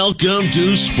Welcome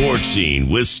to Sports Scene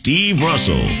with Steve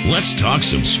Russell. Let's talk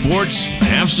some sports,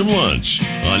 have some lunch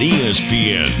on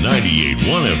ESPN 98.1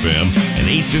 FM and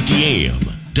 850 AM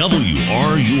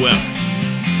WRUF.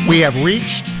 We have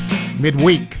reached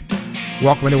midweek.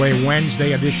 Welcome to a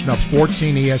Wednesday edition of Sports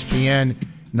Scene, ESPN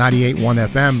 98.1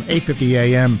 FM, 850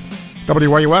 AM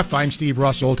WRUF. I'm Steve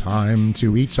Russell. Time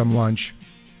to eat some lunch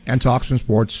and talk some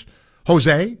sports.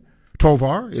 Jose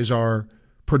Tovar is our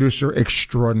producer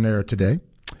extraordinaire today.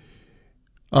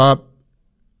 I'm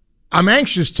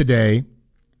anxious today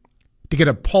to get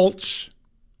a pulse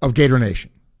of Gator Nation.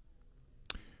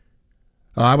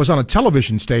 I was on a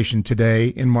television station today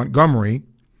in Montgomery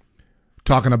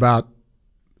talking about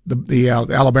the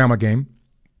Alabama game.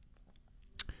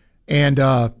 And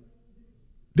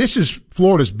this is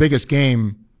Florida's biggest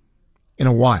game in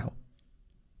a while.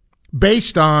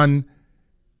 Based on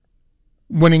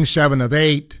winning 7 of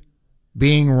 8,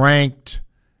 being ranked,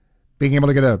 being able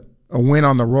to get a win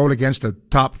on the road against a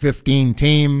top 15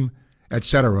 team,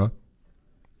 etc.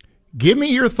 Give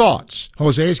me your thoughts.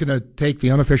 Jose is going to take the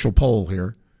unofficial poll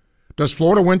here. Does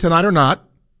Florida win tonight or not?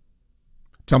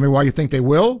 Tell me why you think they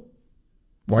will,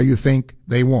 why you think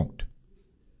they won't.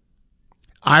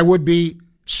 I would be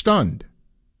stunned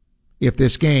if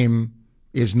this game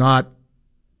is not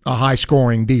a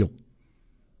high-scoring deal.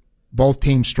 Both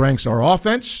teams' strengths are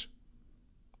offense,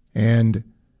 and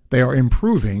they are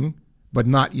improving, but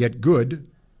not yet good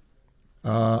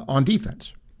on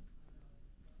defense.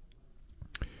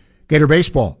 Gator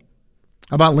baseball.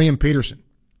 How about Liam Peterson?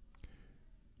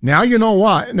 Now you know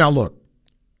why. Now look,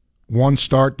 one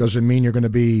start doesn't mean you're going to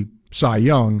be Cy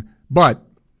Young, but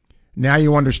now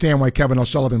you understand why Kevin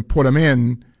O'Sullivan put him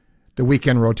in the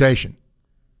weekend rotation.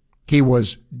 He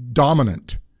was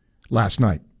dominant last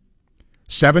night.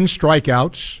 7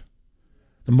 strikeouts,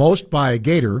 the most by a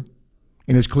Gator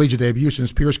in his collegiate debut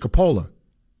since Pierce Coppola.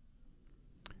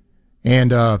 And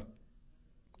the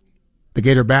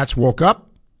Gator bats woke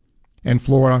up, and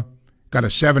Florida got a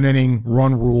 7-inning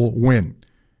run rule win.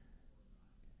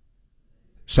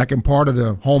 Second part of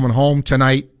the home and home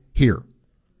tonight here.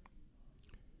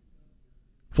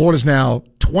 Florida's now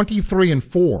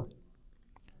 23-4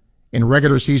 in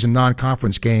regular season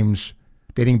non-conference games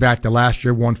dating back to last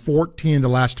year, won 14 of the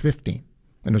last 15.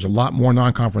 And there's a lot more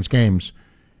non-conference games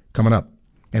coming up.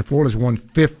 And Florida's won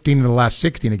 15 of the last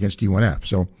 16 against UNF.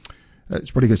 So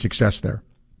it's pretty good success there.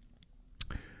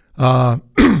 In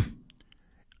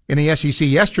the SEC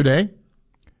yesterday,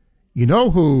 you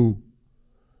know who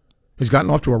has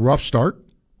gotten off to a rough start?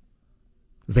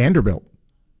 Vanderbilt.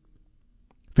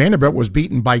 Vanderbilt was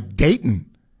beaten by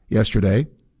Dayton yesterday,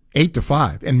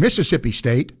 8-5. And Mississippi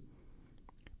State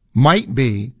might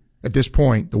be, at this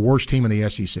point, the worst team in the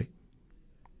SEC.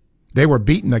 They were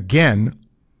beaten again.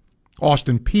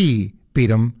 Austin Peay beat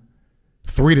them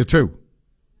 3-2.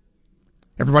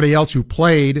 Everybody else who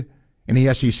played in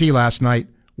the SEC last night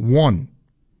won.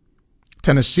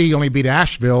 Tennessee only beat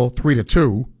Asheville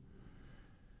 3-2,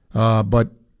 but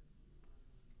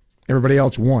everybody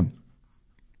else won.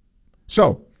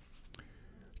 So,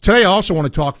 today I also want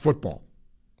to talk football.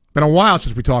 Been a while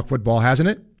since we talked football, hasn't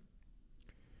it?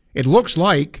 It looks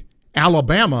like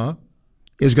Alabama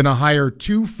is going to hire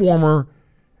 2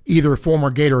 either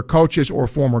former Gator coaches or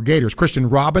former Gators. Christian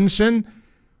Robinson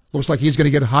looks like he's going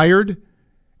to get hired,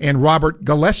 and Robert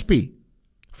Gillespie,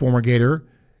 former Gator,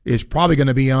 is probably going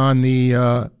to be on be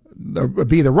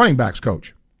the running backs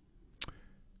coach.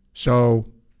 So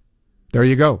there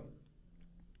you go.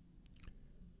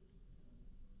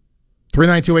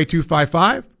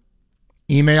 392-8255.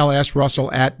 Email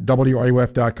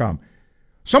srussell@wruf.com.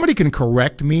 Somebody can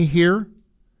correct me here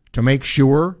to make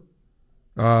sure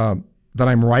that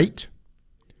I'm right.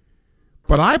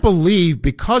 But I believe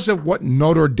because of what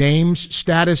Notre Dame's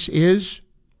status is,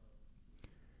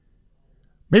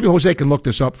 maybe Jose can look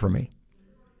this up for me.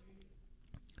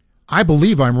 I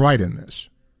believe I'm right in this.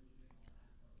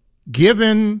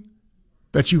 Given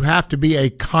that you have to be a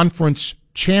conference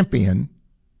champion,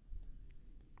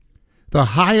 the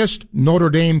highest Notre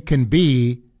Dame can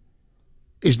be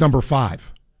is number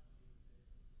 5.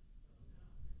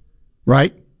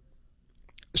 Right?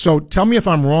 So tell me if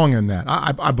I'm wrong in that.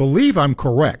 I believe I'm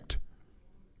correct.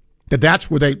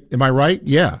 That's where they, am I right?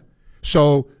 Yeah.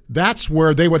 So that's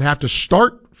where they would have to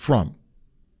start from.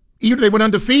 Even if they went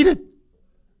undefeated.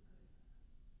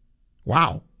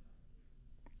 Wow.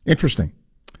 Interesting.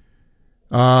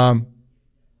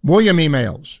 William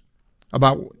emails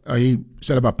about, he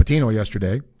said about Patino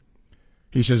yesterday.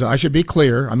 He says, I should be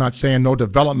clear. I'm not saying no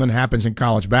development happens in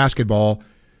college basketball.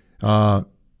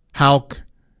 Hauk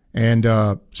and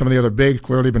some of the other bigs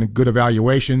clearly been good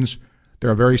evaluations.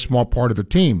 They're a very small part of the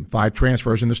team. 5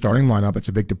 transfers in the starting lineup. It's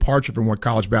a big departure from what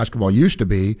college basketball used to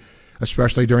be,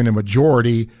 especially during the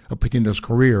majority of Pitino's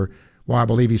career, why I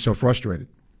believe he's so frustrated.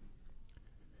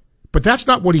 But that's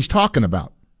not what he's talking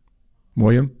about,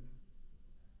 William,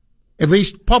 at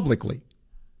least publicly.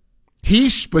 He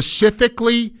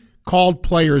specifically called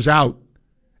players out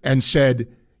and said,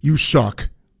 you suck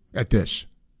at this.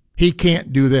 He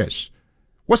can't do this.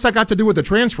 What's that got to do with the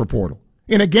transfer portal?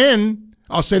 And again,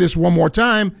 I'll say this one more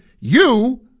time,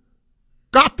 you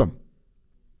got them.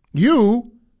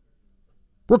 You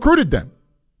recruited them.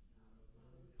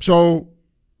 So,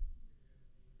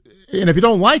 and if you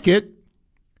don't like it,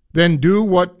 then do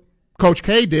what Coach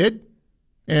K did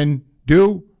and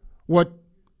do what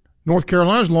North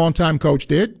Carolina's longtime coach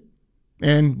did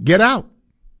and get out,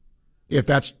 if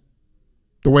that's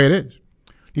the way it is.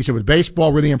 He said, with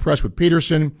baseball, really impressed with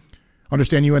Peterson.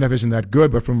 Understand UNF isn't that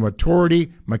good, but from a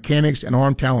maturity, mechanics, and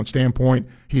arm talent standpoint,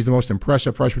 he's the most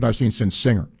impressive freshman I've seen since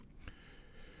Singer.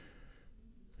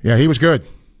 Yeah, he was good.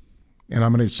 And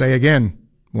I'm going to say again,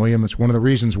 William, it's one of the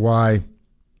reasons why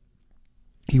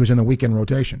he was in the weekend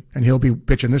rotation. And he'll be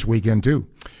pitching this weekend, too.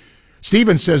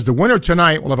 Steven says the winner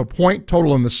tonight will have a point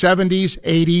total in the 70s,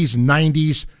 80s,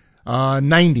 90s,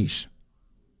 90s.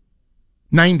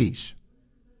 90s.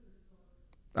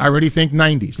 I already think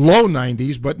 90s. Low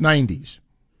 90s, but 90s.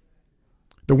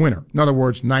 The winner. In other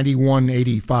words, 91,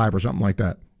 85 or something like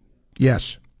that.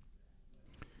 Yes.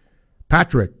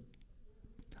 Patrick,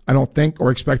 I don't think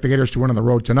or expect the Gators to win on the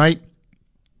road tonight.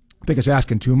 I think it's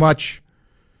asking too much.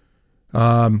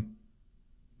 Well,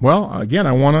 again,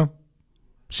 I want to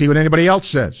see what anybody else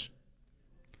says.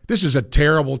 This is a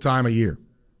terrible time of year.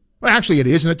 Well, actually, it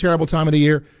isn't a terrible time of the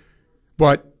year,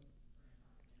 but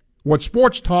what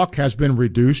sports talk has been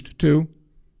reduced to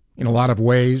in a lot of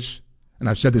ways, and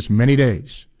I've said this many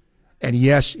days, and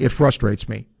yes, it frustrates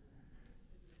me.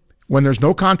 When there's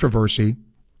no controversy,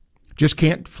 just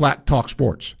can't flat talk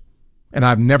sports. And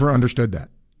I've never understood that.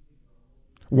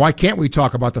 Why can't we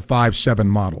talk about the 5-7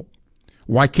 model?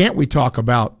 Why can't we talk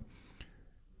about,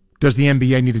 does the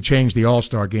NBA need to change the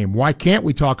All-Star game? Why can't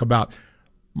we talk about,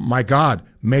 my God,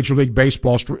 Major League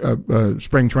Baseball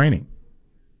spring training?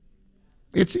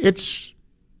 It's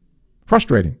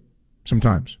frustrating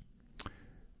sometimes.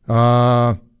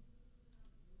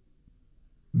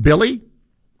 Billy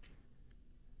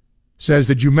says,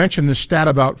 did you mention the stat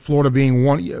about Florida being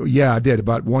one? Yeah, I did,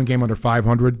 about one game under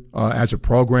 500 as a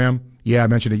program. Yeah, I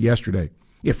mentioned it yesterday.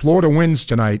 If Florida wins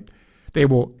tonight, they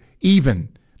will even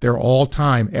their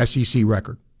all-time SEC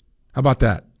record. How about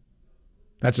that?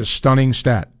 That's a stunning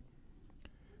stat.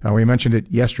 We mentioned it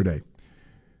yesterday.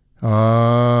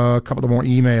 A couple of more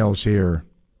emails here.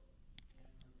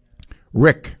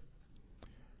 Rick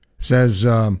says,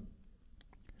 all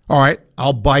right,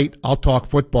 I'll bite. I'll talk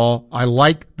football. I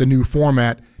like the new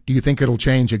format. Do you think it'll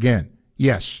change again?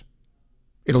 Yes,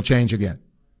 it'll change again.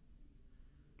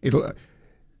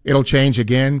 It'll change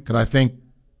again because I think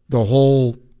the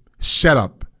whole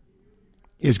setup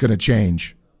is going to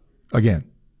change again.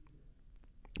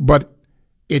 But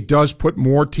it does put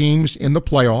more teams in the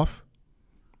playoff,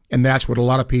 and that's what a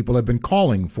lot of people have been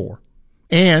calling for.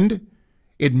 And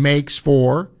it makes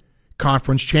for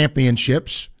conference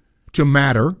championships to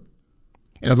matter,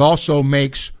 and it also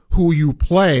makes who you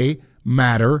play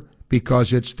matter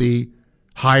because it's the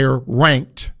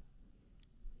higher-ranked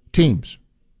teams.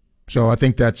 So I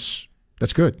think that's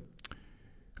good.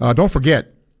 Don't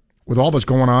forget, with all that's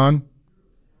going on,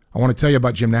 I want to tell you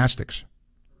about gymnastics.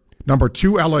 Number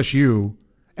 2 LSU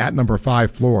at number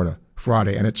 5 Florida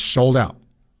Friday, and it's sold out.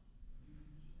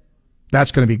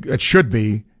 That's going to be, it should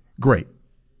be great.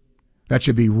 That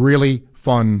should be really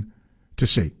fun to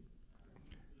see.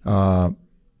 And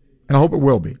I hope it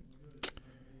will be.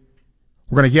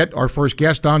 We're going to get our first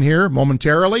guest on here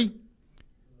momentarily.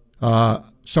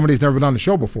 Somebody who's never been on the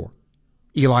show before.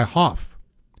 Eli Hoff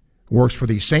works for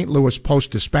the St. Louis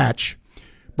Post-Dispatch.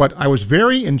 But I was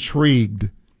very intrigued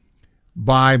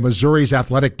by Missouri's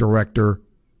athletic director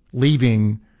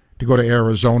leaving to go to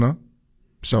Arizona.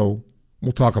 So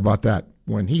we'll talk about that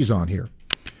when he's on here.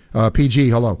 PG,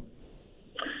 hello.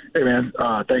 Hey, man.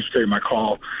 Thanks for taking my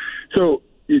call. So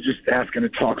you're just asking to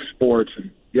talk sports.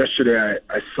 And yesterday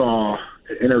I saw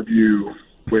an interview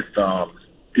with the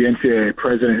NCAA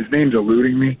president. His name's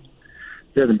eluding me.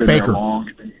 He hasn't been there long.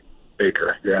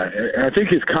 Baker, yeah. And I think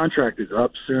his contract is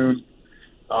up soon,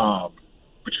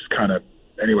 which is kind of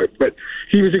 – anyway. But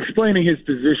he was explaining his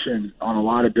position on a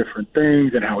lot of different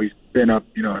things and how he's been up,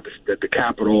 at the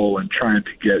Capitol and trying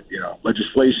to get,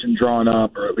 legislation drawn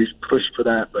up or at least push for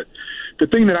that. But the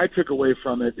thing that I took away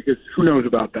from it, because who knows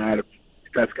about that, if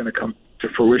that's going to come to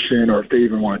fruition or if they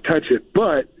even want to touch it.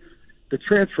 But the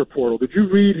transfer portal, did you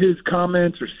read his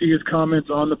comments or see his comments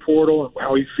on the portal and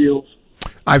how he feels?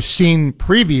 I've seen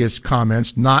previous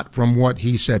comments, not from what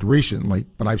he said recently,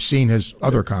 but I've seen his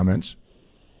other comments.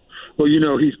 Well,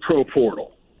 he's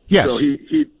pro-portal. Yes. So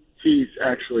he's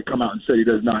actually come out and said he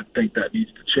does not think that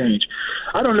needs to change.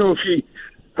 I don't know if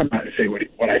I'm not going to say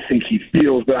what I think he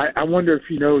feels, but I wonder if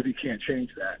he knows he can't change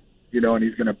that, and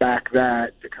he's going to back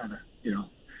that to kind of,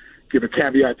 give a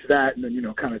caveat to that and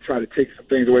then, kind of try to take some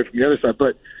things away from the other side.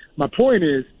 But my point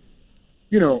is,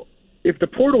 if the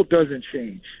portal doesn't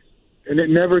change, and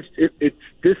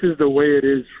this is the way it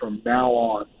is from now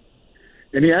on.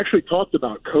 And he actually talked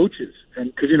about coaches,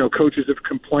 and because coaches have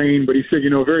complained, but he said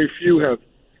very few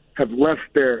have left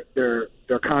their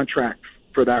contract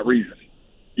for that reason.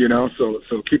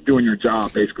 So keep doing your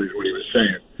job, basically, is what he was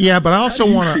saying. Yeah, but I also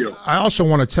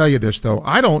want to tell you this though.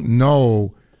 I don't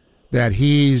know that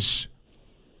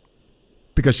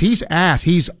because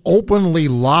he's openly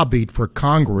lobbied for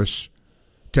Congress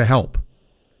to help.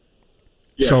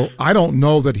 Yes. So I don't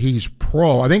know that he's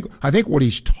pro. I think what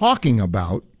he's talking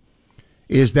about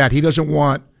is that he doesn't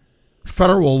want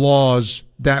federal laws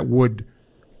that would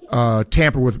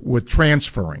tamper with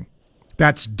transferring.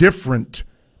 That's different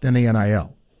than the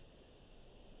NIL.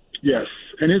 Yes,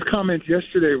 and his comments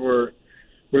yesterday were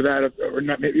that, or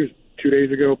not, maybe it was 2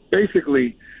 days ago.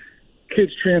 Basically,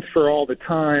 kids transfer all the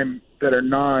time that are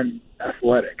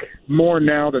non-athletic, more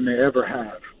now than they ever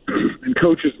have. And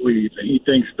coaches leave, and he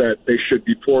thinks that they should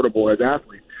be portable as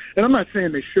athletes. And I'm not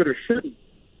saying they should or shouldn't,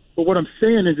 but what I'm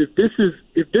saying is if this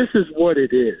is what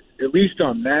it is, at least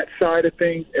on that side of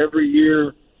things, every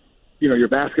year, your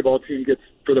basketball team gets,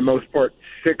 for the most part,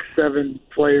 6, 7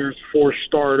 players, 4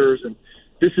 starters, and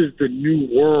this is the new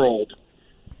world.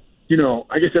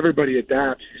 I guess everybody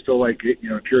adapts. You still like it.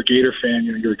 If you're a Gator fan,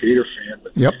 you're a Gator fan.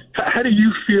 But yep. How do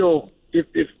you feel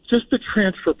if just the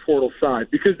transfer portal side,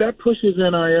 because that pushes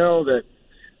NIL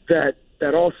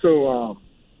that also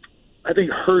I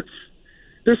think hurts.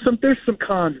 There's some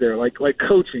cons there, like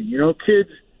coaching. Kids.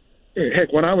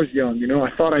 Heck, when I was young,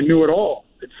 I thought I knew it all.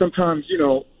 And sometimes,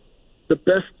 the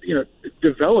best,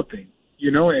 developing,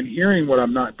 and hearing what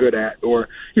I'm not good at, or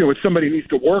what somebody needs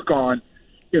to work on.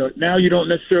 Now you don't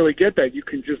necessarily get that. You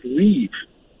can just leave.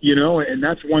 And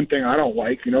that's one thing I don't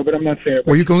like. But I'm not saying.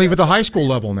 Well, you can leave at the high school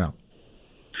level now.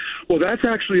 Well, that's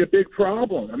actually a big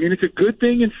problem. I mean, it's a good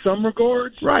thing in some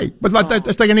regards. Right. But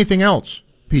that's like anything else,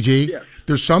 PG. Yes.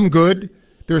 There's some good,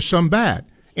 there's some bad.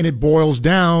 And it boils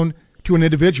down to an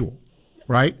individual,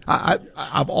 right?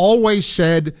 I've always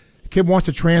said a kid wants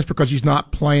to transfer because he's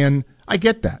not playing. I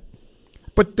get that.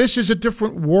 But this is a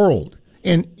different world.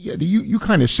 And you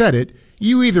kind of said it.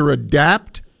 You either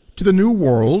adapt to the new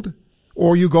world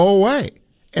or you go away.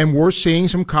 And we're seeing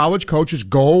some college coaches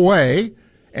go away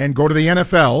and go to the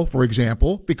NFL, for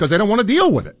example, because they don't want to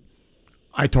deal with it.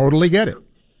 I totally get it.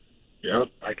 Yeah,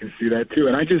 I can see that too.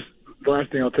 And the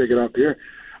last thing I'll take it off here,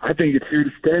 I think it's here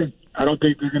to stay. I don't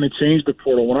think they're going to change the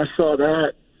portal. When I saw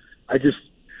that, I just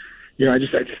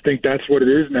think that's what it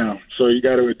is now. So you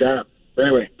got to adapt. But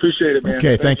anyway, appreciate it, man.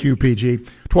 Okay, thank you, PG.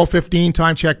 12:15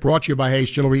 time check brought to you by Hayes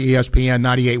Jewelry, ESPN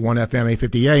 98.1 FM,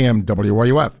 850 AM,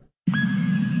 WRUF.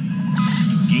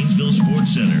 Gainesville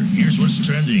Sports Center. Here's what's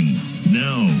trending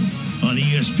now on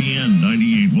ESPN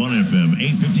 98.1 FM,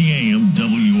 850 AM,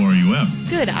 WRUF.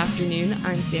 Good afternoon.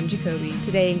 I'm Sam Jacoby.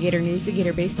 Today in Gator News, the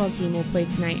Gator baseball team will play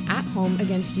tonight at home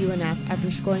against UNF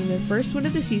after scoring their first win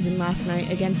of the season last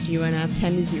night against UNF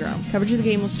 10-0. Coverage of the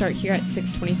game will start here at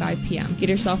 6:25 p.m.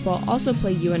 Gator softball also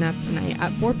play UNF tonight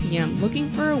at 4 p.m., looking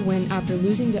for a win after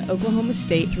losing to Oklahoma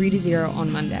State 3-0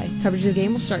 on Monday. Coverage of the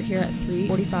game will start here at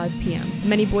 3:45 p.m.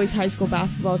 Many boys high school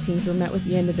basketball teams were met with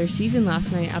the end of their season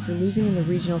last night after losing in the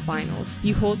regional finals.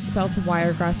 Buchholz fell to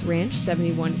Wiregrass Ranch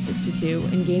 71-62,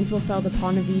 and Gainesville fell to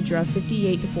Ponte Vedra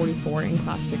 58-44 in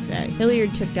Class 6A.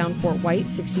 Hilliard took down Fort White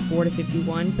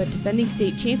 64-51, but defending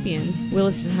state champions,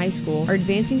 Williston High School, are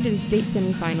advancing to the state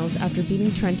semifinals after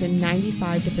beating Trenton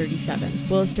 95-37.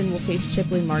 Williston will face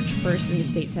Chipley March 1st in the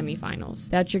state semifinals.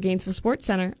 That's your Gainesville Sports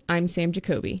Center. I'm Sam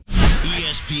Jacoby.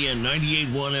 ESPN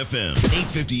 98.1 FM,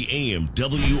 850 AM,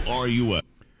 WRUF.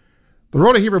 The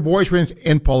Rotahira Boys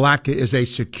in Palatka is a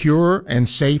secure and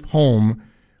safe home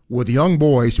with young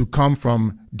boys who come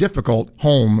from difficult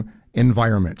home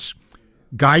environments.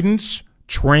 Guidance,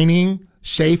 training,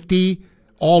 safety,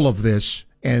 all of this,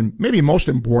 and maybe most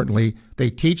importantly, they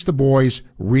teach the boys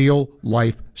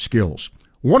real-life skills.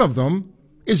 One of them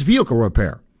is vehicle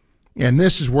repair, and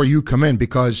this is where you come in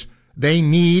because they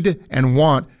need and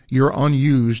want your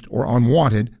unused or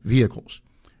unwanted vehicles.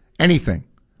 Anything,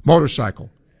 motorcycle,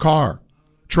 car,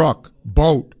 truck,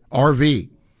 boat, RV.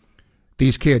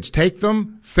 These kids take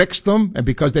them, fix them, and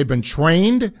because they've been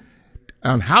trained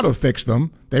on how to fix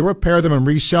them, they repair them and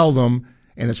resell them,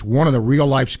 and it's one of the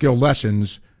real-life skill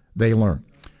lessons they learn.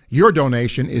 Your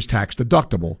donation is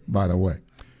tax-deductible, by the way.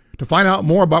 To find out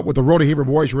more about what the Road to Heber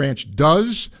Boys Ranch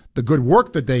does, the good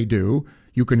work that they do,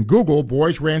 you can Google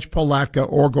Boys Ranch Palatka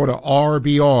or go to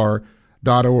rbr.org.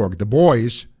 The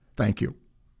boys, thank you.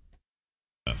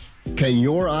 Can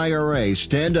your IRA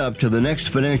stand up to the next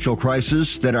financial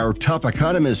crisis that our top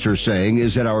economists are saying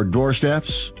is at our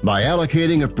doorsteps? By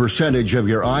allocating a percentage of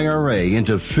your IRA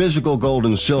into physical gold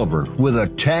and silver with a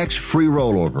tax-free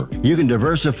rollover, you can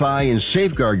diversify and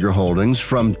safeguard your holdings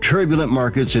from turbulent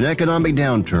markets and economic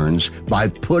downturns by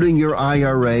putting your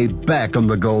IRA back on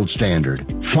the gold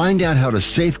standard. Find out how to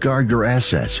safeguard your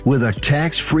assets with a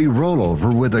tax-free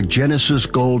rollover with a Genesis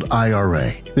Gold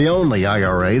IRA, the only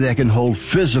IRA that can hold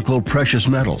physical precious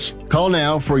metals. Call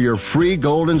now for your free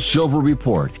gold and silver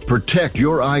report. Protect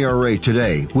your IRA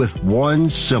today with one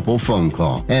simple phone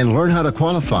call and learn how to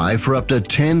qualify for up to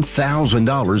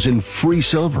 $10,000 in free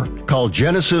silver. Call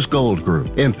Genesis Gold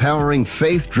Group, empowering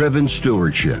faith-driven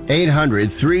stewardship.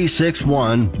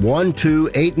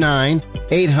 800-361-1289.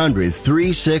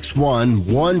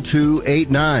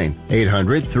 800-361-1289.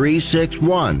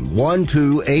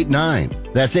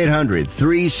 800-361-1289. That's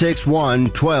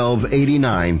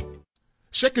 800-361-1289.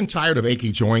 Sick and tired of achy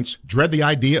joints? Dread the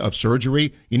idea of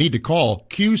surgery? You need to call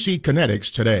QC Kinetics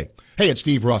today. Hey, it's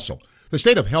Steve Russell. The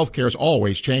state of healthcare is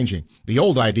always changing. The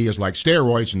old ideas like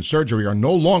steroids and surgery are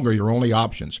no longer your only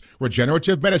options.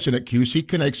 Regenerative medicine at QC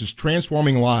Kinetics is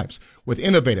transforming lives with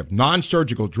innovative,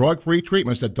 non-surgical, drug-free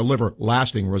treatments that deliver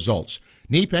lasting results.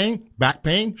 Knee pain, back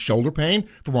pain, shoulder pain,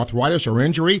 from arthritis or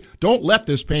injury? Don't let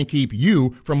this pain keep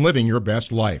you from living your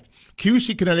best life.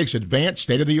 QC Kinetics' advanced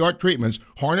state-of-the-art treatments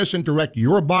harness and direct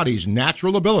your body's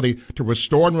natural ability to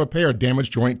restore and repair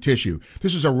damaged joint tissue.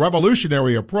 This is a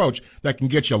revolutionary approach that can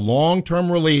get you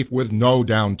long-term relief with no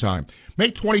downtime.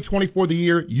 Make 2024 the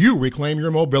year you reclaim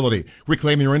your mobility,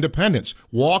 reclaim your independence,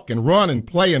 walk and run and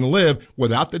play and live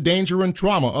without the danger and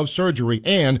trauma of surgery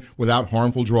and without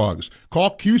harmful drugs.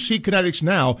 Call QC Kinetics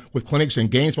now with clinics in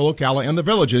Gainesville, Ocala, and the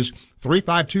Villages.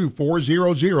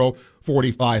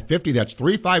 352-400-4550. That's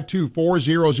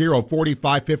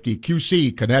 352-400-4550.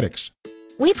 QC Kinetics.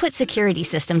 We put security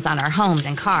systems on our homes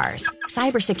and cars,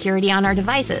 cybersecurity on our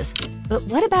devices. But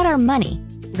what about our money?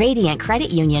 Radiant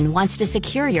Credit Union wants to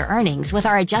secure your earnings with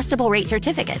our adjustable rate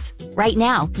certificates. Right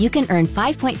now, you can earn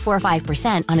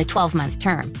 5.45% on a 12-month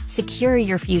term. Secure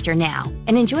your future now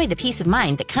and enjoy the peace of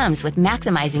mind that comes with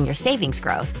maximizing your savings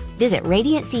growth. Visit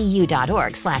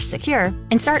radiantcu.org/secure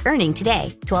and start earning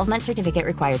today. 12-month certificate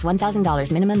requires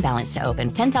 $1,000 minimum balance to open,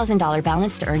 $10,000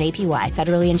 balance to earn APY,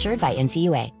 federally insured by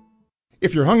NCUA.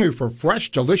 If you're hungry for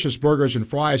fresh, delicious burgers and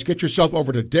fries, get yourself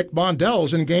over to Dick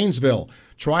Mondell's in Gainesville.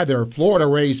 Try their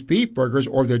Florida-raised beef burgers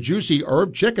or their juicy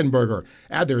herb chicken burger.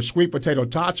 Add their sweet potato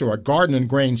tots or a garden and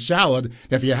grain salad.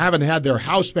 If you haven't had their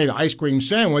house-made ice cream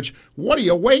sandwich, what are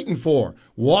you waiting for?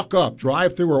 Walk up,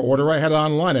 drive through, or order ahead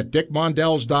online at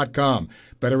dickmondells.com.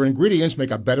 Better ingredients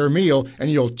make a better meal, and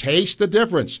you'll taste the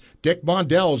difference. Dick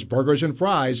Mondell's Burgers and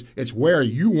Fries. It's where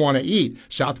you want to eat.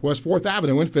 Southwest 4th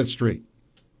Avenue and 5th Street.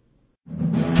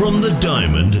 From the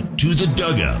diamond to the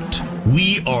dugout,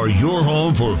 we are your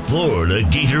home for Florida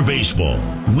Gator baseball.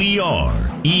 We are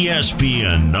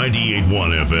ESPN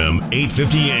 98.1 FM,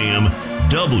 850 AM,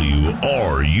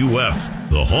 WRUF,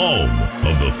 the home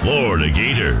of the Florida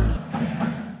Gators.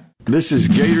 This is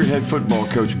Gator head football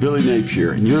coach Billy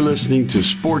Napier, and you're listening to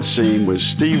Sports Scene with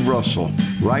Steve Russell,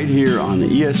 right here on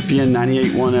ESPN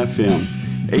 98.1 FM,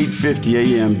 850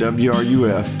 AM,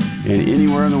 WRUF, and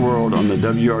anywhere in the world on the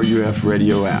WRUF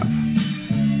radio app.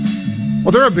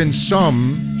 Well, there have been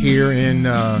some here in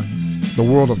the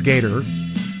world of Gator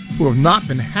who have not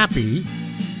been happy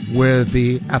with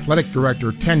the athletic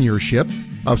director tenureship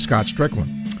of Scott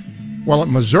Strickland. Well, at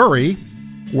Missouri,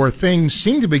 where things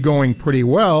seem to be going pretty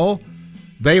well,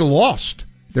 they lost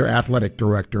their athletic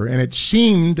director, and it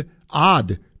seemed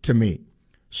odd to me.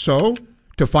 So,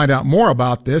 to find out more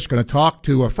about this, going to talk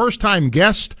to a first-time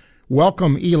guest.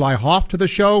 Welcome Eli Hoff to the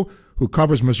show, who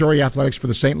covers Missouri athletics for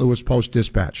the St. Louis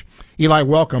Post-Dispatch. Eli,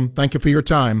 welcome. Thank you for your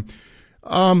time.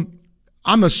 On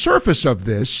the surface of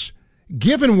this,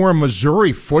 given where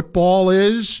Missouri football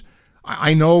is,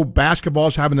 I know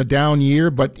basketball's having a down year,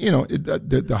 but you know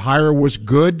the hire was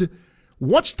good.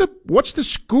 What's the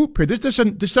scoop here?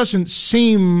 This doesn't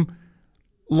seem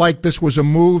like this was a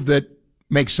move that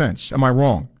makes sense. Am I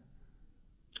wrong?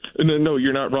 No,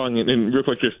 you're not wrong. And real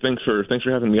quick, just thanks for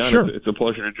having me on. Sure. It's a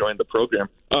pleasure to join the program.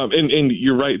 And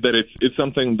you're right that it's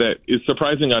something that is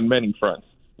surprising on many fronts.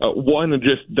 One,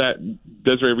 just that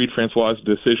Desiree Reed-Francois'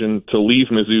 decision to leave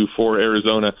Mizzou for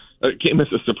Arizona came as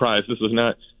a surprise. This was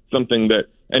not something that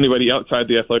anybody outside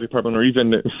the athletic department or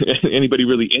even anybody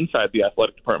really inside the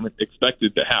athletic department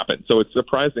expected to happen. So it's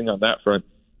surprising on that front.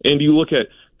 And you look at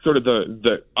sort of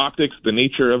the optics, the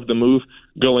nature of the move,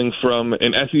 going from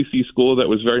an SEC school that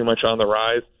was very much on the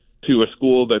rise to a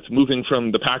school that's moving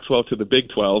from the Pac-12 to the Big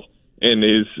 12 and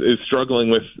is struggling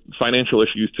with financial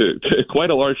issues to quite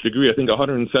a large degree. I think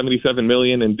 $177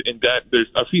 million in debt.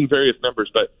 I've seen various numbers,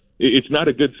 but it's not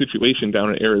a good situation down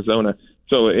in Arizona.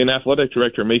 So an athletic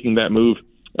director making that move,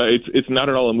 it's not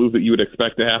at all a move that you would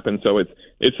expect to happen. So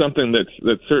it's something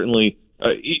that's certainly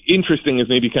interesting is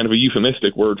maybe kind of a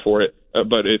euphemistic word for it,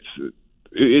 but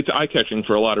it's eye-catching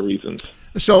for a lot of reasons.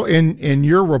 So in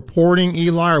your reporting,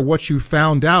 Eli, or what you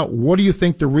found out, what do you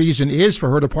think the reason is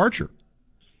for her departure?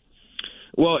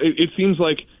 Well, it seems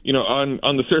like,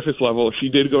 on the surface level, she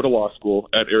did go to law school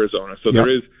at Arizona, so there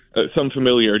is some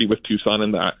familiarity with Tucson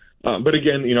in that. But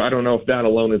again, I don't know if that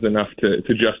alone is enough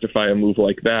to justify a move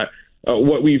like that.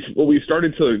 What we've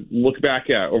started to look back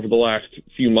at over the last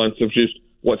few months of just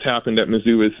what's happened at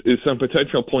Mizzou is some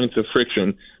potential points of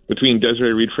friction between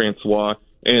Desiree Reed-Francois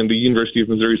and the University of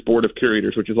Missouri's Board of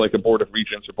Curators, which is like a board of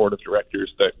regents or board of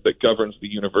directors that governs the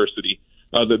university.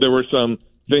 That there were some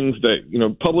things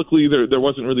that, publicly there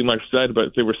wasn't really much said,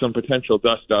 but there were some potential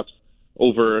dust-ups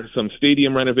over some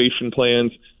stadium renovation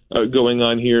plans going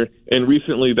on here. And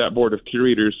recently that Board of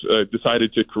Curators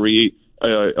decided to create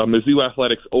a Mizzou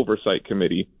Athletics Oversight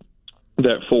Committee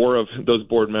that 4 of those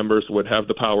board members would have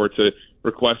the power to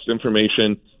request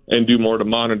information and do more to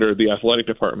monitor the athletic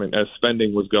department as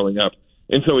spending was going up.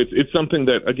 And so it's something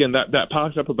that, again, that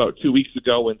popped up about 2 weeks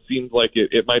ago and seemed like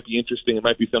it might be interesting. It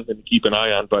might be something to keep an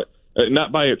eye on, but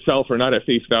not by itself or not at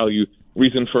face value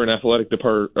reason for an athletic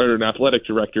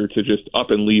director to just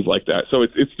up and leave like that. So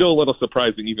it's still a little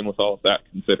surprising even with all of that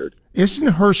considered. Isn't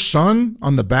her son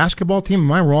on the basketball team?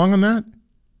 Am I wrong on that?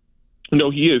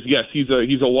 No, he is. Yes, he's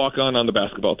a walk-on on the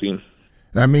basketball team.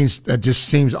 That just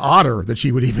seems odder that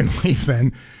she would even leave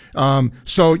then.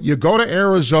 So you go to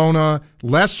Arizona,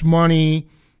 less money,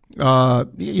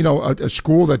 a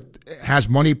school that has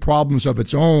money problems of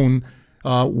its own.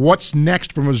 What's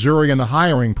next for Missouri in the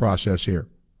hiring process here?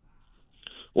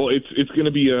 Well, it's going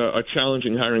to be a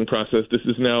challenging hiring process. This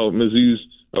is now Mizzou's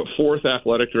 4th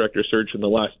athletic director search in the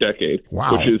last decade,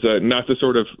 wow. Which is that's not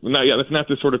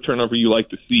the sort of turnover you like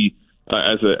to see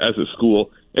as a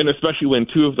school. And especially when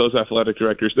 2 of those athletic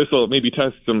directors, this will maybe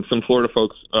test some Florida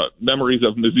folks' memories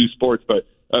of Mizzou sports, but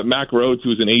Mac Rhodes, who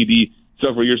was an AD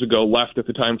several years ago, left at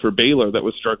the time for Baylor that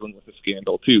was struggling with a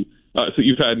scandal too. So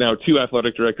you've had now 2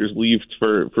 athletic directors leave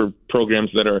for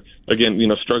programs that are, again,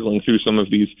 struggling through some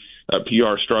of these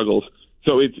PR struggles.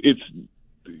 So it's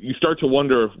you start to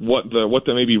wonder what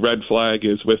the maybe red flag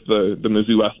is with the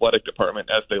Mizzou athletic department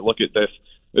as they look at this.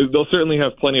 They'll certainly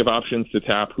have plenty of options to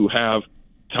tap who have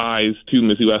ties to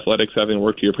Mizzou athletics, having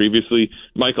worked here previously.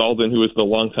 Mike Alden, who is the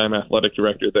longtime athletic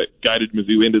director that guided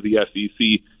Mizzou into the SEC,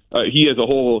 he has a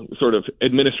whole sort of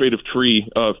administrative tree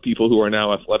of people who are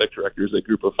now athletic directors, a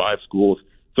group of 5 schools.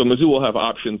 So Mizzou will have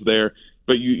options there.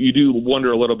 But you do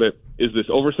wonder a little bit, is this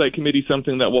oversight committee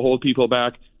something that will hold people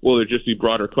back? Will there just be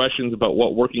broader questions about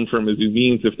what working for Mizzou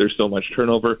means if there's so much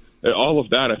turnover? All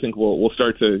of that, I think, we'll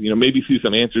start to maybe see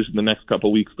some answers in the next couple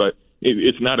of weeks, but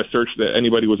it's not a search that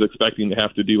anybody was expecting to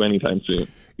have to do anytime soon.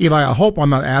 Eli, I hope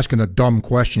I'm not asking a dumb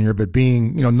question here, but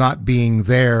not being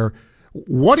there,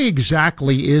 what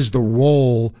exactly is the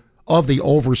role of the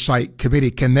oversight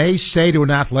committee? Can they say to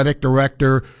an athletic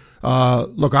director,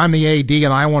 look, I'm the AD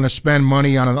and I want to spend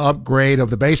money on an upgrade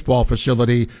of the baseball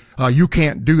facility. You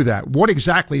can't do that. What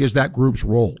exactly is that group's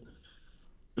role?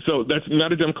 So that's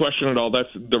not a dumb question at all. That's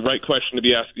the right question to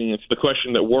be asking. It's the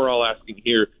question that we're all asking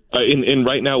here. And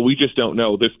right now, we just don't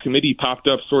know. This committee popped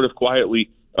up sort of quietly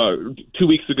 2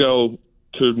 weeks ago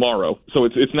tomorrow. So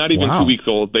it's not even 2 weeks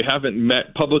old. They haven't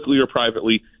met publicly or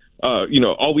privately.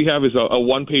 All we have is a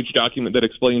one-page document that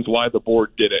explains why the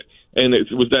board did it. And it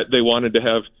was that they wanted to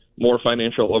have more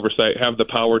financial oversight, have the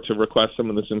power to request some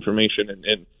of this information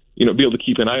and be able to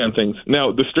keep an eye on things.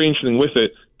 Now, the strange thing with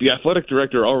it, the athletic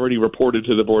director already reported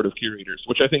to the Board of Curators,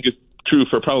 which I think is true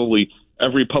for probably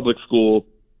every public school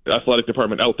athletic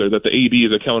department out there, that the AD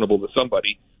is accountable to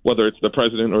somebody, whether it's the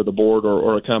president or the board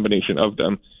or a combination of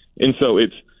them. And so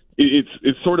it's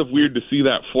sort of weird to see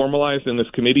that formalized in this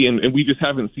committee, and we just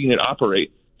haven't seen it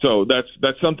operate. So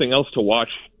that's something else to watch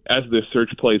as this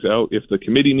search plays out, if the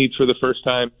committee meets for the first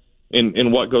time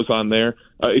and what goes on there.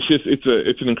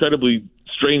 It's an incredibly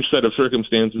strange set of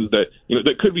circumstances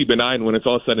that could be benign when it's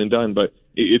all said and done, but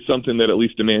it's something that at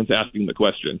least demands asking the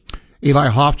question. Eli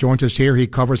Hoff joins us here. He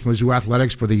covers Mizzou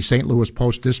athletics for the St. Louis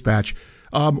Post-Dispatch.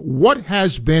 What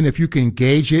has been, if you can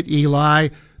gauge it, Eli,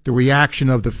 the reaction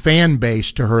of the fan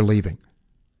base to her leaving?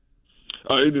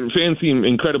 Fans seem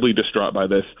incredibly distraught by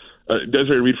this.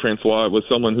 Desiree Reed-Francois was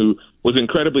someone who was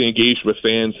incredibly engaged with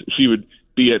fans. She would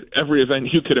be at every event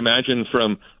you could imagine,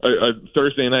 from a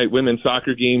Thursday night women's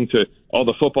soccer game to all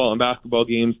the football and basketball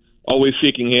games, always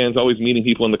shaking hands, always meeting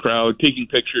people in the crowd, taking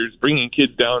pictures, bringing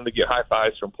kids down to get high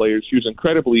fives from players. She was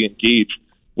incredibly engaged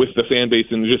with the fan base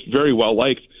and just very well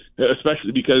liked,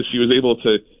 especially because she was able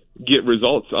to get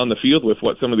results on the field with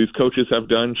what some of these coaches have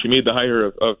done. She made the hire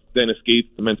of Dennis Gates,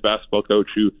 the men's basketball coach,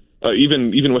 who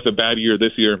even with a bad year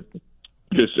this year,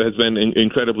 just has been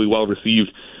incredibly well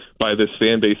received by this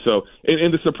fan base. So,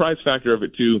 and the surprise factor of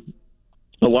it too,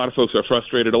 a lot of folks are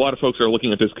frustrated. A lot of folks are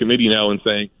looking at this committee now and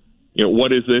saying,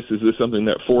 what is this? Is this something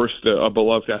that forced a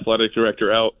beloved athletic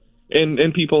director out?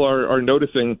 And people are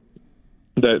noticing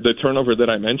the turnover that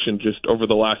I mentioned just over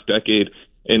the last decade,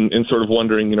 and sort of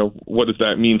wondering, what does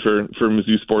that mean for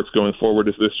Mizzou sports going forward?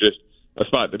 Is this just a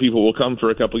spot that people will come for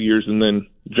a couple of years and then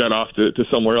jet off to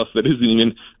somewhere else that isn't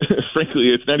even, frankly,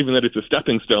 it's not even that it's a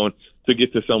stepping stone to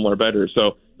get to somewhere better.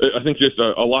 So I think just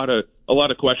a lot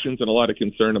of questions and a lot of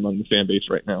concern among the fan base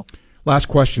right now. Last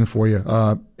question for you.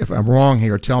 If I'm wrong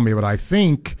here, tell me, but I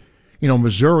think,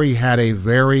 Missouri had a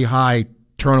very high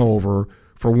turnover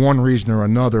for one reason or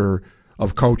another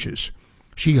of coaches.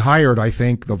 She hired, I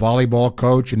think, the volleyball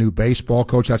coach, a new baseball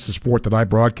coach. That's the sport that I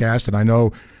broadcast, and I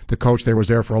know the coach there was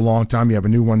there for a long time. You have a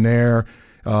new one there.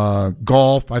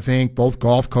 Golf, I think, both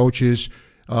golf coaches.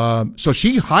 So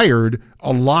she hired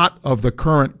a lot of the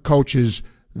current coaches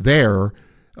there.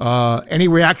 Any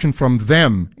reaction from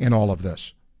them in all of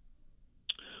this?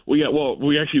 Well, yeah. Well,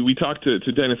 we talked to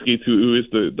Dennis Gates, who is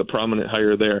the prominent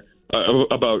hire there,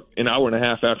 about an hour and a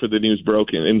half after the news broke,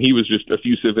 and he was just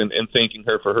effusive in thanking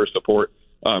her for her support.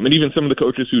 And even some of the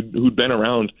coaches who'd been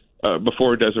around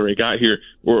before Desiree got here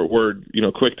were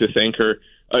quick to thank her.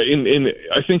 And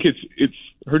I think it's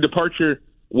her departure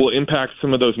will impact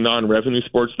some of those non-revenue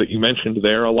sports that you mentioned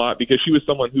there a lot, because she was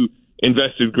someone who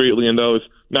invested greatly in those,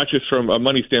 not just from a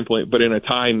money standpoint, but in a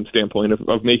time standpoint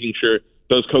of making sure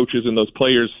those coaches and those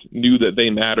players knew that they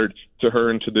mattered to her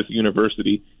and to this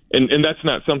university. And that's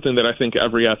not something that I think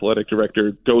every athletic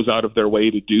director goes out of their way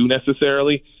to do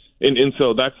necessarily. And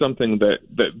so that's something that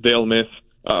they'll miss.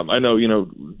 I know,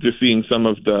 just seeing some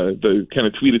of the kind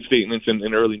of tweeted statements and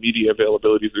early media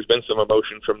availabilities, there's been some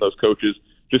emotion from those coaches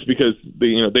just because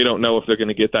they don't know if they're going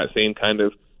to get that same kind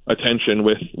of attention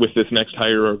with this next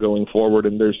hire or going forward.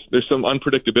 And there's some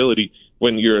unpredictability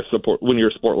when you're a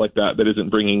sport like that isn't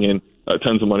bringing in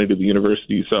tons of money to the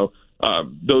university. So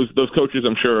those coaches,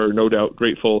 I'm sure, are no doubt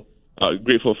grateful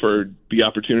for the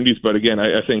opportunities. But again,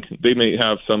 I think they may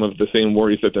have some of the same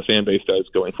worries that the fan base does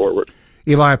going forward.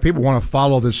 Eli, if people want to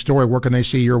follow this story, where can they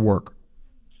see your work?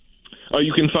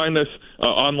 You can find us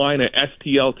online at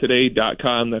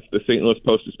stltoday.com. That's the St. Louis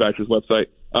Post-Dispatch's website.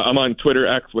 I'm on Twitter,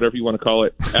 X, whatever you want to call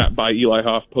it, by Eli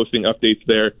Hoff, posting updates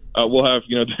there. We'll have,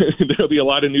 there'll be a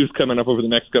lot of news coming up over the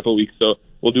next couple of weeks, so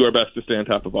we'll do our best to stay on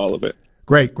top of all of it.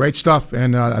 Great stuff.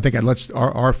 And I think it lets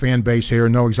our fan base here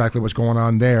know exactly what's going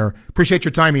on there. Appreciate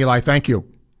your time, Eli. Thank you.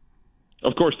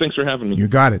 Of course. Thanks for having me. You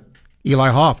got it. Eli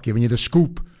Hoff giving you the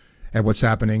scoop at what's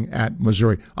happening at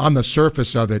Missouri. On the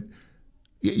surface of it,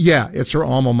 yeah, it's her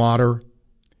alma mater,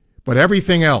 but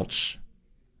everything else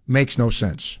makes no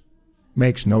sense.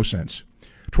 Makes no sense.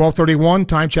 12:31,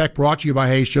 time check brought to you by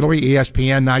Hayes Jewelry,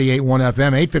 ESPN 98.1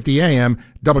 FM, 850 AM,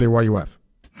 WRUF.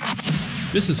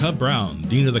 This is Hub Brown,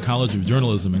 Dean of the College of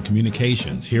Journalism and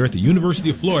Communications here at the University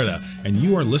of Florida, and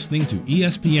you are listening to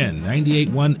ESPN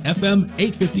 98.1 FM,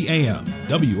 850 AM,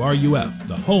 WRUF,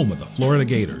 the home of the Florida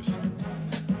Gators.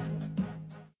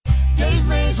 Dave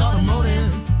Mays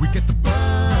Automotive, we get the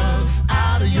bugs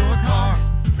out of your car.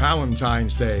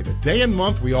 Valentine's Day, the day and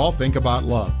month we all think about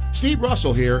love. Steve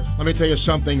Russell here. Let me tell you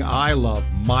something. I love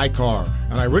my car,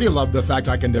 and I really love the fact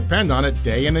I can depend on it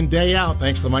day in and day out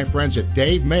thanks to my friends at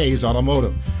Dave Mays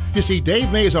Automotive. You see,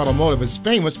 Dave Mays Automotive is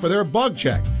famous for their bug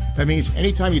check. That means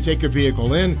anytime you take your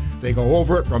vehicle in, they go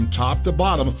over it from top to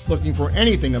bottom looking for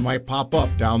anything that might pop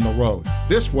up down the road.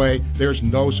 This way, there's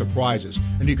no surprises,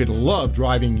 and you could love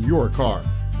driving your car.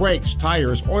 Brakes,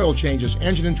 tires, oil changes,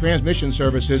 engine and transmission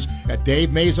services at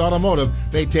Dave Mays Automotive,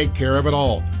 they take care of it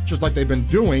all, just like they've been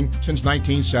doing since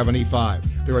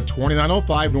 1975. They're at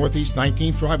 2905 Northeast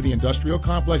 19th Drive, the industrial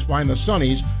complex behind the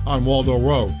Sunnies on Waldo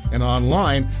Road, and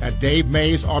online at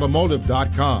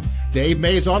DaveMaysAutomotive.com. Dave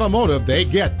Mays Automotive, they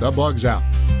get the bugs out.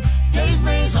 Dave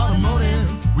Mays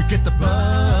Automotive, we get the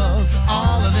bugs,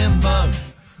 all of them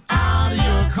bugs, out of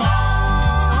your car.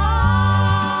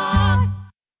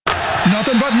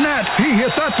 Nothing but net. He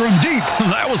hit that from deep.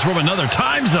 That was from another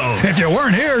time zone. If you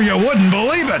weren't here, you wouldn't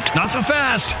believe it. Not so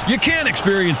fast. You can't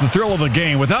experience the thrill of a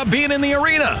game without being in the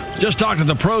arena. Just talk to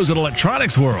the pros at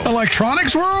Electronics World.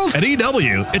 Electronics World? At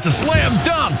EW, it's a slam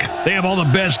dunk. They have all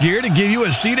the best gear to give you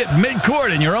a seat at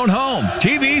midcourt in your own home.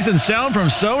 TVs and sound from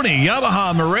Sony,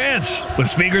 Yamaha, Marantz. With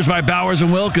speakers by Bowers &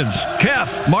 Wilkins,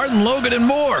 Kef, Martin Logan, and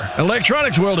more.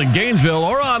 Electronics World in Gainesville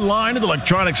or online at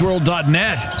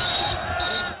electronicsworld.net.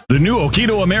 The new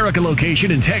Okito America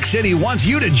location in Tech City wants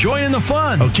you to join in the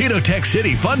fun. Okito Tech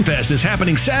City Fun Fest is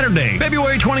happening Saturday,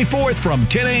 February 24th from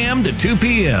 10 a.m. to 2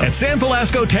 p.m. at San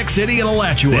Velasco Tech City in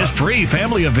Alachua. This free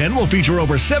family event will feature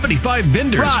over 75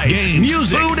 vendors, rides, games,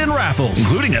 music, food, and raffles,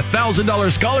 including a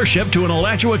 $1,000 scholarship to an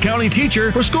Alachua County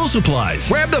teacher for school supplies.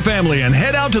 Grab the family and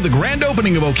head out to the grand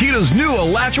opening of Okito's new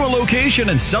Alachua location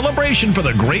and celebration for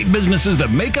the great businesses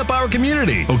that make up our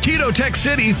community. Okito Tech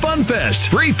City Fun Fest.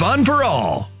 Free fun for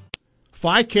all.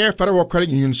 FICARE Federal Credit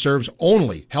Union serves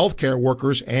only healthcare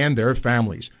workers and their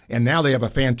families. And now they have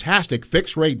a fantastic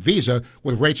fixed-rate Visa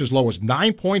with rates as low as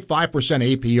 9.5%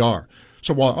 APR.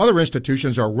 So while other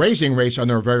institutions are raising rates on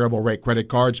their variable rate credit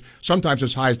cards, sometimes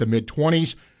as high as the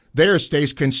mid-20s, theirs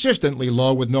stays consistently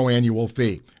low with no annual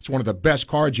fee. It's one of the best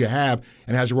cards you have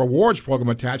and has a rewards program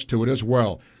attached to it as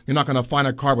well. You're not going to find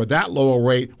a card with that low a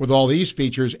rate with all these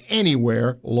features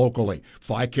anywhere locally.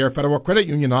 FICARE Federal Credit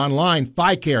Union online,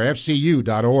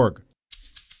 FICAREFCU.org.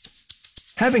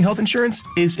 Having health insurance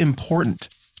is important.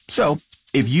 So,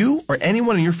 if you or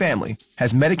anyone in your family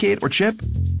has Medicaid or CHIP,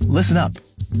 listen up.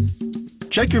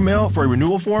 Check your mail for a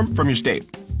renewal form from your state.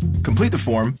 Complete the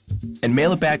form and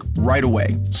mail it back right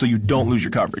away so you don't lose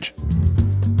your coverage.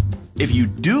 If you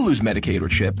do lose Medicaid or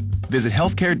CHIP, visit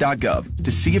healthcare.gov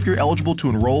to see if you're eligible to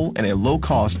enroll in a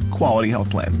low-cost, quality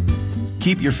health plan.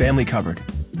 Keep your family covered.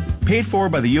 Paid for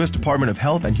by the U.S. Department of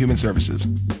Health and Human Services.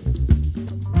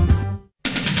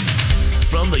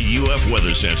 From the UF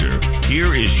Weather Center,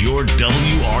 here is your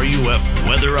WRUF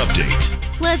weather update.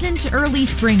 Pleasant early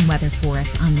spring weather for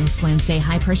us on this Wednesday.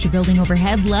 High pressure building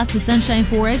overhead. Lots of sunshine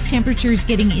for us. Temperatures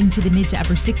getting into the mid to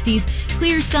upper 60s.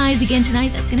 Clear skies again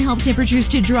tonight. That's going to help temperatures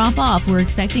to drop off. We're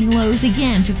expecting lows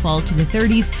again to fall to the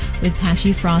 30s with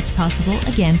patchy frost possible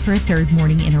again for a third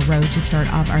morning in a row to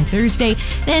start off our Thursday.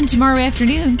 Then tomorrow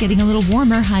afternoon, getting a little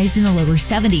warmer. Highs in the lower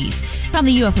 70s. From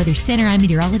the UF Weather Center, I'm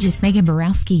meteorologist Megan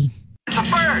Borowski. It's a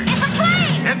bird. It's a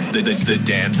plane. The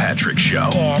Dan Patrick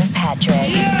Show. Dan Patrick.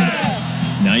 Yeah.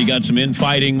 Now you got some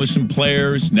infighting with some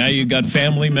players. Now you got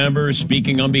family members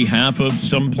speaking on behalf of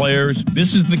some players.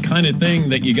 This is the kind of thing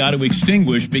that you got to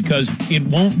extinguish because it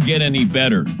won't get any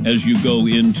better as you go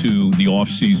into the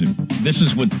offseason. This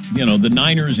is what, the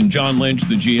Niners and John Lynch,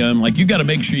 the GM, you got to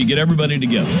make sure you get everybody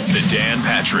together. The Dan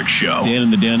Patrick Show. Dan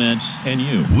and the Danettes and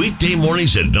you. Weekday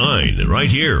mornings at 9,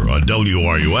 right here on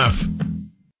WRUF.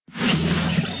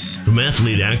 From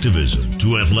athlete activism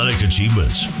to athletic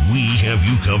achievements, we have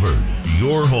you covered.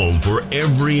 Your home for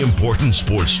every important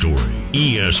sports story.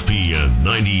 ESPN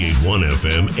 98.1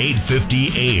 FM,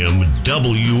 850 AM,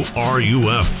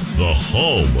 WRUF, the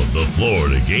home of the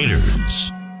Florida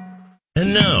Gators.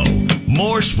 And now,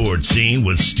 more Sports Scene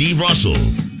with Steve Russell,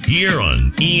 here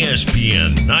on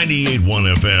ESPN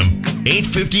 98.1 FM,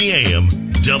 850 AM,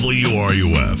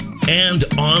 WRUF. And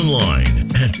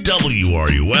online at WRUF.com.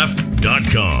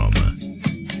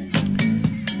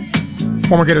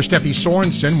 Former Gator Steffi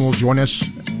Sorensen will join us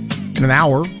in an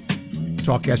hour to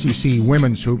talk SEC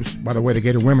women's hoops. By the way, the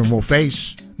Gator women will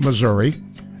face Missouri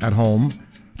at home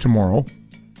tomorrow.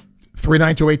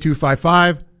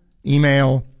 3928255.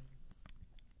 Email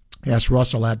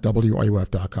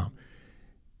askrussell@WRUF.com.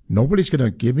 Nobody's going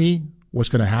to give me what's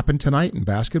going to happen tonight in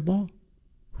basketball?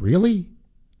 Really?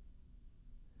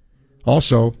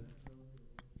 Also,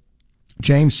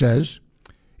 James says,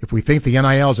 if we think the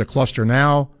NIL is a cluster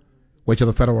now, wait till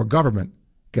the federal government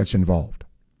gets involved.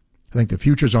 I think the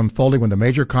future's unfolding when the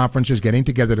major conferences getting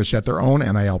together to set their own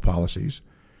NIL policies.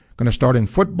 Going to start in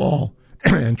football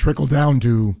and trickle down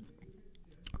to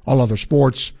all other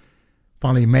sports,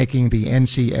 finally making the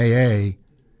NCAA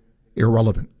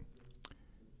irrelevant.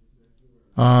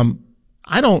 I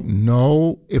don't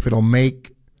know if it'll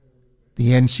make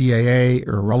the NCAA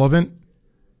irrelevant,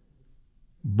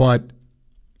 but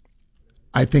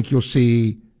I think you'll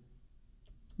see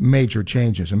major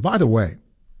changes. And by the way,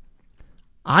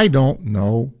 I don't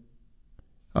know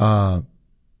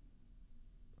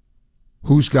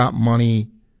who's got money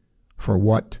for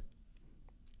what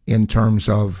in terms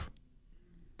of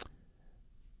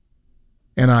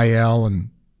NIL and,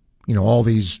 all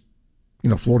these,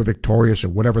 Florida Victorious or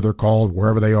whatever they're called,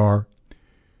 wherever they are.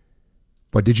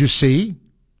 But did you see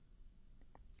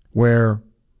where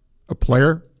a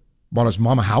player bought his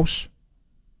mom a house?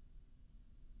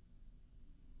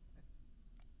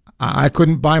 I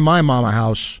couldn't buy my mom a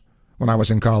house when I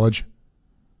was in college.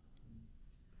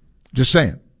 Just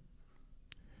saying.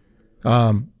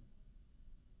 And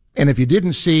if you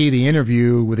didn't see the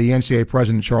interview with the NCAA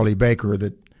president, Charlie Baker,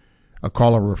 that a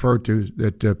caller referred to,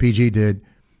 that PG did,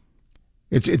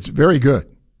 it's very good.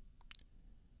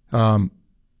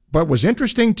 But was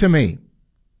interesting to me,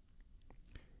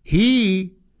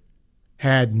 he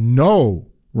had no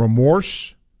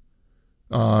remorse,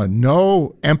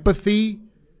 no empathy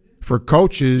for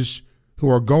coaches who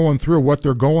are going through what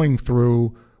they're going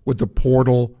through with the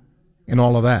portal and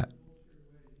all of that.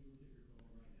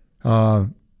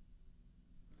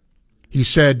 He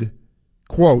said,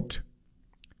 quote,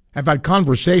 I've had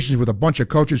conversations with a bunch of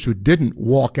coaches who didn't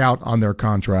walk out on their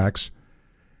contracts.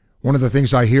 One of the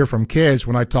things I hear from kids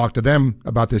when I talk to them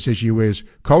about this issue is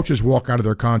coaches walk out of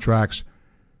their contracts.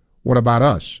 What about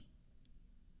us?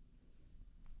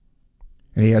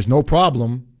 And he has no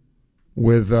problem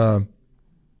with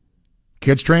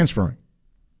kids transferring.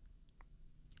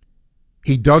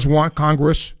 He does want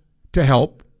Congress to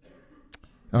help.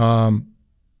 And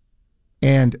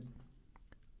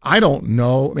I don't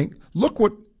know. I mean, look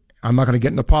what, I'm not going to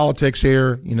get into politics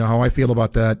here. You know how I feel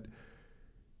about that.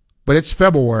 But it's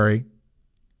February,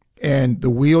 and the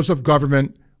wheels of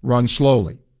government run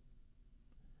slowly.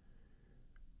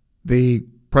 The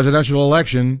presidential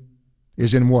election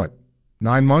is in what,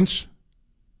 9 months?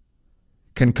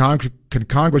 Can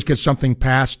Congress get something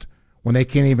passed when they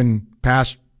can't even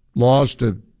pass laws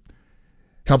to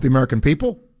help the American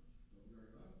people?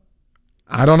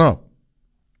 I don't know.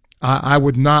 I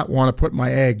would not want to put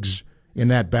my eggs in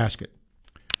that basket.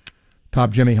 Top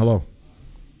Jimmy, hello.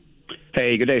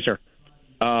 Hey, good day, sir.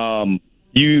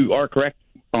 You are correct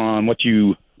on what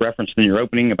you referenced in your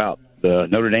opening about the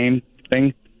Notre Dame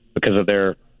thing because of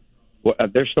they're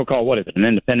still called, what is it, an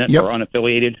independent or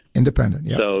unaffiliated? Independent,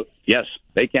 yeah. So, yes,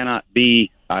 they cannot be,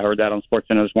 I heard that on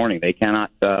SportsCenter this morning, they cannot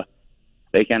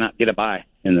get a bye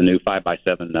in the new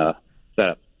 5x7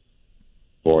 setup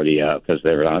for the because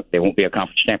they won't be a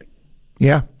conference champion.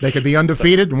 Yeah, they could be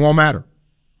undefeated and won't matter.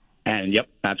 And, yep,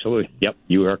 absolutely. Yep,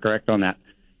 you are correct on that.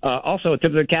 Also, a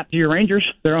tip of the cap to your Rangers.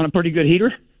 They're on a pretty good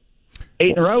heater.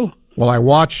 8 in a row. Well, I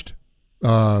watched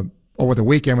over the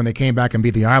weekend when they came back and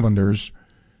beat the Islanders,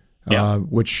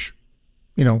 which,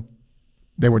 you know,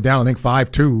 they were down, I think,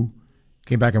 5-2,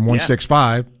 came back and won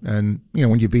 6-5. And, you know,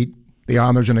 when you beat the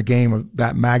Islanders in a game of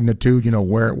that magnitude, you know,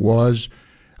 where it was,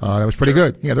 that was pretty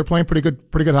good. Yeah, they're playing pretty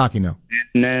good hockey now.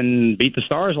 And then beat the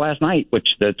Stars last night, which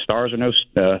the Stars are no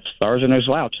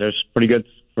slouch. There's pretty good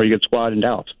squad in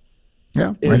Dallas.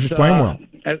 Yeah, Rangers playing well.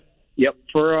 Yep.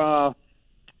 For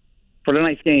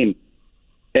tonight's game,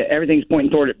 everything's pointing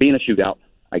toward it being a shootout.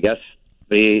 I guess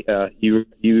you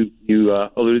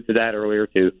alluded to that earlier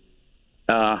too.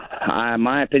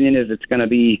 My opinion is it's going to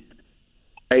be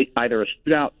either a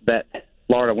shootout that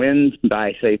Florida wins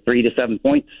by say 3 to 7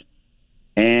 points,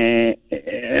 and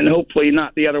hopefully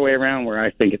not the other way around where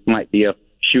I think it might be a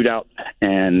shootout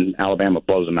and Alabama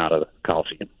blows them out of the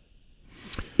Coliseum.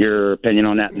 Your opinion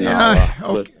on that?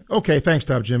 Okay, thanks,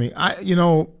 Top Jimmy.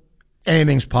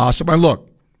 Anything's possible. And look,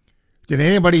 did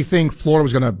anybody think Florida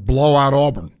was going to blow out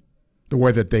Auburn the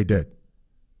way that they did?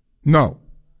 No.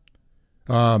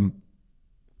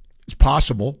 It's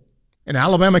possible. And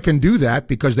Alabama can do that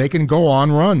because they can go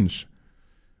on runs.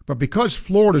 But because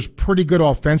Florida's pretty good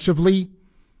offensively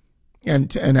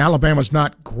and Alabama's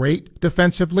not great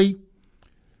defensively,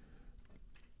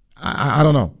 I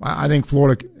don't know. I think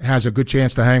Florida has a good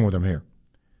chance to hang with them here.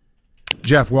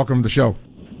 Jeff, welcome to the show.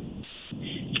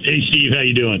 Hey, Steve, how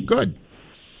you doing? Good.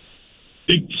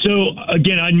 So,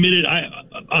 again, I admit it.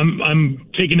 I'm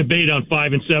taking a bait on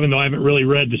 5 and 7, though I haven't really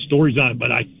read the stories on it.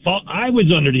 But I thought I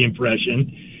was under the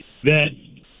impression that,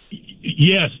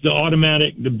 yes,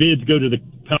 the bids go to the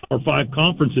Power 5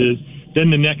 conferences,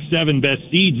 then the next 7 best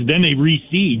seeds, then they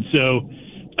reseed. So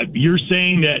you're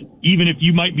saying that even if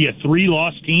you might be a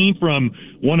 3-loss team from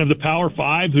one of the Power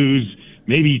 5 who's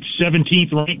maybe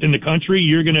 17th ranked in the country,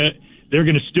 they're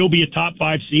gonna still be a top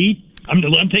 5 seed?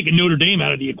 I'm taking Notre Dame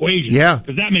out of the equation. Yeah,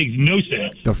 because that makes no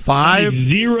sense. The 5 makes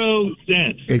 0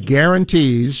 sense. It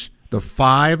guarantees the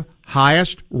 5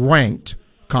 highest ranked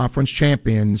conference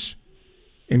champions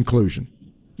inclusion.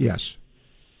 Yes,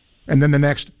 and then the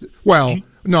next. Well,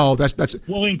 no, that's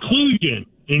well, inclusion.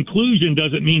 Inclusion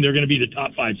doesn't mean they're going to be the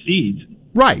top 5 seeds.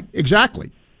 Right,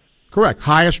 exactly. Correct.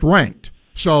 Highest ranked.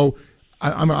 So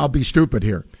I'll be stupid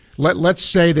here. Let's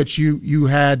say that you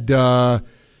had the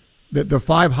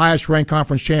 5 highest ranked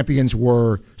conference champions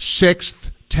were 6th,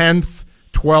 10th,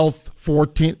 12th,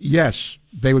 14th, yes,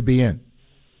 they would be in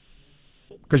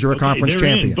because you're a conference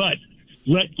champion. But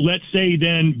let's say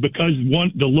then, because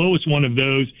the lowest one of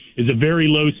those is a very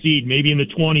low seed, maybe in the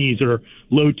 20s or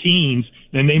low teens,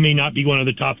 then they may not be one of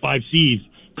the top 5 seeds.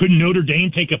 Couldn't Notre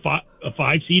Dame take a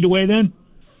 5 seed away then?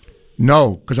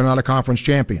 No, because they're not a conference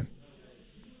champion.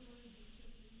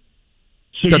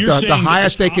 So the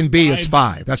highest they can be is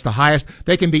 5. That's the highest.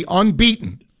 They can be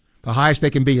unbeaten. The highest they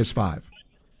can be is 5.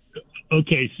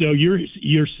 Okay, so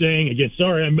you're saying, again,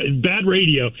 sorry, I'm bad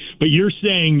radio, but you're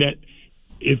saying that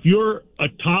if you're a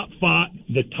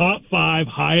the top 5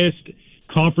 highest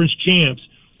conference champs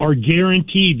are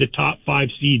guaranteed the top 5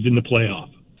 seeds in the playoff.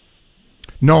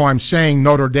 No, I'm saying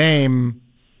Notre Dame,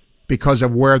 because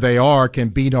of where they are, can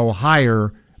be no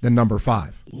higher than number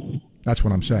 5. That's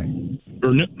what I'm saying.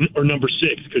 Or number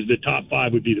 6, because the top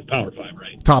 5 would be the Power 5,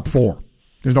 right? Top 4.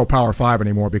 There's no Power 5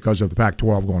 anymore because of the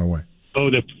Pac-12 going away. Oh,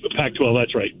 the Pac-12,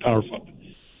 that's right. Power 5.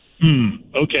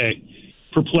 Okay.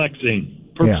 Perplexing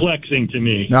to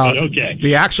me. Now, but okay.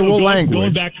 The actual language,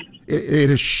 going back, it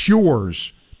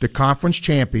assures the conference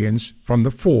champions from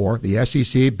the 4, the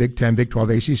SEC, Big 10, Big 12,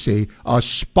 ACC, a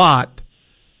spot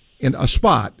in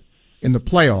the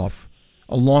playoff,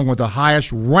 along with the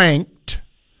highest ranked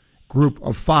group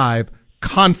of 5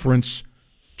 conference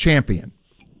champion.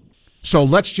 So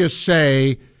let's just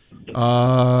say,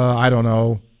 I don't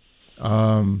know,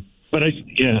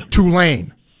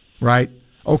 Tulane, right?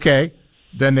 Okay,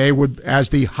 then they would, as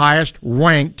the highest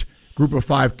ranked group of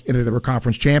 5 into the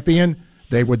conference champion,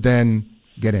 they would then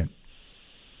get in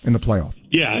the playoff.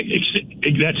 Yeah,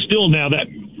 that's still, now that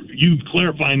you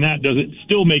clarifying that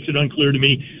still makes it unclear to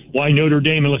me why Notre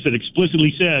Dame, unless it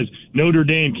explicitly says Notre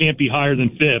Dame can't be higher than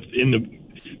 5th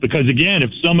because again, if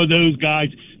some of those guys,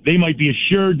 they might be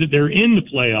assured that they're in the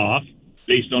playoff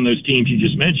based on those teams you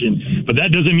just mentioned, but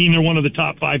that doesn't mean they're one of the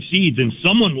top 5 seeds, and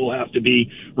someone will have to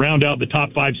round out the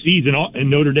top 5 seeds in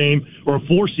Notre Dame, or a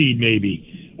 4 seed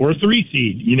maybe, or a 3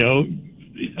 seed.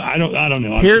 I don't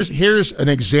know. Here's an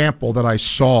example that I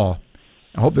saw.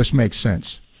 I hope this makes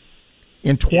sense.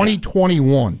 In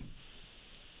 2021,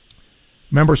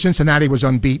 remember Cincinnati was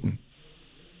unbeaten.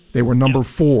 They were number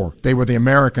 4. They were the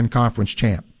American Conference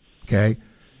champ. Okay,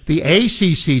 the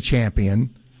ACC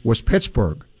champion was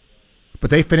Pittsburgh, but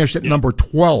they finished at number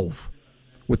 12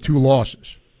 with 2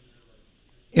 losses.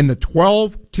 In the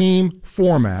 12-team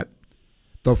format,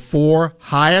 the 4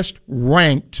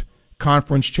 highest-ranked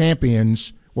conference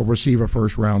champions will receive a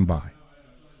first-round bye.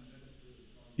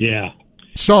 Yeah.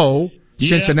 So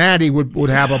Cincinnati would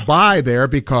have a bye there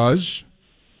because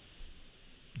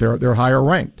they're higher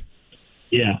ranked.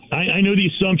 Yeah, I know the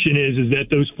assumption is that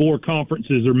those 4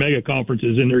 conferences are mega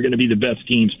conferences, and they're going to be the best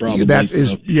teams probably. That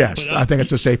is, yes, I think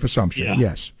it's a safe assumption. Yeah.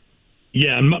 Yes.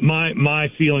 Yeah, and my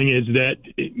feeling is that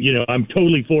I'm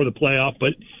totally for the playoff,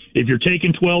 but if you're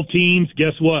taking 12 teams,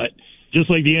 guess what? Just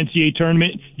like the NCAA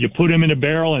tournament, you put them in a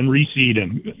barrel and reseed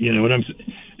them. You know what I'm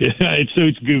saying?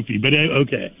 It's goofy, but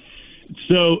okay.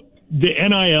 So the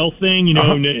NIL thing,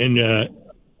 that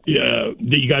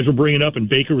you guys were bringing up and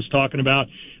Baker was talking about.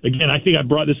 Again, I think I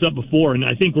brought this up before, and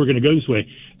I think we're going to go this way.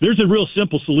 There's a real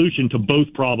simple solution to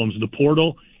both problems, the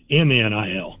portal and the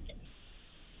NIL.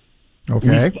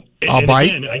 Okay. I'll bite.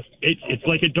 Again, it's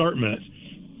like at Dartmouth.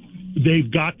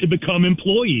 They've got to become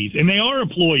employees, and they are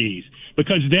employees,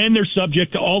 because then they're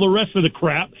subject to all the rest of the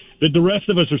crap that the rest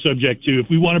of us are subject to. If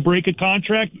we want to break a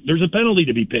contract, there's a penalty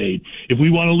to be paid. If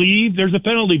we want to leave, there's a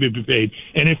penalty to be paid.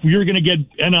 And if you're going to get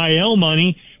NIL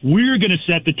money, we're going to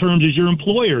set the terms as your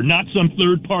employer, not some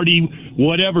third party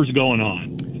whatever's going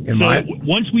on.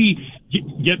 Once we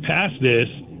get past this,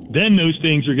 then those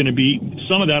things are going to be,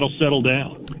 some of that will settle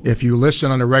down. If you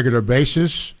listen on a regular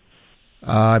basis,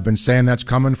 I've been saying that's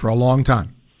coming for a long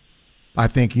time. I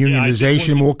think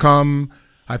unionization will come.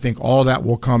 I think all that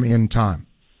will come in time.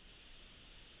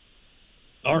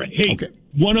 All right. Hey,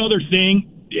 One other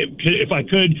thing, if I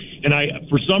could, and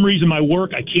for some reason my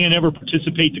work, I can't ever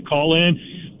participate to call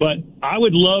in, but I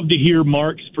would love to hear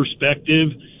Mark's perspective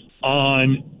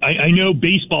on, I know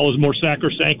baseball is more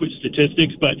sacrosanct with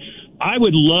statistics, but I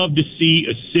would love to see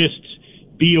assists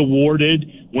be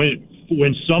awarded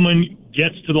when someone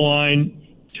gets to the line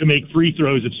to make free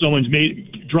throws. If someone's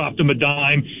dropped them a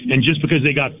dime, and just because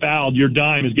they got fouled, your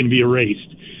dime is going to be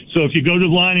erased. So if you go to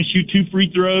the line and shoot 2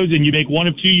 free throws and you make 1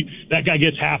 of 2, that guy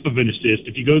gets half of an assist.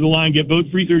 If you go to the line and get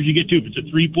both free throws, you get 2. If it's a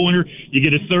 3-pointer, you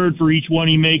get a third for each one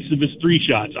he makes of his 3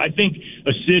 shots. I think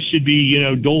assists should be,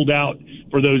 doled out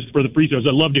for the free throws.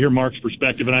 I'd love to hear Mark's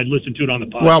perspective, and I'd listen to it on the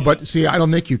podcast. Well, but see, I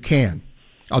don't think you can.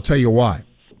 I'll tell you why.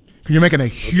 Because you're making a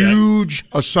huge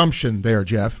assumption there,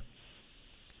 Jeff,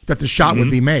 that the shot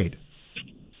would be made.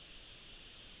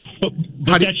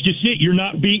 But that's just it. You're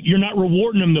not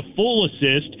rewarding him the full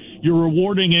assist. You're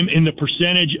rewarding him in the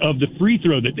percentage of the free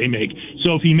throw that they make.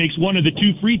 So if he makes one of the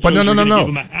 2 free throws, but no. Give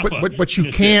him a half But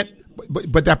you can't.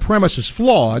 But that premise is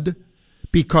flawed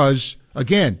because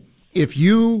again, if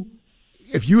you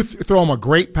throw him a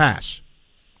great pass,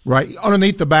 right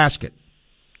underneath the basket,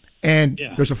 and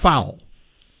there's a foul,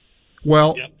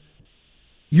 well,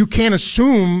 you can't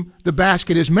assume the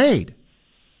basket is made.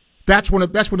 That's when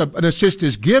an assist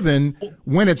is given.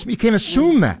 When you can't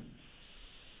assume that.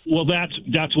 Well,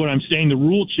 that's what I'm saying. The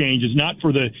rule change is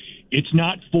it's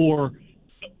not for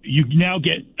you now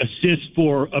get assists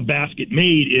for a basket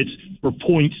made. It's for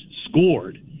points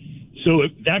scored. So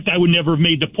that guy would never have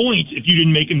made the points if you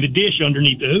didn't make him the dish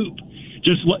underneath the hoop.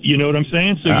 You know what I'm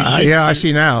saying? So I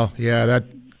see now. Yeah,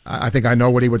 I think I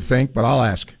know what he would think, but I'll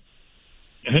ask.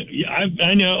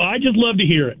 I know. I just love to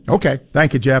hear it. Okay.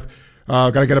 Thank you, Jeff.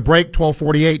 Got to get a break.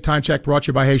 12:48. Time check brought to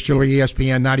you by Hayes Jewelry,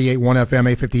 ESPN 98.1 FM,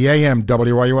 850 AM,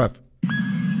 WRUF.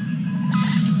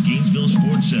 Gainesville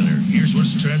Sports Center. Here's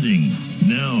what's trending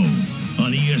now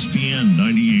on ESPN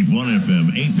 98.1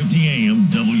 FM, 850 AM,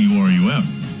 WRUF.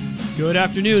 Good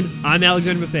afternoon. I'm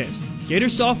Alexander Matthias.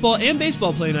 Gators softball and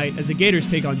baseball play night as the Gators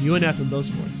take on UNF in both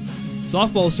sports.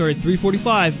 Softball will start at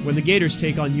 3:45 when the Gators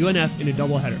take on UNF in a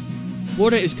doubleheader.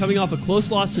 Florida is coming off a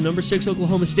close loss to number 6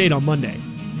 Oklahoma State on Monday.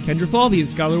 Kendra Falvey and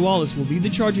Skylar Wallace will lead the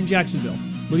charge in Jacksonville,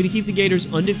 looking to keep the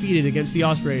Gators undefeated against the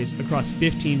Ospreys across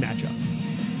 15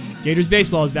 matchups. Gators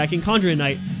baseball is back in Condra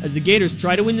tonight as the Gators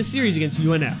try to win the series against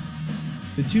UNF.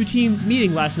 The two teams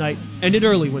meeting last night ended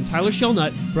early when Tyler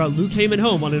Shelnut brought Luke Heyman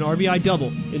home on an RBI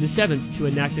double in the 7th to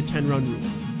enact the 10-run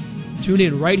rule. Tune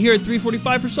in right here at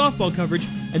 3:45 for softball coverage,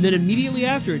 and then immediately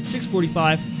after at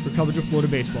 6:45 for coverage of Florida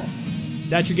baseball.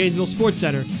 That's your Gainesville Sports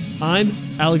Center. I'm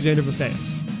Alexander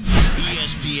Matthias.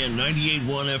 ESPN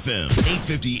 98.1 FM,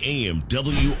 850 AM,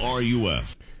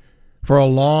 WRUF. For a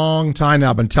long time now,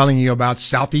 I've been telling you about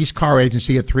Southeast Car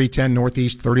Agency at 310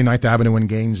 Northeast 39th Avenue in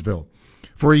Gainesville.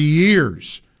 For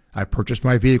years, I've purchased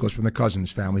my vehicles from the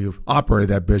Cousins family who've operated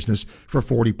that business for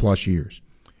 40-plus years.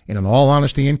 And in all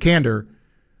honesty and candor,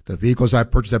 the vehicles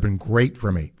I've purchased have been great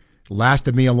for me.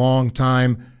 Lasted me a long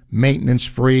time,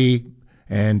 maintenance-free,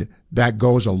 and that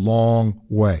goes a long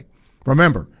way.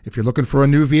 Remember, if you're looking for a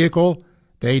new vehicle,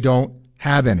 they don't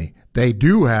have any. They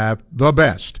do have the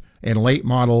best in late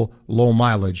model, low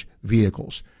mileage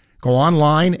vehicles. Go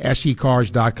online,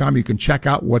 secars.com. You can check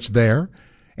out what's there,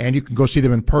 and you can go see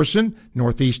them in person,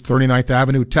 Northeast 39th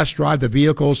Avenue. Test drive the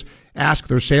vehicles. Ask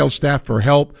their sales staff for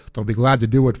help. They'll be glad to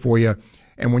do it for you.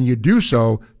 And when you do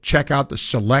so, check out the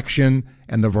selection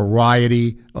and the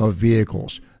variety of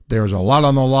vehicles. There's a lot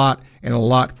on the lot and a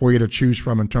lot for you to choose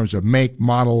from in terms of make,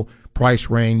 model, price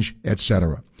range,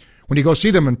 etc. When you go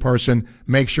see them in person,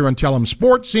 make sure and tell them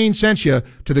Sports Scene sent you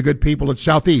to the good people at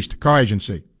Southeast Car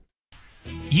Agency.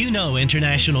 You know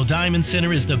International Diamond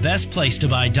Center is the best place to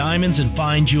buy diamonds and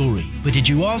fine jewelry. But did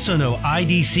you also know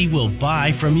IDC will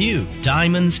buy from you?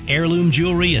 Diamonds, heirloom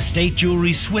jewelry, estate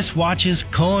jewelry, Swiss watches,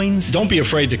 coins. Don't be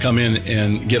afraid to come in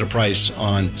and get a price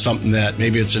on something that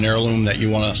maybe it's an heirloom that you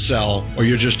want to sell, or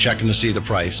you're just checking to see the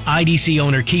price. IDC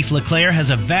owner Keith LeClaire has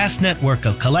a vast network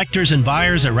of collectors and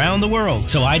buyers around the world,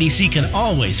 so IDC can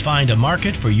always find a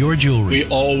market for your jewelry. We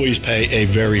always pay a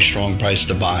very strong price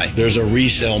to buy. There's a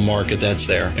resale market that's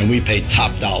there, and we pay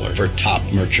top dollar for top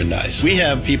merchandise. We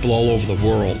have people all over the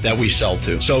world that we sell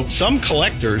to. So some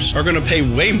collectors are going to pay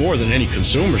way more than any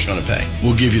consumer's going to pay.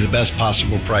 We'll give you the best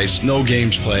possible price, no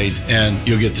games played, and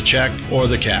you'll get the check or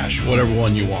the cash, whatever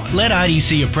one you want. Let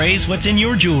IDC appraise what's in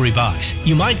your jewelry box.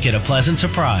 You might get a pleasant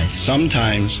surprise.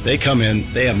 Sometimes they come in,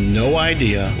 they have no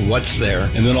idea what's there,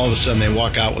 and then all of a sudden they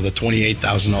walk out with a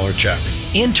 $28,000 check.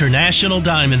 International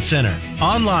Diamond Center.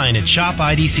 Online at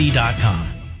shopidc.com.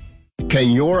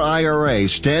 Can your IRA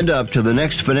stand up to the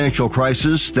next financial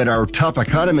crisis that our top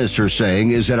economists are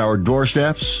saying is at our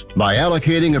doorsteps? By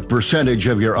allocating a percentage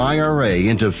of your IRA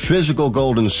into physical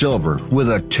gold and silver with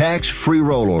a tax-free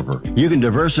rollover, you can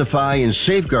diversify and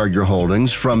safeguard your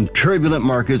holdings from turbulent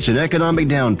markets and economic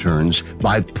downturns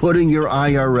by putting your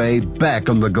IRA back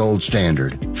on the gold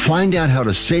standard. Find out how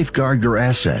to safeguard your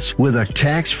assets with a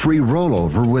tax-free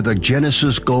rollover with a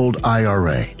Genesis Gold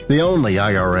IRA, the only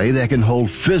IRA that can hold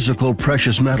physical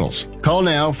precious metals. Call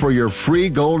now for your free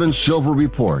gold and silver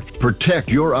report. Protect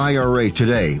your IRA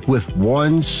today with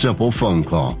one simple phone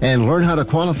call and learn how to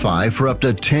qualify for up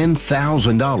to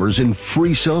 $10,000 in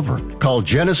free silver. Call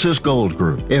Genesis Gold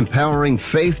Group, empowering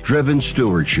faith-driven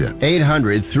stewardship.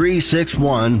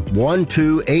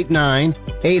 800-361-1289.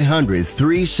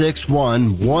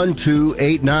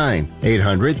 800-361-1289.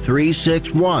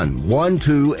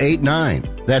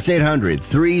 800-361-1289. That's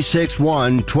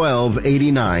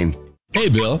 800-361-1289. Hey,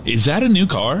 Bill, is that a new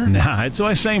car? Nah, it's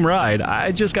my same ride.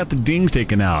 I just got the dings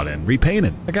taken out and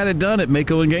repainted. I got it done at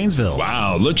Mako in Gainesville.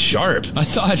 Wow, looks sharp. I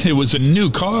thought it was a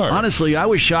new car. Honestly, I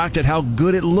was shocked at how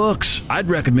good it looks. I'd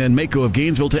recommend Mako of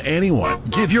Gainesville to anyone.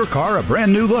 Give your car a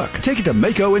brand new look. Take it to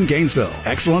Mako in Gainesville.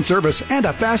 Excellent service and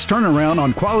a fast turnaround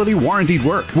on quality warranted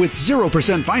work with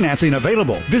 0% financing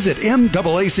available. Visit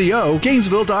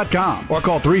MAACOGainesville.com or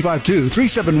call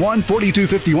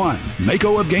 352-371-4251.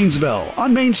 Mako of Gainesville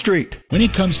on Main Street. When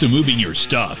it comes to moving your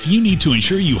stuff, you need to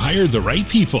ensure you hire the right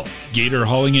people. Gator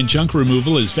Hauling and Junk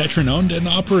Removal is veteran-owned and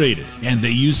operated, and they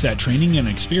use that training and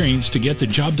experience to get the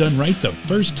job done right the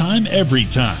first time, every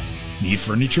time. Need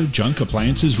furniture, junk,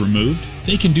 appliances removed?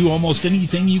 They can do almost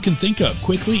anything you can think of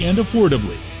quickly and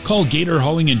affordably. Call Gator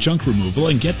Hauling and Junk Removal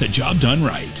and get the job done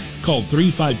right. Call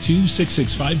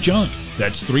 352-665-JUNK.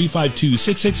 That's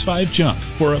 352-665-JUNK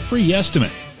for a free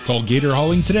estimate. Call Gator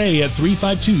Hauling today at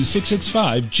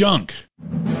 352-665-JUNK.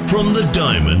 From the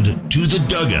diamond to the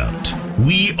dugout,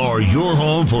 we are your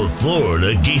home for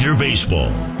Florida Gator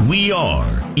baseball. We are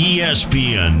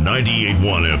ESPN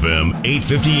 98.1 FM,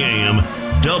 850 AM,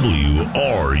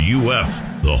 WRUF,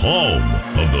 the home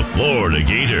of the Florida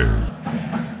Gators.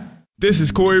 This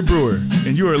is Corey Brewer,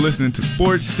 and you are listening to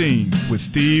Sports Scene with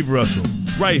Steve Russell,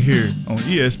 right here on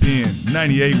ESPN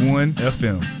 98.1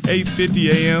 FM,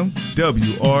 850 AM,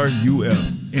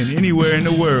 WRUF, and anywhere in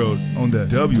the world on the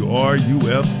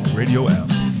WRUF radio app.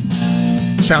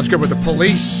 Sounds good with the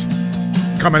police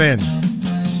coming in.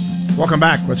 Welcome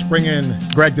back. Let's bring in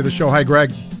Greg to the show. Hi,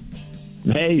 Greg.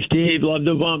 Hey, Steve. Love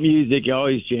the bump music. You're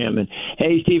always jamming.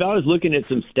 Hey, Steve, I was looking at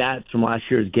some stats from last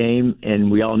year's game, and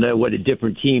we all know what a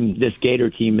different team this Gator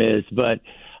team is, but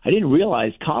I didn't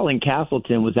realize Colin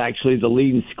Castleton was actually the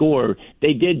leading scorer.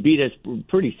 They did beat us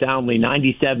pretty soundly,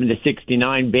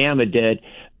 97-69, Bama did.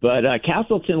 But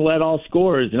Castleton led all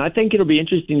scorers, and I think it'll be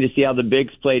interesting to see how the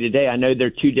Bigs play today. I know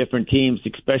they're two different teams,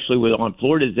 especially on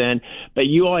Florida's end, but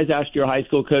you always ask your high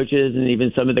school coaches and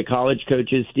even some of the college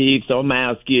coaches, Steve, so I'm going to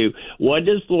ask you, what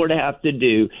does Florida have to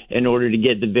do in order to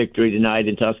get the victory tonight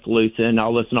in Tuscaloosa? And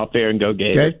I'll listen off air and go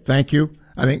Gators. Okay, thank you.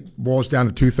 I think it boils down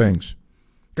to two things.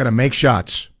 Got to make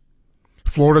shots.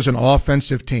 Florida's an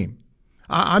offensive team.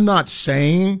 I'm not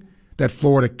saying that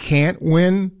Florida can't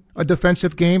win a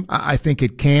defensive game. I think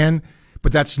it can,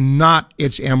 but that's not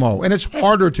its MO. And it's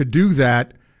harder to do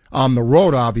that on the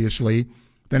road, obviously,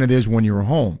 than it is when you're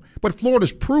home. But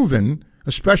Florida's proven,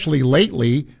 especially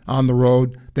lately on the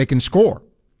road, they can score.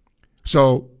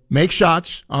 So make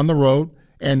shots on the road.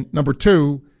 And number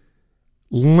two,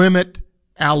 limit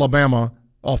Alabama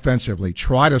offensively.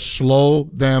 Try to slow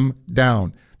them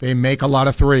down. They make a lot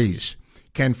of threes.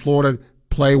 Can Florida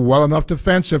play well enough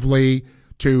defensively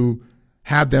to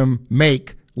have them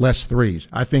make less threes?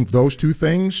 I think those two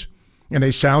things, and they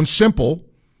sound simple,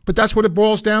 but that's what it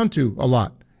boils down to a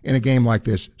lot in a game like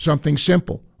this. Something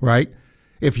simple, right?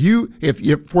 If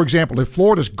for example, if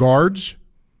Florida's guards,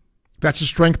 that's the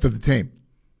strength of the team.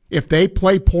 If they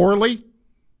play poorly,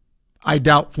 I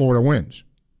doubt Florida wins.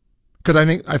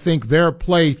 Because I think their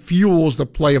play fuels the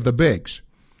play of the bigs.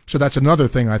 So that's another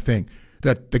thing I think,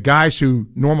 that the guys who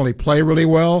normally play really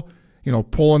well,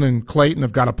 Pullen and Clayton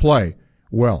have got to play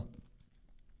well.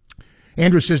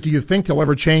 Andrew says, do you think they'll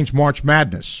ever change March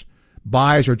Madness?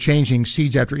 Buys or changing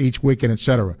seeds after each weekend,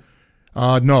 etc.?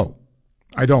 No,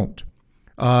 I don't.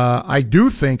 I do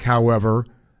think, however,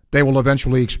 they will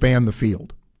eventually expand the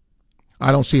field.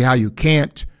 I don't see how you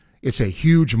can't. It's a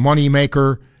huge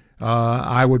moneymaker.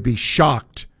 I would be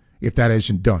shocked if that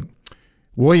isn't done.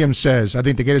 Williams says, I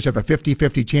think the Gators have a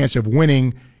 50-50 chance of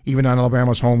winning even on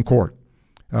Alabama's home court.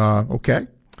 Okay.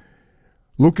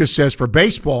 Lucas says, for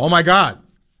baseball, oh my God,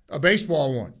 a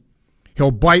baseball one.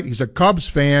 He'll bite. He's a Cubs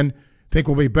fan. Think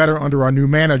we'll be better under our new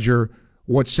manager.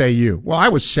 What say you? Well, I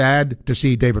was sad to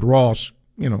see David Ross,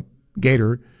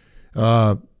 Gator,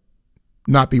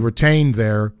 not be retained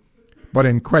there. But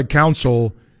in Craig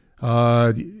Counsell,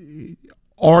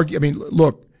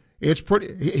 look, it's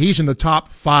pretty. He's in the top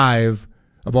 5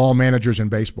 of all managers in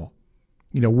baseball.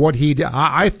 What he did.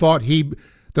 I thought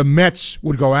the Mets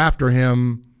would go after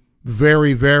him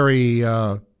very, very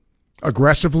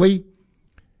aggressively,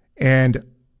 and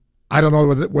I don't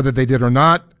know whether they did or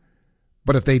not,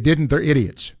 but if they didn't, they're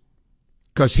idiots,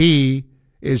 because he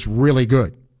is really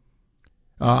good.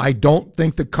 I don't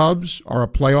think the Cubs are a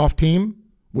playoff team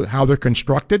with how they're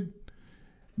constructed,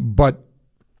 but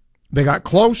they got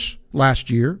close last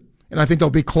year, and I think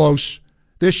they'll be close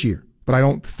this year, but I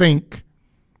don't think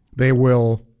they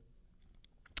will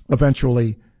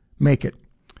eventually make it.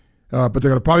 But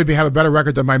they're going to probably have a better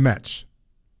record than my Mets.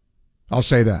 I'll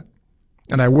say that.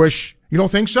 And I wish, you don't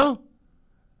think so?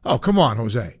 Oh, come on,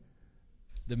 Jose.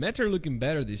 The Mets are looking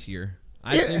better this year.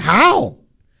 How?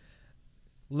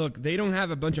 Look, they don't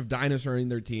have a bunch of dinosaurs in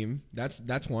their team.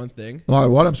 That's one thing.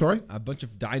 What? I'm sorry? A bunch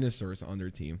of dinosaurs on their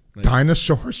team.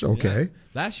 Dinosaurs? Okay. Yeah.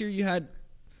 Last year you had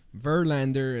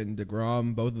Verlander and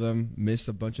DeGrom. Both of them missed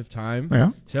a bunch of time.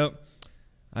 Yeah. So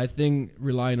I think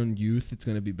relying on youth, it's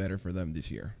going to be better for them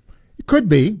this year. It could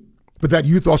be, but that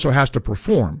youth also has to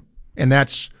perform. And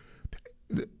that's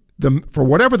for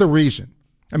whatever the reason.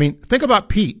 I mean, think about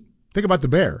Pete. Think about the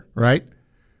Bear, right?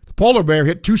 The polar bear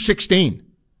hit 216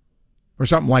 or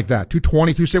something like that,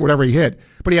 220, 260, whatever he hit.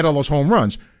 But he had all those home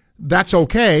runs. That's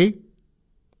okay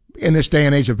in this day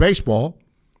and age of baseball.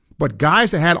 But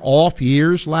guys that had off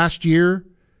years last year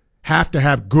have to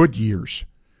have good years.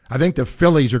 I think the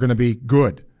Phillies are going to be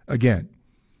good again.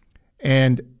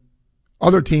 And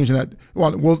other teams in that,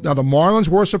 well, now the Marlins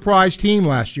were a surprise team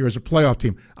last year as a playoff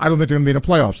team. I don't think they're going to be in the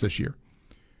playoffs this year.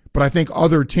 But I think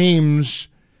other teams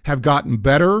have gotten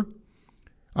better.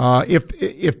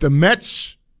 If the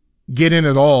Mets get in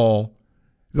at all,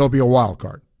 they'll be a wild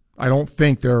card. I don't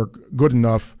think they're good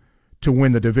enough to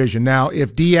win the division. Now,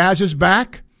 if Diaz is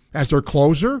back as their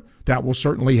closer, that will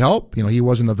certainly help. You know, he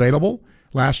wasn't available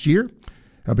last year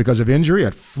because of injury,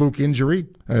 a fluke injury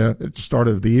at the start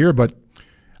of the year. But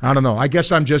I don't know. I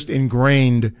guess I'm just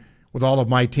ingrained with all of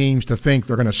my teams to think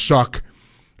they're going to suck.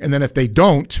 And then if they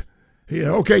don't,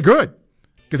 okay, good.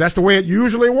 Because that's the way it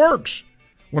usually works.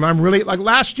 When I'm really, like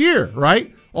last year,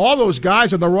 right? All those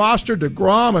guys on the roster,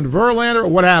 DeGrom and Verlander,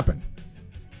 what happened?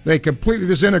 They completely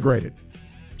disintegrated.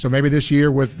 So maybe this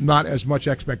year with not as much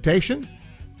expectation,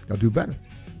 they'll do better.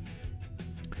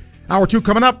 Hour 2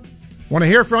 coming up. Want to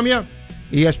hear from you?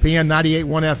 ESPN 98.1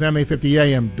 FM, 850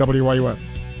 AM, WRUF.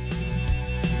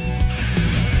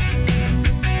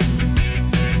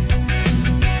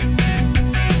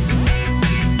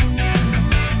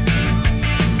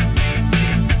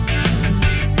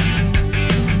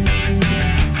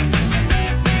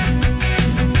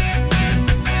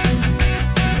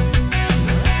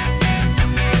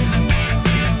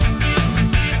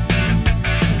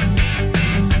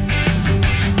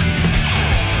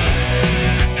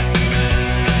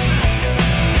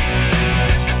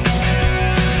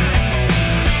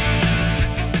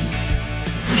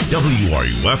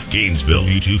 WRUF Gainesville,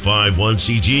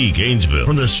 U251CG Gainesville.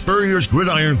 From the Spurrier's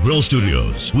Gridiron Grill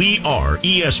Studios, we are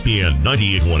ESPN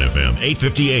 98.1 FM,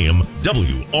 850 AM,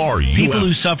 WRUF. People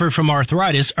who suffer from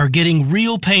arthritis are getting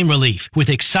real pain relief with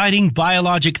exciting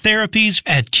biologic therapies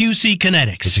at QC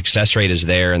Kinetics. The success rate is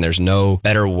there, and there's no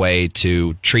better way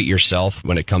to treat yourself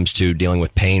when it comes to dealing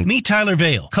with pain. Meet Tyler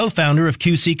Vale, co-founder of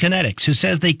QC Kinetics, who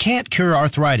says they can't cure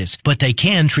arthritis, but they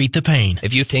can treat the pain.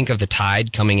 If you think of the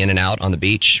tide coming in and out on the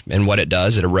beach and what it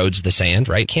does, it erodes the sand,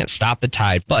 right? Can't stop the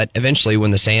tide, but eventually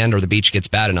when the sand or the beach gets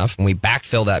bad enough, we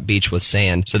backfill that beach with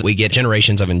sand so that we get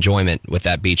generations of enjoyment with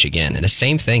that beach again. And the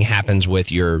same thing happens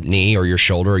with your knee or your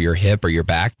shoulder or your hip or your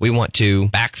back. We want to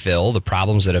backfill the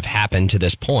problems that have happened to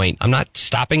this point. I'm not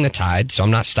stopping the tide, so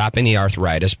I'm not stopping the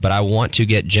arthritis, but I want to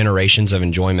get generations of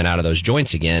enjoyment out of those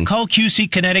joints again. Call QC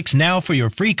Kinetics now for your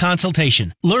free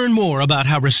consultation. Learn more about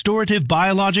how restorative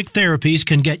biologic therapies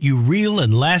can get you real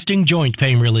and lasting joint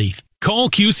pain relief. Call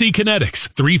QC Kinetics,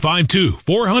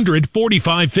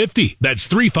 352-400-4550. That's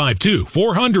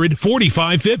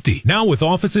 352-400-4550. Now with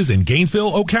offices in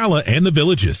Gainesville, Ocala, and the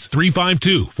Villages.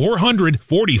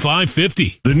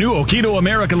 352-400-4550. The new Oquito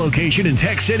America location in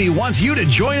Tech City wants you to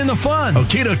join in the fun.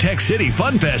 Oquito Tech City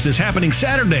Fun Fest is happening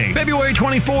Saturday, February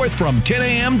 24th from 10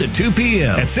 a.m. to 2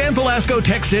 p.m. at San Velasco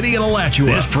Tech City in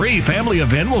Alachua. This free family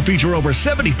event will feature over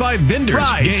 75 vendors,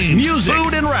 rides, games, music,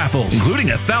 food, and raffles,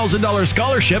 including a $1,000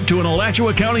 scholarship to an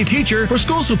Alachua County teacher for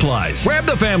school supplies. Grab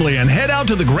the family and head out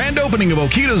to the grand opening of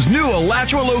Oquito's new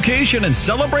Alachua location and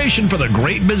celebration for the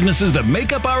great businesses that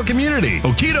make up our community.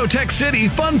 Oquito Tech City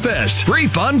Fun Fest. Free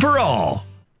fun for all.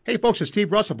 Hey folks, it's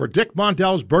Steve Russell for Dick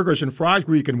Mondell's Burgers and Fries,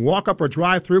 where you can walk up or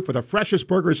drive through for the freshest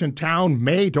burgers in town,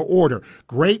 made to order.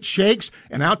 Great shakes,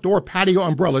 an outdoor patio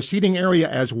umbrella seating area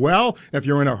as well. If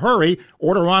you're in a hurry,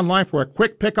 order online for a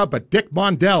quick pickup at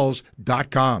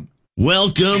dickmondells.com.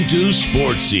 Welcome to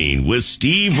Sports Scene with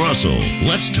Steve Russell.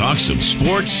 Let's talk some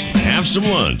sports and have some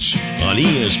lunch on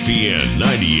ESPN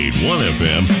 98.1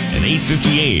 FM and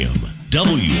 850 AM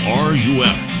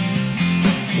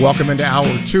WRUF. Welcome into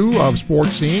Hour 2 of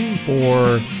Sports Scene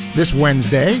for this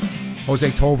Wednesday. Jose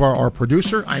Tovar, our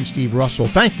producer. I'm Steve Russell.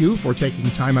 Thank you for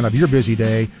taking time out of your busy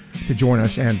day to join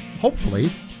us and hopefully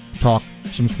talk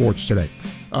some sports today.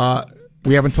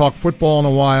 We haven't talked football in a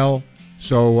while,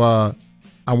 so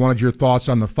I wanted your thoughts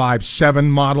on the 5-7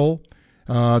 model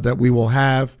that we will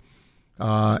have.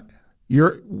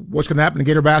 what's going to happen to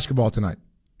Gator basketball tonight?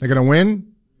 They're going to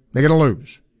win. They're going to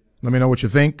lose. Let me know what you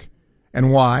think and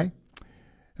why.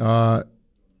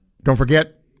 Don't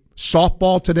forget,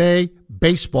 softball today,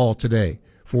 baseball today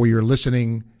for your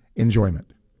listening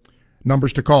enjoyment.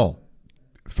 Numbers to call,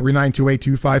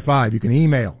 392-8255. You can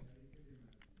email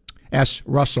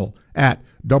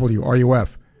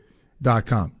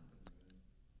srussell@wruf.com.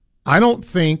 I don't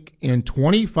think in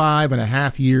 25 and a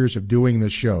half years of doing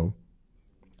this show,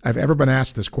 I've ever been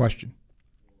asked this question.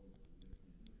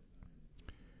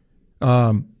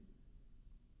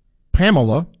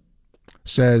 Pamela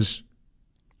says,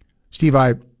 Steve,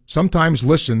 I sometimes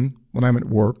listen when I'm at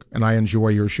work and I enjoy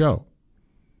your show.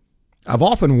 I've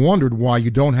often wondered why you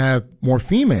don't have more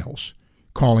females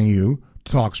calling you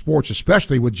to talk sports,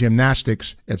 especially with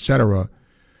gymnastics, etc.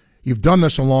 You've done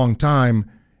this a long time.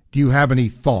 Do you have any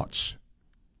thoughts?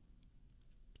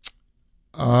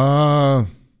 No.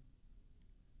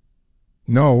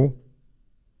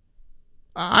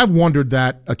 I've wondered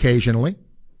that occasionally.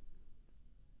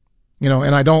 You know,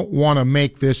 and I don't want to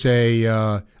make this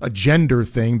a gender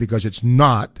thing because it's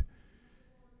not.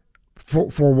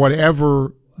 For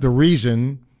whatever the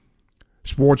reason,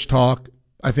 sports talk,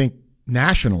 I think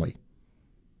nationally,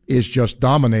 is just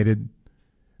dominated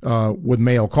with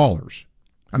male callers.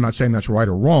 I'm not saying that's right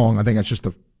or wrong. I think that's just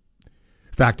the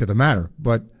fact of the matter.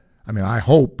 But, I mean, I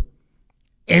hope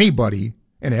anybody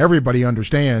and everybody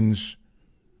understands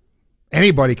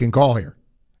anybody can call here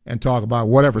and talk about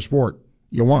whatever sport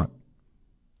you want.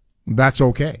 That's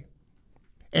okay.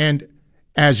 And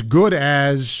as good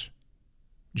as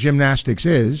gymnastics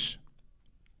is,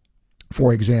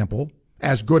 for example,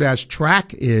 as good as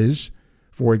track is,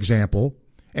 for example,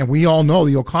 and we all know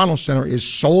the O'Connell Center is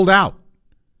sold out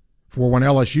for when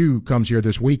LSU comes here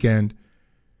this weekend.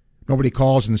 Nobody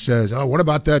calls and says, oh, what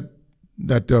about that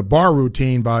bar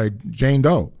routine by Jane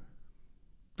Doe?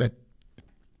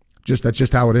 That's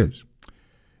just how it is.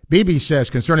 BB says,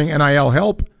 concerning NIL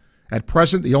help, at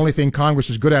present, the only thing Congress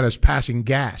is good at is passing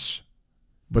gas.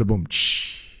 Bada boom.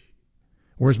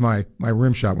 Where's my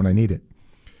rim shot when I need it?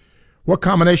 What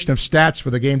combination of stats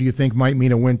for the game do you think might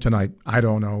mean a win tonight? I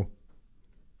don't know.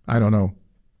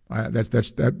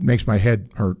 That makes my head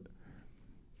hurt.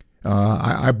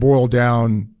 I boil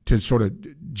down to sort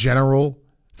of general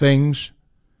things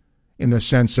in the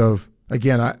sense of,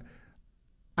 again,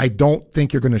 I don't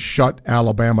think you're going to shut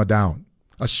Alabama down,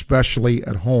 especially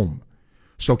at home.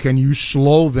 So can you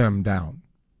slow them down?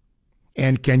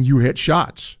 And can you hit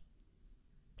shots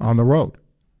on the road?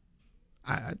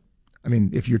 I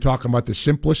mean, if you're talking about the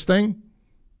simplest thing,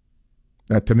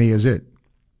 that to me is it.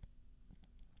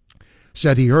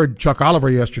 Said he heard Chuck Oliver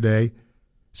yesterday,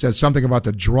 said something about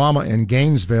the drama in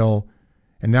Gainesville,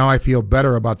 and now I feel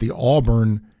better about the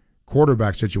Auburn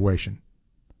quarterback situation.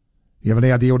 You have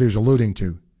any idea what he was alluding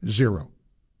to? Zero.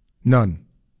 None.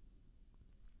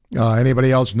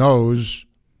 Anybody else knows,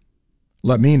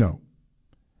 let me know.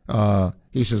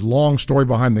 He says, long story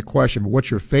behind the question, but what's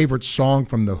your favorite song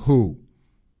from The Who?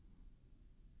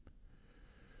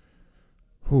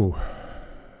 Who?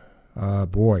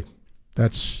 Boy,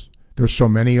 there's so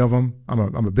many of them.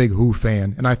 I'm a big Who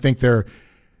fan, and I think they're,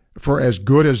 for as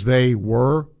good as they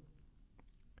were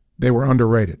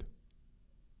underrated.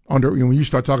 When you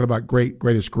start talking about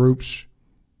greatest groups,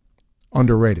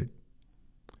 underrated.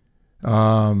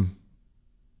 Boy,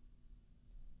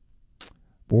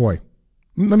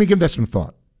 let me give that some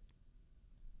thought.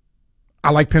 I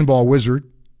like Pinball Wizard.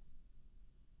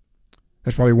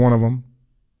 That's probably one of them.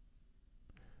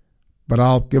 But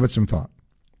I'll give it some thought.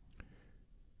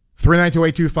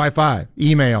 392-8255.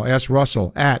 Email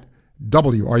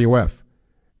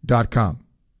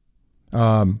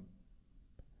srussell@wruf.com.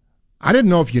 I didn't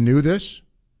know if you knew this.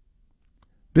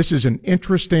 This is an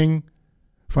interesting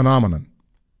phenomenon.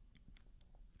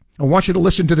 I want you to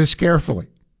listen to this carefully.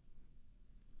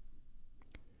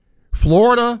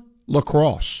 Florida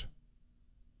lacrosse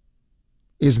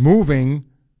is moving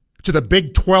to the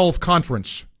Big 12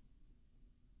 conference.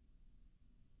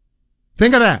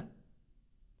 Think of that.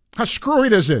 How screwy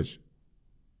this is.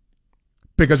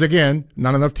 Because, again,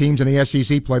 not enough teams in the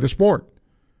SEC play the sport.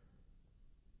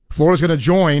 Florida's going to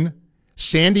join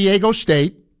San Diego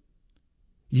State,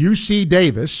 UC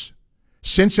Davis,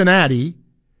 Cincinnati,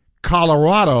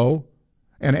 Colorado,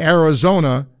 and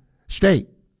Arizona State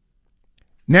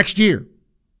next year.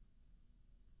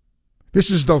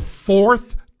 This is the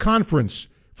fourth conference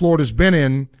Florida's been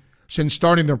in since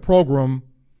starting their program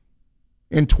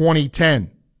in 2010.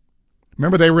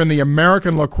 Remember, they were in the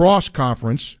American Lacrosse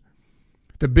Conference,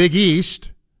 the Big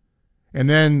East, and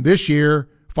then this year,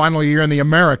 final year in the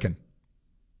American.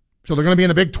 So they're going to be in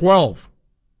the Big 12.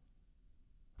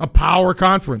 a power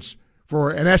conference for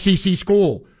an SEC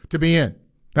school to be in.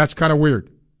 That's kind of weird.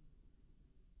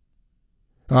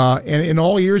 And in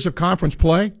all years of conference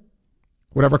play,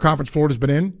 whatever conference Florida's been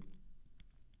in,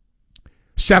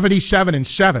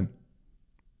 77-7,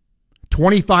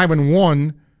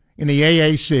 25-1 in the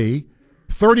AAC,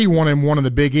 31-1 in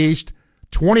the Big East,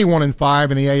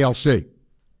 21-5 in the ALC. It's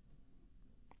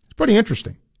pretty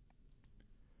interesting.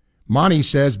 Monty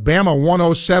says Bama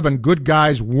 107, Good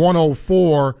Guys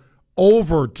 104,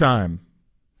 overtime.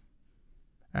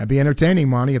 That'd be entertaining,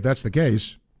 Monty, if that's the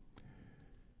case.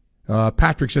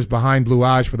 Patrick says behind blue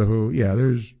eyes for the Who. Yeah,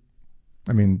 there's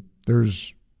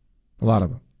a lot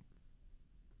of them.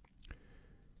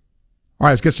 All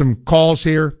right, let's get some calls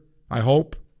here, I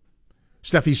hope.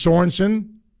 Steffi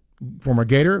Sorensen, former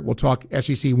Gator. We'll talk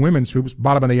SEC women's hoops,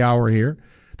 bottom of the hour here.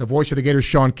 The voice of the Gators,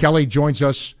 Sean Kelly, joins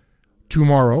us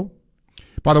tomorrow.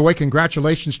 By the way,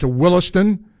 congratulations to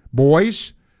Williston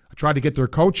boys. I tried to get their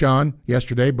coach on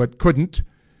yesterday, but couldn't.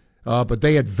 But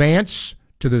they advance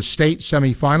to the state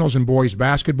semifinals in boys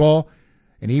basketball.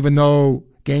 And even though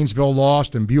Gainesville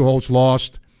lost and Buchholz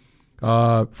lost,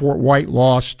 Fort White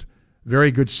lost,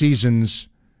 very good seasons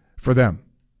for them.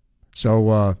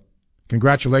 So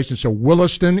congratulations. So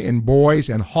Williston in boys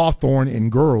and Hawthorne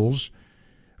in girls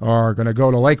are going to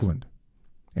go to Lakeland.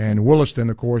 And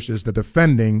Williston, of course, is the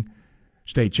defending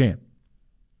state champ.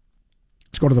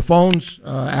 Let's go to the phones.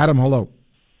 Adam, hello.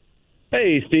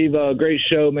 Hey, Steve. Great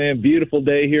show, man. Beautiful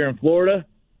day here in Florida.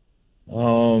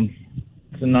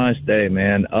 It's a nice day,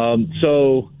 man.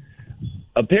 So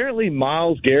apparently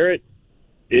Myles Garrett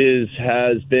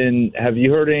has been. Have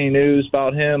you heard any news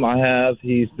about him? I have.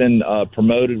 He's been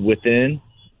promoted within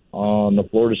on the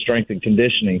Florida Strength and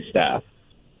Conditioning staff.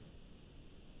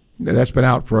 That's been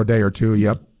out for a day or two.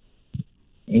 Yep.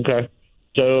 Okay.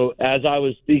 So as I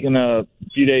was speaking a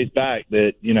few days back,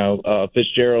 that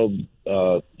Fitzgerald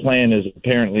plan is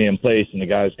apparently in place, and the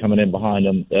guys coming in behind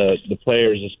him, the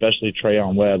players, especially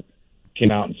Trayon Webb,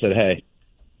 came out and said, "Hey,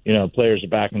 players are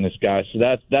backing this guy." So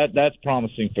that's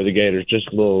promising for the Gators. Just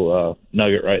a little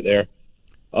nugget right there.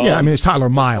 Yeah, I mean it's Tyler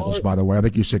Miles, by the way. I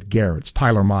think you said Garrett. It's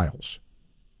Tyler Miles.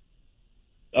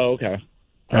 Oh, okay.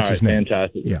 That's his name.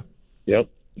 Fantastic. Yeah. Yep.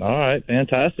 All right,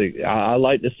 fantastic. I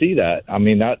like to see that. I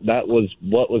mean, that was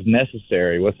what was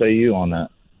necessary. What say you on that?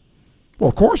 Well,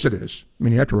 of course it is. I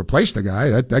mean, you have to replace the guy.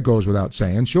 That goes without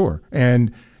saying, sure.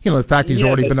 And, the fact he's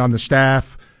already been on the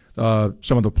staff,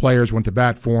 some of the players went to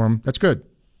bat for him, that's good.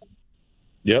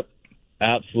 Yep,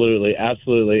 absolutely. As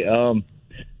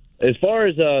far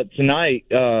as tonight,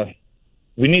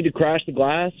 we need to crash the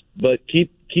glass, but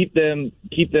keep them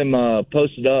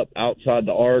posted up outside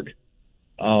the arc.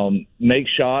 Make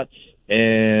shots,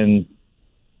 and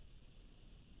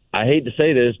I hate to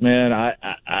say this, man.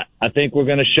 I think we're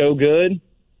going to show good,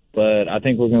 but I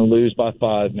think we're going to lose by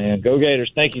 5, man. Go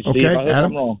Gators! Thank you, Steve. Okay, I hope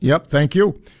Adam. I'm wrong. Yep, thank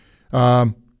you.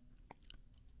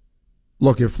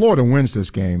 Look, if Florida wins this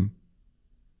game,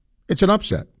 it's an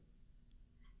upset.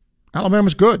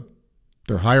 Alabama's good.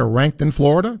 They're higher ranked than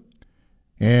Florida,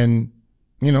 and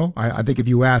I think if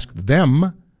you ask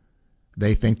them,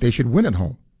 they think they should win at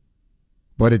home.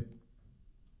 But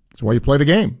it's why you play the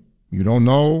game. You don't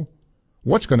know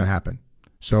what's going to happen.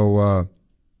 So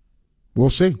we'll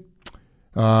see.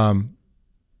 I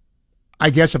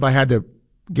guess if I had to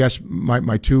guess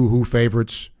my two Who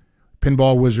favorites,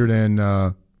 Pinball Wizard and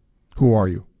Who Are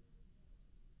You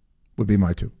would be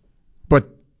my two. But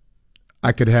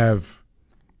I could have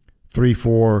 3,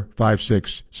 4, 5,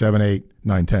 6, 7, 8,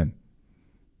 9, 10.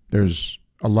 There's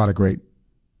a lot of great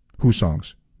Who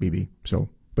songs, BB. So.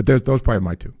 But those probably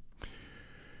my two.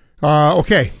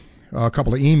 Okay, a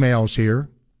couple of emails here.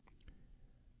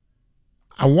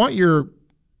 I want your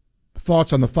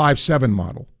thoughts on the 5-7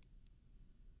 model.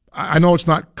 I know it's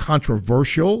not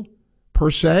controversial per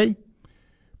se,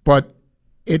 but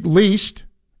at least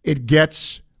it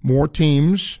gets more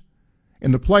teams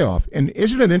in the playoff. And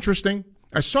isn't it interesting?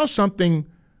 I saw something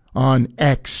on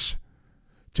X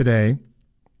today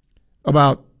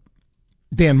about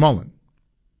Dan Mullen.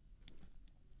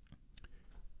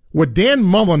 Would Dan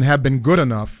Mullen have been good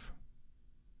enough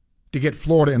to get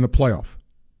Florida in the playoff?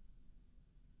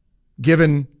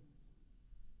 Given,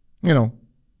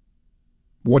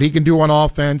 what he can do on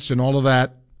offense and all of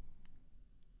that.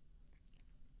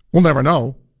 We'll never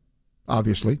know,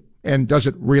 obviously. And does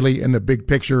it really, in the big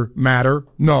picture, matter?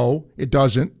 No, it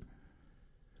doesn't.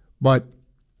 But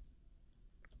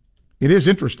it is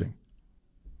interesting.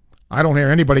 I don't hear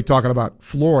anybody talking about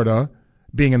Florida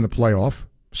being in the playoff.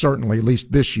 Certainly, at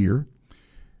least this year.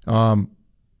 But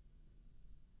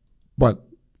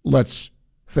let's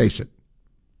face it.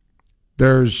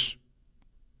 There's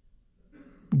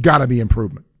got to be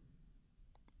improvement.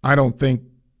 I don't think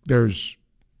there's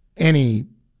any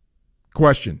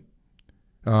question.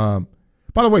 By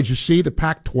the way, did you see the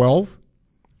Pac-12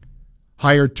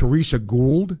 hired Teresa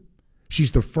Gould?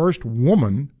 She's the first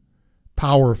woman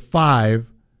Power 5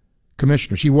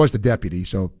 commissioner. She was the deputy,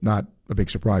 so not a big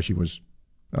surprise she was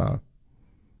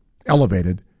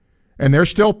elevated. And they're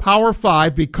still Power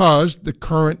 5 because the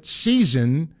current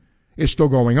season is still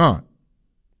going on.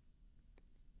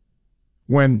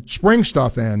 When spring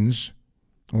stuff ends,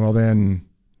 well, then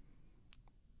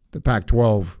the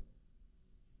Pac-12,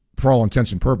 for all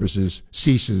intents and purposes,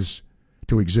 ceases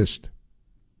to exist.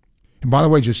 And by the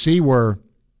way, just see where,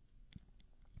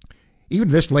 even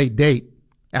this late date,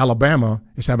 Alabama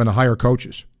is having to hire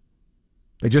coaches.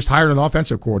 They just hired an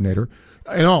offensive coordinator.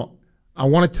 I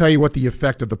want to tell you what the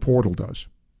effect of the portal does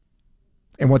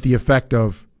and what the effect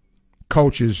of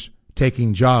coaches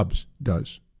taking jobs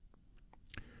does.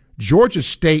 Georgia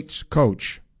State's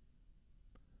coach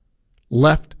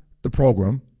left the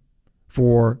program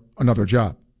for another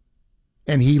job,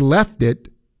 and he left it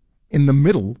in the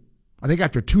middle, I think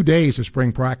after 2 days of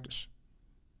spring practice.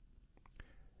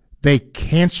 They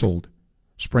canceled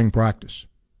spring practice.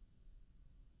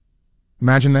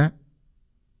 Imagine that.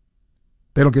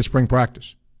 They don't get spring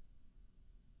practice.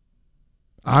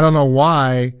 I don't know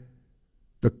why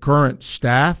the current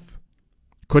staff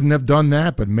couldn't have done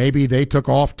that, but maybe they took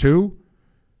off too.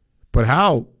 But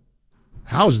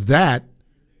how's that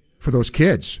for those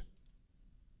kids?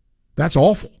 That's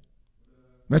awful.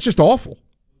 That's just awful.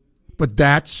 But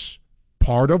that's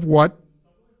part of what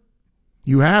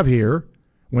you have here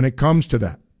when it comes to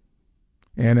that.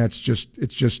 And it's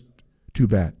just too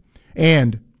bad.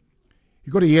 And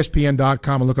you go to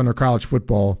ESPN.com and look under college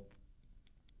football.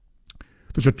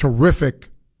 There's a terrific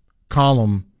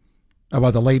column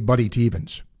about the late Buddy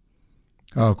Tevens.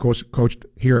 Of course, coached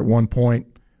here at one point,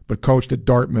 but coached at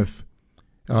Dartmouth.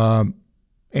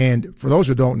 And for those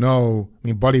who don't know, I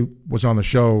mean, Buddy was on the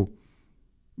show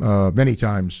many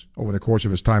times over the course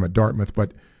of his time at Dartmouth,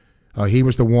 but he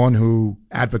was the one who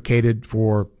advocated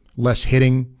for less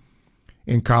hitting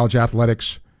in college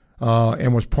athletics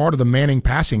and was part of the Manning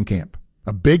passing camp,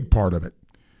 a big part of it.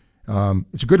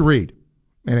 It's a good read,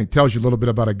 and it tells you a little bit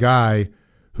about a guy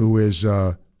who is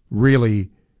really,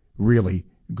 really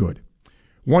good.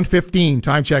 1:15,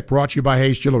 time check brought to you by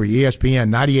Hayes Jewelry, ESPN,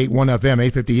 98.1 FM,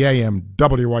 850 AM,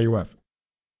 WYUF.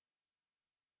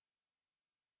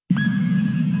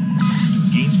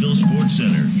 Gainesville Sports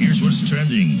Center, here's what's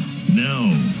trending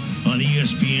now on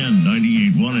ESPN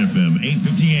 98.1 FM,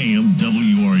 850 AM,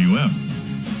 WRUF.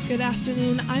 Good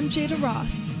afternoon, I'm Jada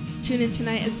Ross. Tune in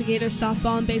tonight as the Gators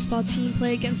softball and baseball team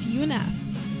play against UNF.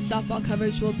 Softball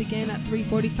coverage will begin at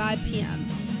 3:45 p.m.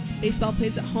 Baseball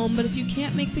plays at home, but if you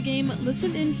can't make the game,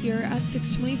 listen in here at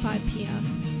 6:25 p.m.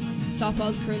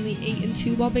 Softball is currently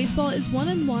 8-2, while baseball is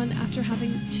 1-1 after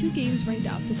having 2 games rained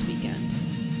out this weekend.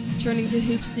 Turning to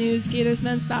hoops news, Gators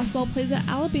men's basketball plays at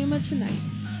Alabama tonight.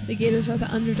 The Gators are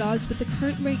the underdogs with the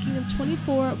current ranking of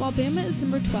 24, while Bama is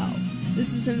number 12.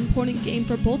 This is an important game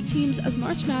for both teams as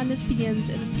March Madness begins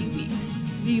in a few weeks.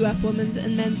 The UF women's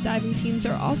and men's diving teams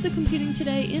are also competing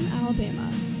today in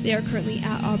Alabama. They are currently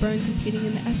at Auburn competing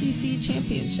in the SEC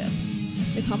championships.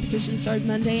 The competition started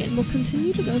Monday and will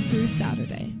continue to go through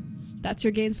Saturday. That's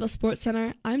your Gainesville Sports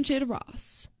Center. I'm Jada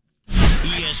Ross.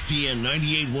 ESPN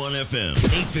 98.1 FM,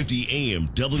 850 AM,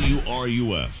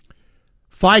 WRUF.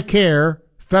 FICARE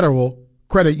Federal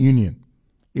Credit Union.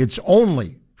 It's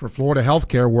only for Florida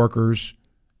healthcare workers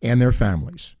and their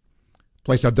families.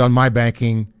 Place I've done my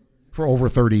banking for over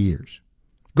 30 years.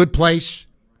 Good place,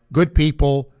 good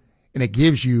people, and it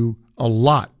gives you a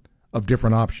lot of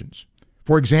different options.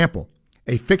 For example,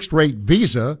 a fixed-rate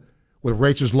Visa with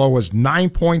rates as low as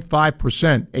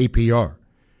 9.5% APR,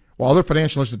 while other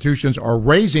financial institutions are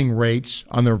raising rates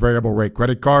on their variable rate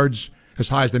credit cards as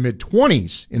high as the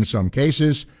mid-20s in some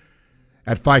cases.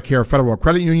 At FICARE Federal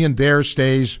Credit Union, theirs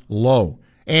stays low,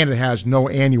 and it has no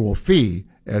annual fee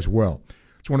as well.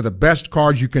 It's one of the best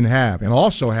cards you can have and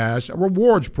also has a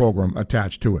rewards program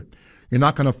attached to it. You're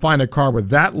not going to find a card with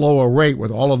that low a rate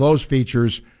with all of those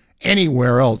features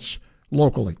anywhere else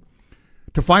locally.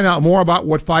 To find out more about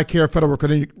what FICARE Federal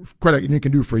Credit Union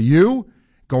can do for you,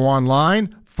 go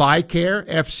online,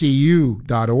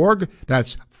 FICAREFCU.org.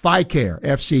 That's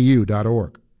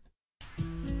FICAREFCU.org.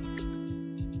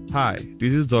 Hi,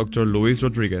 this is Dr. Luis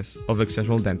Rodriguez of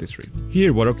Exceptional Dentistry.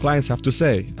 Hear what our clients have to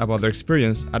say about their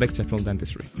experience at Exceptional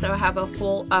Dentistry. So I have a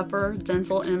full upper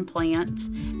dental implant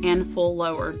and full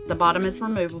lower. The bottom is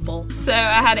removable. So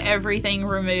I had everything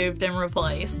removed and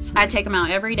replaced. I take them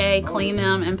out every day, clean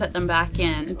them, and put them back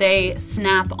in. They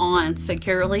snap on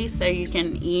securely so you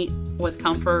can eat with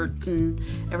comfort and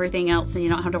everything else, and you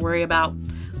don't have to worry about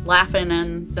laughing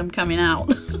and them coming out.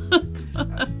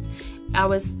 I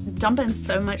was dumping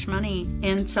so much money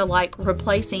into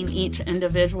replacing each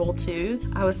individual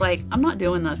tooth. I was like, I'm not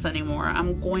doing this anymore.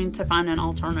 I'm going to find an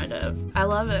alternative. I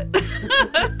love it.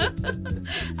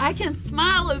 I can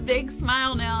smile a big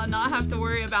smile now and not have to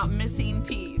worry about missing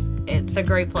teeth. It's a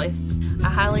great place. I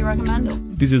highly recommend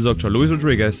them. This is Dr. Luis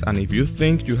Rodriguez, and if you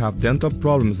think you have dental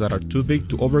problems that are too big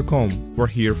to overcome, we're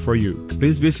here for you.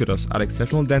 Please visit us at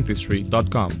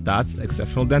exceptionaldentistry.com. That's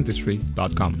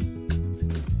exceptionaldentistry.com.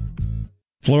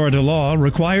 Florida law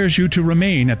requires you to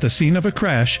remain at the scene of a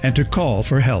crash and to call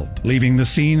for help. Leaving the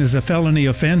scene is a felony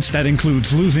offense that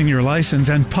includes losing your license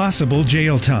and possible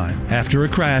jail time. After a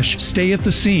crash, stay at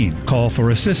the scene, call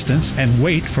for assistance, and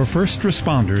wait for first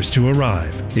responders to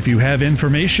arrive. If you have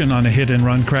information on a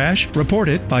hit-and-run crash, report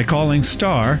it by calling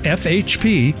STAR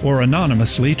FHP or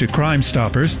anonymously to Crime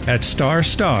Stoppers at **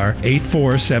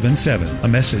 8477. A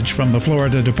message from the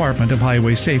Florida Department of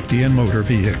Highway Safety and Motor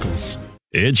Vehicles.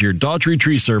 It's your Daughtry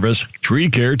Tree Service Tree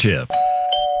Care Tip.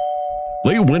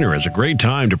 Late winter is a great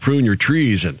time to prune your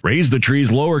trees and raise the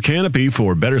tree's lower canopy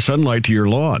for better sunlight to your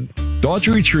lawn.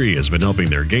 Daughtry Tree has been helping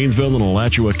their Gainesville and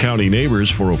Alachua County neighbors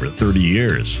for over 30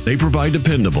 years. They provide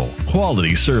dependable,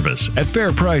 quality service at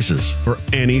fair prices for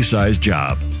any size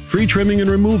job. Free trimming and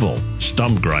removal,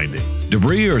 stump grinding,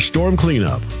 debris or storm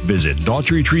cleanup. Visit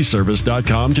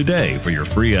DaughtryTreeService.com today for your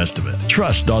free estimate.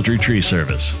 Trust Daughtry Tree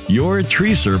Service, your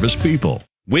tree service people.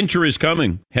 Winter is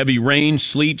coming. Heavy rain,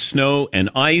 sleet, snow, and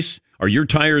ice. Are your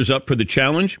tires up for the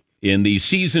challenge? In the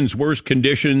season's worst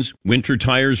conditions, winter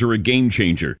tires are a game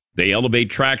changer. They elevate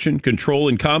traction, control,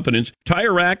 and confidence.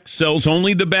 Tire Rack sells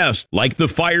only the best, like the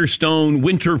Firestone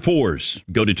Winter Force.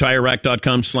 Go to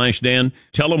TireRack.com/Dan.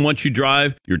 Tell them what you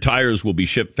drive. Your tires will be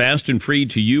shipped fast and free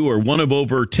to you or one of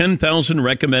over 10,000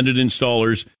 recommended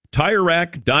installers.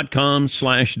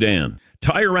 TireRack.com/Dan.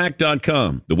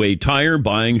 TireRack.com, the way tire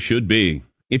buying should be.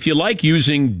 If you like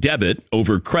using debit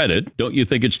over credit, don't you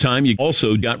think it's time you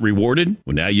also got rewarded?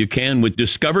 Well, now you can with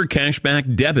Discover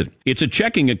Cashback Debit. It's a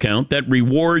checking account that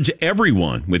rewards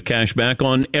everyone with cashback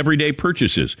on everyday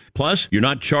purchases. Plus, you're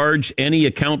not charged any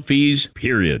account fees,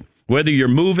 period. Whether you're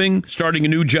moving, starting a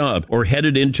new job, or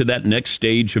headed into that next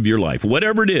stage of your life,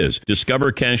 whatever it is,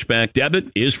 Discover Cashback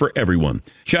Debit is for everyone.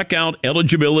 Check out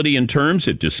eligibility and terms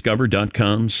at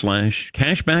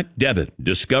discover.com/cashback debit.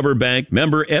 Discover Bank,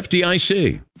 member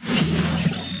FDIC.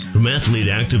 From athlete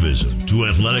activism to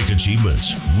athletic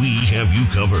achievements, we have you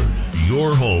covered.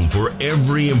 Your home for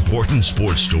every important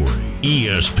sports story.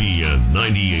 ESPN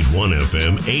 98.1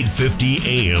 FM, 850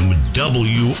 AM,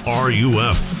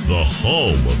 WRUF, the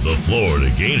home of the Florida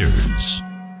Gators.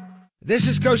 This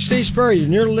is Coach Steve Spurrier,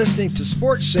 and you're listening to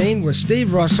Sports Scene with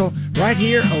Steve Russell right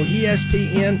here on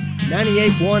ESPN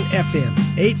 98.1 FM,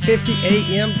 850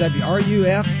 AM,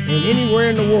 WRUF, and anywhere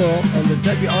in the world on the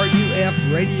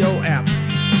WRUF radio app.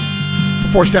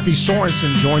 Before Steffi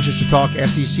Sorensen joins us to talk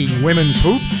SEC women's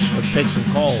hoops, let's take some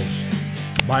calls.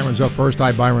 Byron's up first.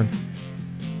 Hi, Byron.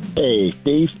 Hey,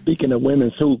 Steve, speaking of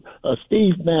women's hoop,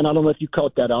 Steve, man, I don't know if you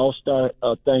caught that all-star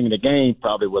thing. The game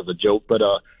probably was a joke, but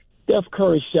Steph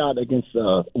Curry shot against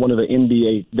one of the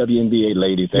WNBA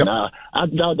ladies, and I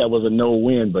thought that was a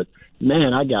no-win, but,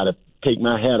 man, I got to take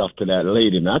my hat off to that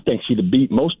lady. And I think she'd have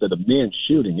beat most of the men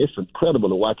shooting. It's incredible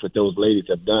to watch what those ladies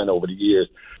have done over the years,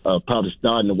 probably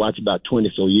starting to watch about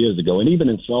 20 so years ago. And even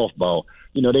in softball,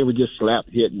 you know, they were just slap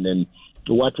hitting, and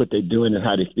to watch what they're doing and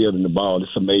how they're fielding the ball,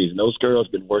 it's amazing. Those girls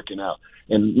been working out.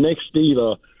 And next, Steve,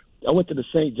 I went to the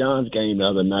St. John's game the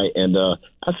other night, and I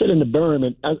sat in the berm,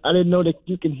 and I didn't know that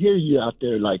you can hear you out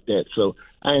there like that. So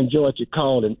I enjoyed your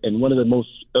call, and one of the most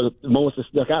moments that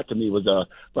stuck out to me was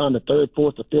around the third,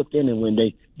 fourth, or fifth inning when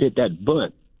they did that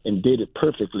bunt and did it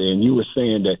perfectly. And you were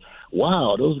saying that,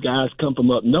 wow, those guys come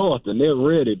from up north, and they're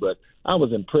ready. But I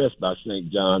was impressed by St.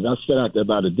 John's. I sat out there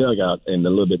by the dugout and a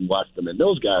little bit and watched them, and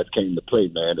those guys came to play,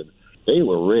 man, and they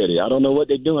were ready. I don't know what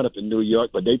they're doing up in New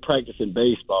York, but they practicing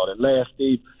baseball. And last,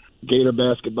 Steve, Gator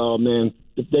basketball, man,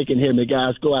 if they can hear me,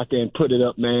 guys, go out there and put it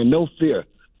up, man. No fear.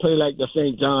 Play like the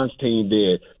St. John's team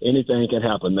did. Anything can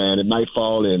happen, man. It might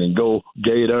fall in, and go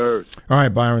Gators. All right,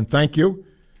 Byron, thank you.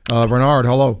 Bernard,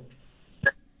 hello.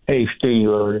 Hey, Steve,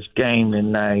 this game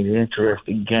tonight,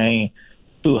 interesting game.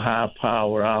 two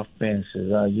high-powered offenses.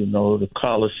 The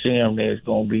Coliseum there is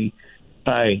going to be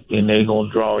tight, and they're going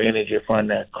to draw energy from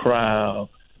that crowd.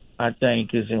 I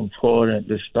think it's important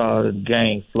to start the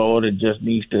game. Florida just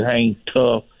needs to hang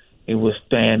tough and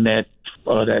withstand that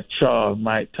charge,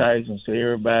 Mike Tyson. So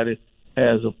everybody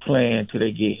has a plan till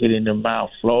they get hit in the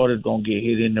mouth. Florida's going to get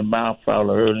hit in the mouth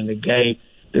probably early in the game.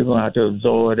 They're going to have to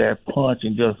absorb that punch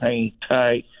and just hang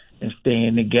tight and stay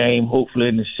in the game. Hopefully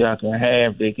in the second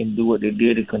half they can do what they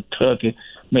did in Kentucky,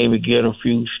 maybe get a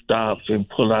few stops and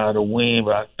pull out a win.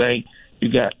 But I think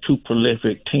you got two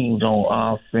prolific teams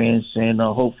on offense, and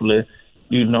hopefully,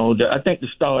 I think the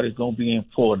start is going to be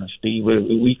important, Steve.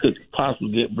 We could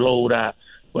possibly get blowed out,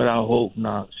 but I hope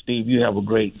not. Steve, you have a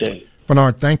great day.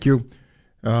 Bernard, thank you.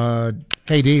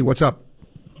 Hey, D, what's up?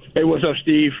 Hey, what's up,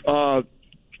 Steve?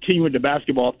 Continuing with the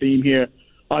basketball theme here.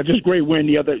 Just great win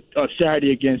the other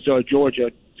Saturday against Georgia.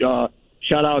 Shout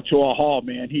out to Hall,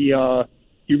 man. He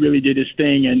really did his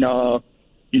thing, and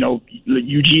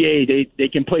UGA they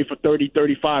can play for 30,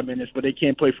 35 minutes, but they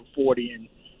can't play for 40, and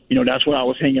that's what I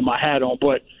was hanging my hat on.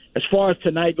 But as far as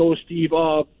tonight goes, Steve,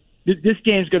 this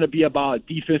game's going to be about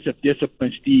defensive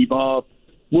discipline, Steve.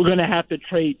 We're going to have to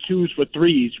trade twos for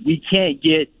threes. We can't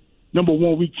get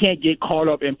caught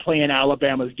up in playing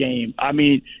Alabama's game. I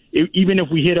mean, even if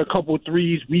we hit a couple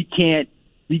threes, we can't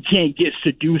get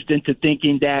seduced into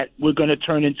thinking that we're going to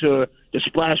turn into the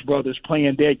Splash Brothers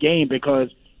playing their game, because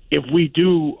if we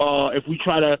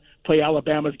try to play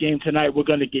Alabama's game tonight, we're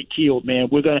going to get killed, man.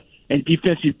 And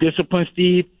defensive discipline,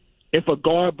 Steve, if a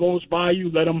guard blows by you,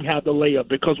 let them have the layup,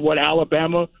 because what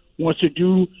Alabama wants to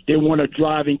do, they want to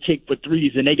drive and kick for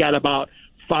threes, and they got about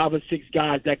 5 or 6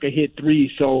 guys that could hit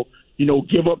threes. So,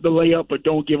 give up the layup, but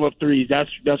don't give up threes.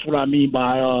 That's what I mean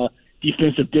by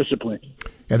defensive discipline.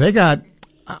 Yeah,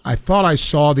 I thought I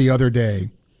saw the other day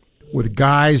with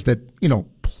guys that,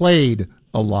 played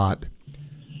a lot.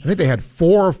 I think they had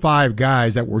 4 or 5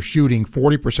 guys that were shooting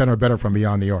 40% or better from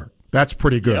beyond the arc. That's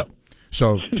pretty good. Yep.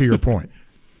 So, to your point.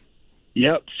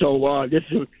 Yep. So, this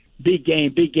is a big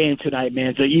game tonight,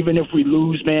 man. So, even if we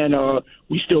lose, man,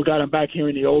 we still got them back here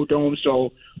in the Old Dome.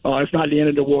 So, it's not the end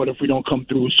of the world if we don't come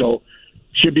through. So,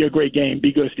 should be a great game.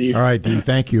 Be good, Steve. All right, D,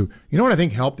 thank you. You know what I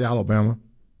think helped Alabama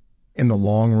in the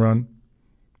long run?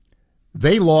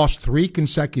 They lost 3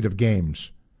 consecutive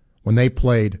games when they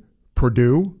played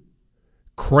Purdue,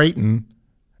 Creighton,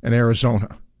 and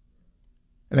Arizona.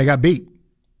 And they got beat,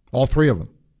 all 3 of them.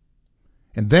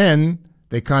 And then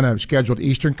they kind of scheduled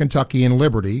Eastern Kentucky and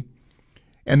Liberty.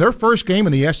 And their first game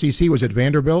in the SEC was at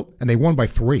Vanderbilt, and they won by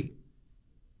 3.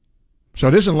 So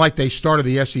it isn't like they started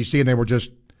the SEC and they were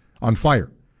just on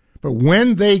fire. But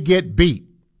when they get beat,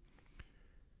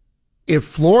 if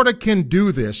Florida can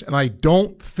do this, and I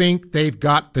don't think they've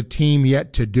got the team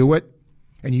yet to do it,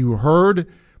 and you heard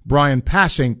Brian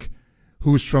Passink,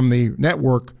 who's from the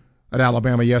network at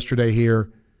Alabama yesterday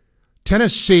here,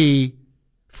 Tennessee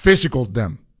physicaled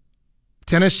them.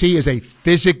 Tennessee is a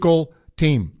physical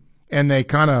team, and they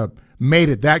kind of made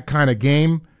it that kind of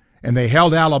game, and they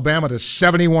held Alabama to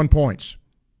 71 points.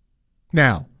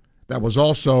 Now, that was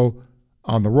also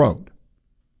on the road.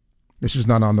 This is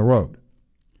not on the road.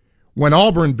 When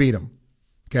Auburn beat them,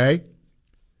 okay,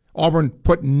 Auburn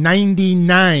put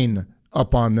 99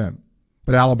 up on them,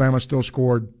 but Alabama still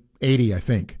scored 80, I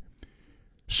think.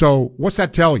 So what's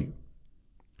that tell you?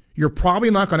 You're probably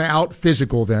not going to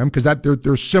out-physical them because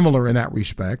they're similar in that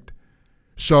respect.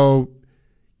 So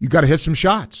you got to hit some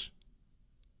shots.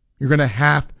 You're going to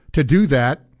have to do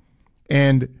that.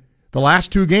 And the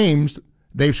last 2 games,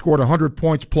 they've scored 100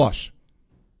 points plus.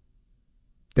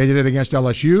 They did it against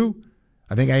LSU.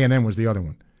 I think A&M was the other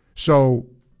one. So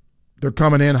they're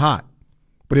coming in hot.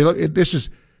 But this is,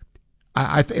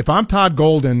 if I'm Todd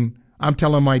Golden, I'm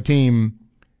telling my team,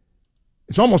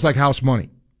 it's almost like house money.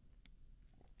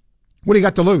 What do you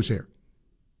got to lose here?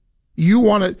 You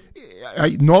want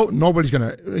to, nobody's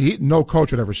going to, no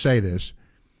coach would ever say this,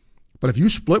 but if you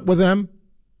split with them,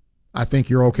 I think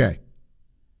you're okay.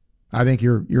 I think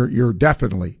you're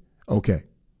definitely okay.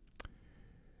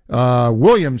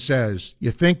 Williams says,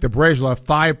 you think the Braves will have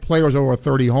 5 players over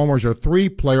 30 homers or 3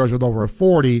 players with over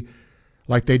 40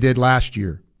 like they did last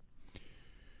year?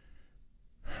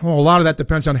 Well, a lot of that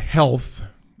depends on health.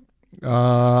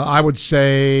 I would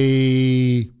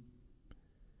say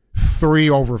 3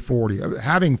 over 40.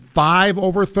 Having 5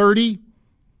 over 30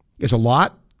 is a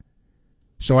lot.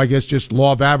 So I guess just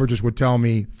law of averages would tell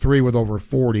me 3 with over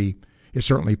 40 is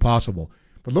certainly possible.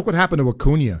 But look what happened to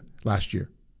Acuna last year,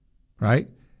 right?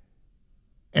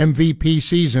 MVP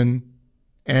season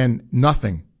and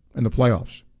nothing in the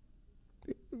playoffs.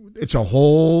 It's a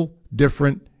whole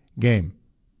different game.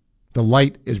 The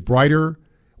light is brighter.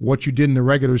 what you did in the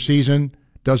regular season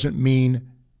doesn't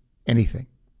mean anything.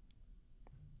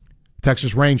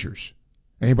 Texas Rangers.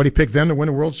 Anybody pick them to win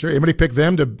the World Series? Anybody pick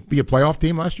them to be a playoff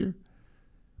team last year?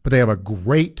 But they have a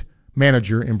great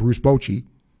manager in Bruce Bochy,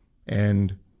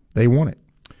 and they won it.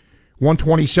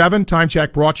 127, time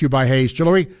check brought to you by Hayes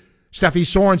Jewelry. Steffi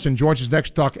Sorensen joins us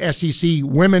next to talk SEC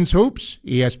Women's Hoops,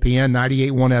 ESPN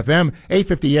 98.1 FM,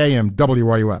 850 AM,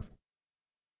 WRUF.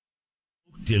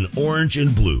 In orange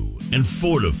and blue and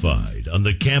fortified on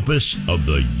the campus of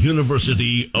the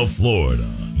University of Florida.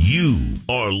 You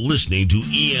are listening to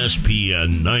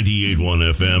ESPN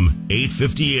 98.1 FM,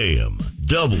 850 AM,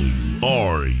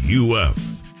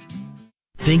 WRUF.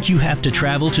 Think you have to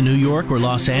travel to New York or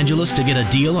Los Angeles to get a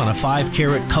deal on a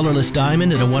 5-carat colorless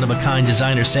diamond in a one-of-a-kind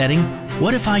designer setting?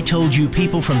 What if I told you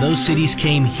people from those cities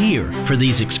came here for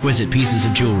these exquisite pieces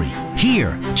of jewelry?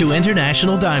 Here to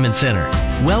International Diamond Center.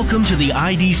 Welcome to the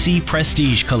IDC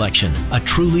Prestige Collection, a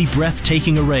truly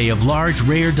breathtaking array of large,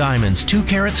 rare diamonds 2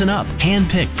 carats and up,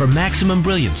 hand-picked for maximum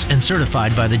brilliance and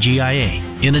certified by the GIA.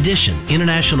 In addition,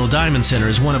 International Diamond Center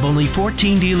is one of only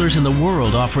 14 dealers in the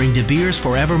world offering De Beers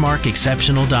Forevermark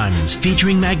Exceptional Diamonds,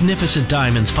 featuring magnificent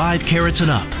diamonds 5 carats and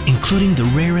up, including the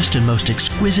rarest and most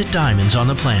exquisite diamonds on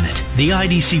the planet. The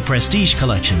IDC Prestige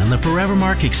Collection and the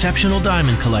Forevermark Exceptional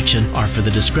Diamond Collection are for the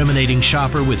discriminating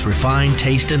shopper with refined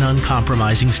taste and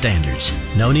uncompromising standards.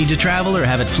 No need to travel or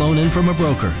have it flown in from a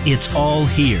broker. It's all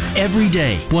here. Every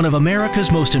day, one of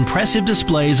America's most impressive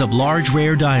displays of large,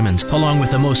 rare diamonds, along with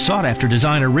the most sought-after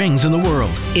designer rings in the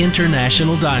world.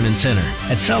 International Diamond Center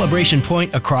at Celebration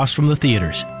Point across from the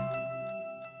theaters.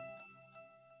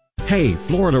 Hey,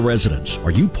 Florida residents,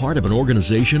 are you part of an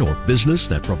organization or business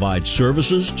that provides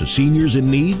services to seniors in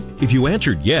need? If you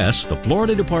answered yes, the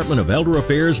Florida Department of Elder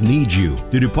Affairs needs you.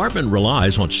 The department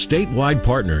relies on statewide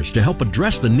partners to help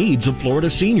address the needs of Florida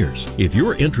seniors. If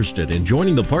you're interested in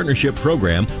joining the partnership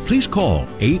program, please call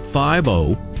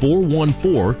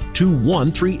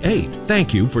 850-414-2138.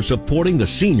 Thank you for supporting the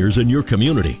seniors in your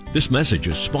community. This message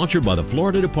is sponsored by the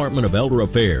Florida Department of Elder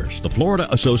Affairs, the Florida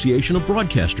Association of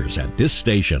Broadcasters at this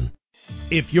station.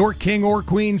 If your king or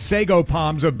queen sago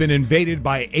palms have been invaded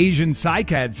by Asian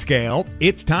cycad scale,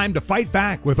 it's time to fight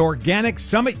back with Organic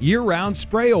Summit Year-Round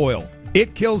Spray Oil.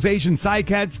 It kills Asian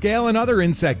cycad scale and other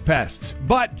insect pests.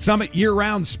 But Summit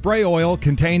Year-Round Spray Oil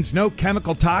contains no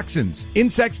chemical toxins.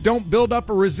 Insects don't build up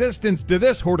a resistance to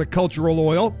this horticultural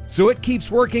oil, so it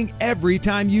keeps working every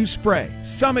time you spray.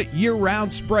 Summit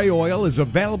Year-Round Spray Oil is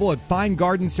available at fine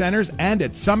garden centers and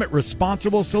at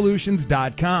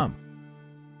summitresponsiblesolutions.com.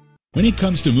 When it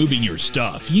comes to moving your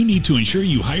stuff, you need to ensure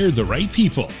you hire the right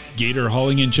people. Gator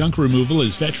Hauling and Junk Removal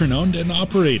is veteran-owned and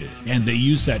operated, and they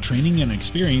use that training and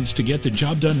experience to get the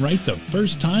job done right the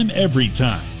first time, every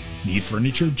time. Need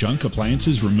furniture, junk,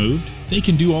 appliances removed? They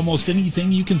can do almost anything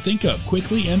you can think of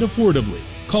quickly and affordably.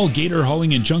 Call Gator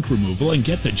Hauling and Junk Removal and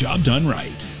get the job done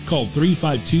right. Call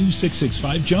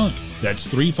 352-665-JUNK. That's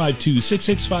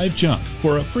 352-665-JUNK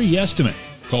for a free estimate.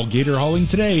 Call Gator Hauling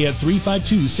today at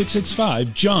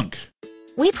 352-665-JUNK.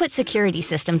 We put security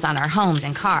systems on our homes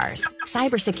and cars,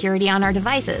 cybersecurity on our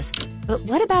devices. But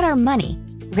what about our money?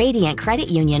 Radiant Credit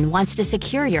Union wants to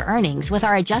secure your earnings with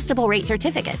our adjustable rate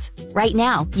certificates. Right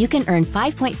now, you can earn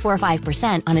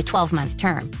 5.45% on a 12-month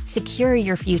term. Secure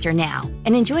your future now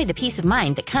and enjoy the peace of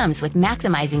mind that comes with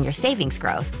maximizing your savings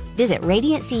growth. Visit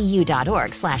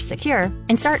radiantcu.org/secure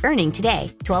and start earning today.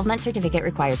 12-month certificate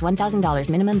requires $1,000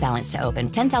 minimum balance to open,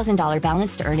 $10,000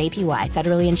 balance to earn APY,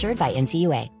 federally insured by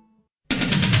NCUA.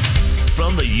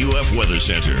 From the UF Weather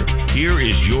Center, here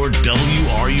is your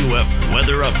WRUF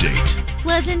weather update.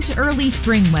 Pleasant early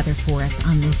spring weather for us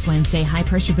on this Wednesday. High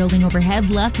pressure building overhead.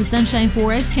 Lots of sunshine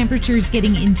for us. Temperatures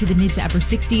getting into the mid to upper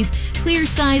 60s. Clear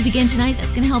skies again tonight.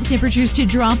 That's going to help temperatures to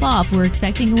drop off. We're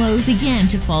expecting lows again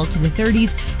to fall to the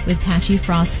 30s with patchy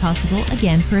frost possible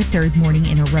again for a third morning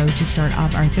in a row to start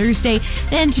off our Thursday.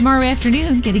 Then tomorrow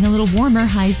afternoon, getting a little warmer.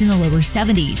 Highs in the lower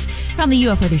 70s. From the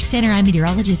UF Weather Center, I'm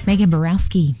meteorologist Megan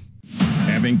Borowski.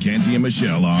 Evan, Canty, and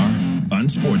Michelle are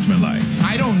unsportsmanlike.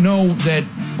 I don't know that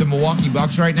the Milwaukee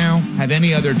Bucks right now have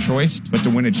any other choice but to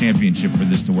win a championship for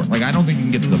this to work. Like, I don't think you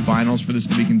can get to the finals for this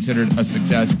to be considered a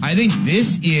success. I think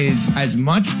this is as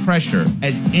much pressure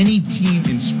as any team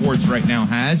in sports right now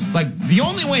has. Like, the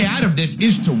only way out of this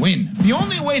is to win. The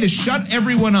only way to shut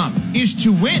everyone up is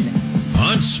to win.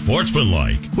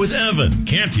 Unsportsmanlike with Evan,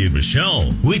 Canty, and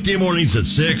Michelle. Weekday mornings at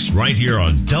 6 right here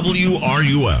on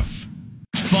WRUF.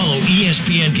 Follow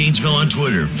ESPN Gainesville on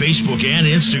Twitter, Facebook, and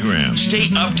Instagram. Stay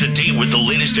up to date with the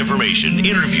latest information,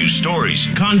 interviews, stories,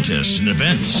 contests, and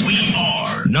events. We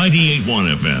are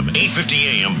 98.1 FM, 850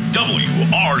 AM,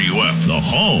 WRUF, the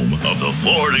home of the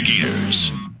Florida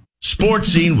Gators. Sports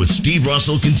Scene with Steve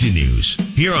Russell continues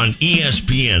here on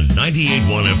ESPN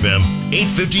 98.1 FM,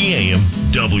 850 AM,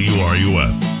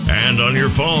 WRUF, and on your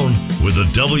phone with the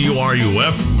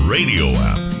WRUF radio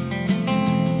app.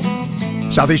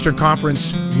 Southeastern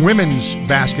Conference women's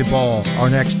basketball, our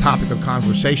next topic of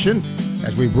conversation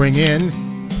as we bring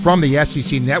in from the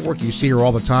SEC Network. You see her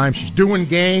all the time. She's doing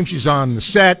games. She's on the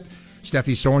set.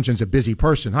 Steffi Sorensen's a busy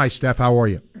person. Hi, Steph. How are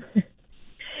you?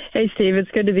 Hey, Steve. It's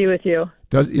good to be with you.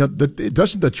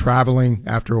 Doesn't the traveling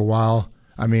after a while,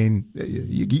 I mean,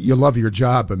 you love your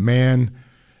job, but, man,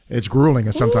 it's grueling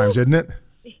sometimes, isn't it?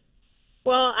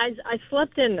 Well, I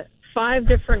slept in 5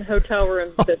 different hotel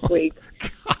rooms this week.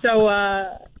 So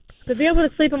to be able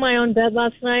to sleep in my own bed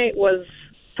last night was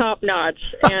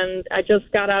top-notch. And I just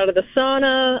got out of the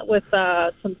sauna with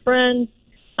some friends.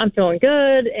 I'm feeling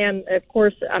good. And, of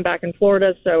course, I'm back in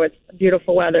Florida, so it's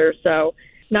beautiful weather. So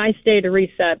nice day to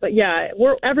reset. But, yeah,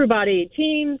 everybody,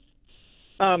 teams,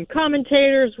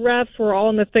 commentators, refs, we're all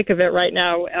in the thick of it right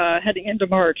now heading into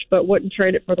March, but wouldn't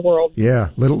trade it for the world.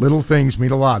 Yeah, little things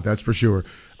mean a lot, that's for sure.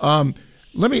 I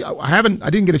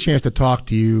didn't get a chance to talk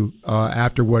to you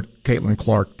after what Caitlin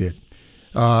Clark did.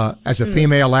 As a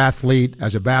female athlete,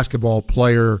 as a basketball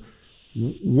player,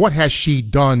 what has she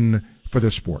done for the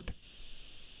sport?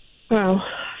 Wow.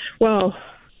 Well,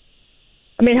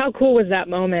 I mean, how cool was that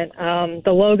moment?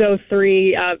 The logo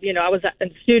 3, I was in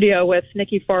the studio with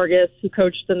Nikki Fargas, who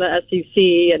coached in the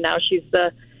SEC, and now she's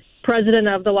the president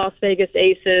of the Las Vegas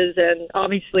Aces, and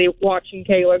obviously watching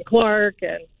Caitlin Clark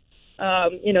and,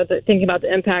 thinking about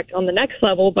the impact on the next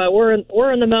level. But we're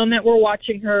in the moment. We're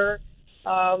watching her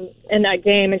in that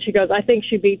game, and she goes, I think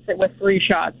she beats it with 3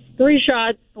 shots. 3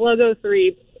 shots, logo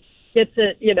 3, gets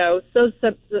it,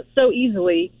 so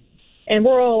easily. And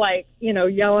we're all like,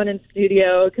 yelling in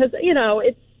studio because,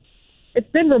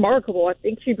 it's been remarkable. I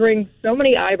think she brings so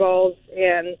many eyeballs,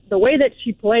 and the way that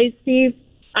she plays, Steve,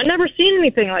 I've never seen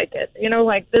anything like it.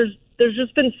 There's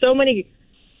just been so many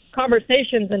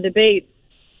conversations and debates,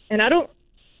 and I don't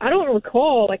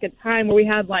recall like a time where we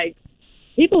had like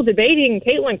people debating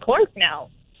Caitlin Clark now.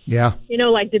 Yeah.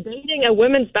 Debating a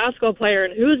women's basketball player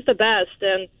and who's the best,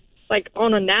 and like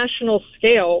on a national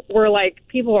scale where like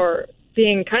people are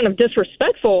being kind of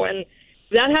disrespectful, and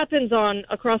that happens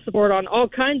across the board on all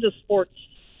kinds of sports,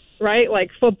 right?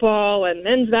 Like football and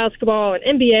men's basketball and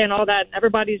NBA and all that. And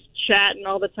everybody's chatting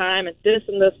all the time and this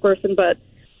and this person, but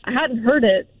I hadn't heard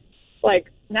it.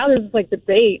 Like now there's like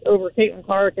debate over Caitlin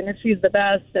Clark and if she's the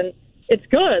best, and it's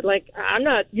good. Like I'm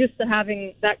not used to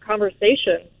having that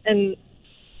conversation, and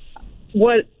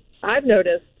what I've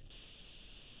noticed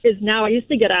is now I used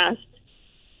to get asked,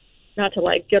 not to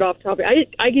like get off topic,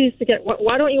 I used to get,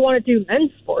 why don't you want to do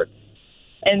men's sports?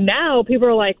 And now people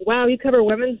are like, wow, you cover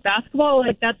women's basketball?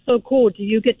 Like, that's so cool. Do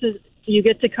you get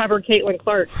to cover Caitlin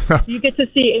Clark? Do you get to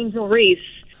see Angel Reese?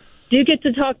 Do you get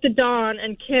to talk to Dawn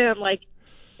and Kim? Like,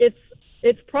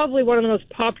 it's probably one of the most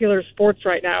popular sports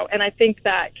right now. And I think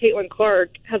that Caitlin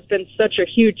Clark has been such a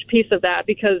huge piece of that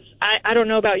because I don't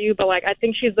know about you, but like, I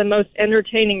think she's the most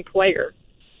entertaining player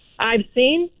I've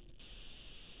seen.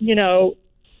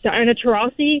 Diana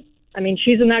Taurasi, I mean,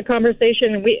 she's in that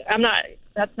conversation, and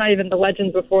that's not even the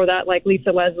legends before that, like Lisa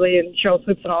Leslie and Cheryl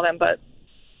Swoops and all them, but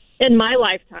in my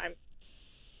lifetime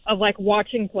of like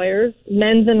watching players,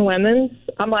 men's and women's,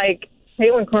 I'm like,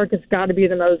 Caitlin Clark has got to be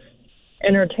the most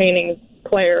entertaining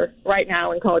player right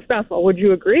now in college basketball. Would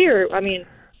you agree, or, I mean,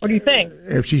 what do you think?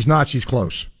 If she's not, she's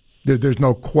close. There's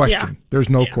no question. Yeah. There's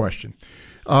no question.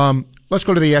 Let's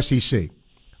go to the SEC.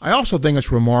 I also think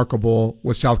it's remarkable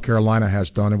what South Carolina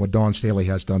has done and what Dawn Staley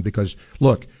has done because,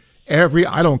 look, I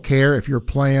don't care if you're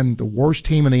playing the worst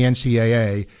team in the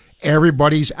NCAA,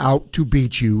 everybody's out to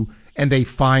beat you, and they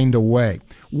find a way.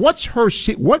 What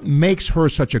makes her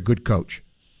such a good coach?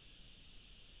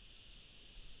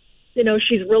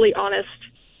 She's really honest,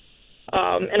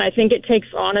 and I think it takes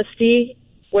honesty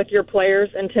with your players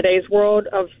in today's world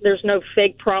of there's no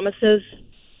fake promises.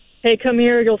 Hey, come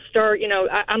here, you'll start,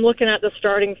 I'm looking at the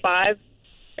starting 5.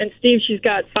 And, Steve, she's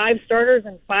got 5 starters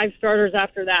and 5 starters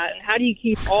after that. And how do you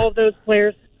keep all of those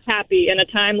players happy in a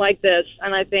time like this?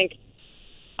 And I think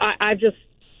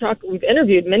we've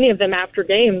interviewed many of them after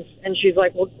games. And she's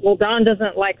like, well, Dawn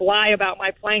doesn't, lie about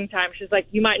my playing time. She's like,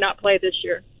 you might not play this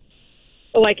year.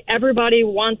 But, everybody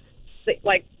wants,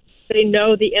 they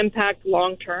know the impact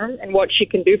long term and what she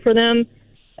can do for them.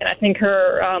 And I think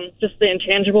her, just the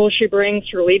intangibles she brings,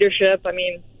 her leadership, I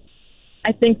mean,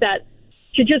 I think that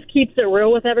she just keeps it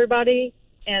real with everybody.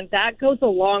 And that goes a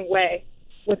long way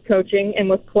with coaching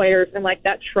and with players and,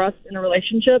 that trust in a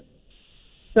relationship.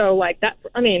 So, that,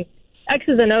 I mean,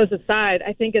 X's and O's aside,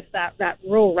 I think it's that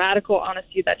real radical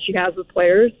honesty that she has with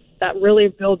players that really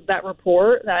builds that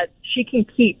rapport, that she can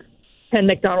keep 10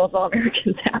 McDonald's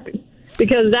All-Americans happy.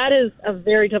 Because that is a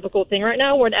very difficult thing right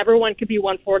now when everyone could be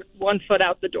one foot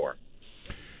out the door.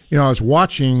 You know, I was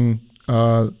watching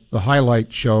the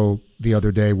highlight show the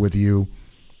other day with you,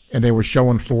 and they were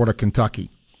showing Florida, Kentucky.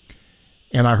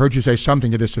 And I heard you say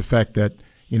something to this effect that,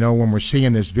 you know, when we're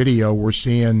seeing this video, we're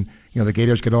seeing, you know, the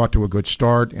Gators get off to a good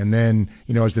start. And then,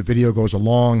 you know, as the video goes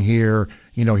along here,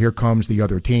 you know, here comes the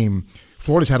other team.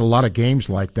 Florida's had a lot of games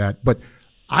like that. But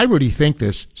I really think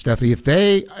this, Steffi,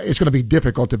 it's going to be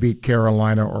difficult to beat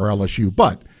Carolina or LSU.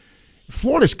 But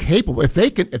Florida's capable. If they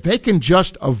can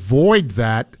just avoid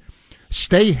that,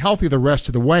 stay healthy the rest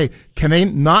of the way, can they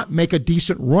not make a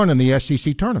decent run in the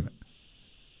SEC tournament?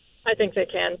 I think they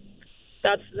can.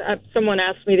 That's someone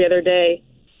asked me the other day.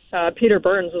 Peter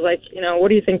Burns was like, you know, what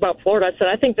do you think about Florida? I said,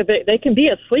 I think that they can be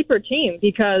a sleeper team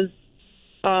because,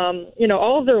 you know,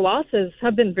 all of their losses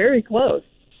have been very close.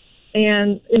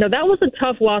 And, you know, that was a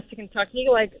tough loss to Kentucky.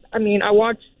 Like, I mean, I'm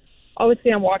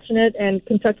watching it, and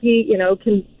Kentucky, you know,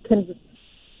 can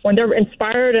when they're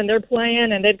inspired and they're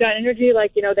playing and they've got energy,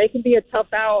 like, you know, they can be a tough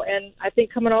out. And I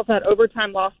think coming off that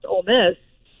overtime loss to Ole Miss,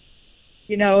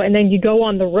 you know, and then you go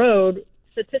on the road,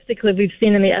 statistically we've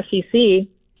seen in the SEC,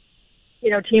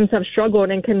 you know, teams have struggled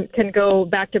and can go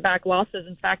back-to-back losses.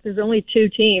 In fact, there's only 2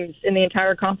 teams in the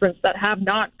entire conference that have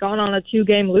not gone on a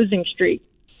 2-game losing streak,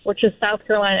 which is South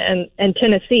Carolina and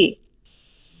Tennessee.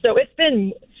 So it's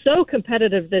been so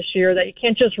competitive this year that you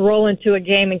can't just roll into a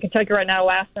game, and Kentucky right now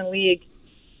last in league,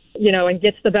 you know, and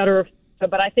gets the better of,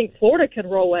 but I think Florida could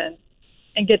roll in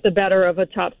and get the better of a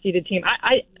top-seeded team.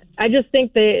 I just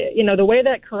think you know, the way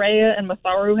that Correa and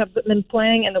Matharu have been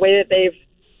playing and the way that they've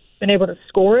been able to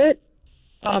score it,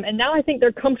 and now I think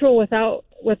they're comfortable without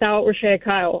Rashea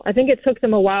Kyle. I think it took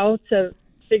them a while to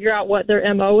figure out what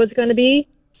their MO was going to be.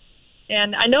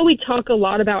 And I know we talk a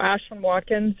lot about Ashton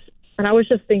Watkins, and I was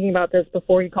just thinking about this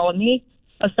before you called me,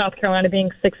 of South Carolina being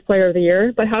 6th player of the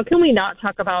year. But how can we not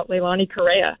talk about Leilani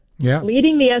Correa? Yeah.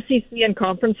 Leading the SEC in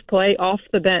conference play off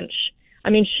the bench. I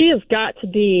mean, she has got to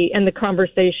be in the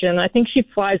conversation. I think she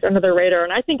flies under the radar.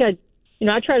 And I think I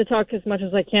try to talk as much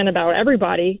as I can about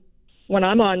everybody when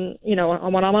I'm on, you know,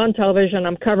 when I'm on television.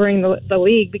 I'm covering the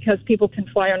league because people can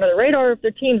fly under the radar if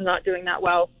their team's not doing that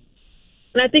well.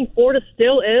 And I think Florida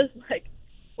still is, like,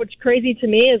 what's crazy to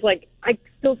me is, like, I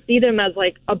still see them as,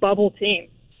 like, a bubble team,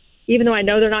 even though I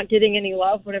know they're not getting any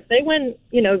love. But if they win,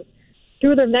 you know,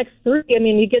 through their next 3, I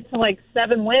mean, you get to, like,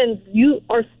 7 wins, you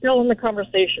are still in the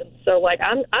conversation. So, like,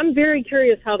 I'm very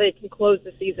curious how they can close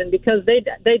the season because they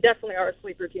definitely are a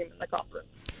sleeper team in the conference.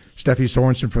 Steffi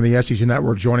Sorensen from the SEC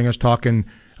Network joining us, talking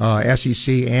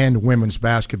SEC and women's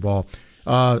basketball.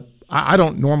 I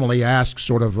don't normally ask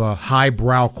sort of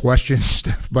highbrow questions,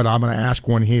 Steph, but I'm going to ask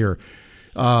one here.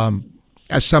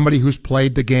 As somebody who's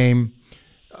played the game,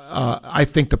 I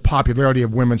think the popularity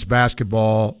of women's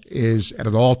basketball is at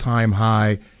an all-time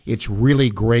high. It's really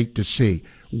great to see.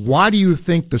 Why do you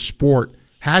think the sport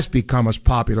has become as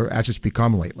popular as it's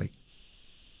become lately?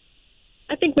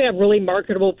 I think we have really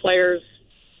marketable players,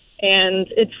 and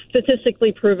it's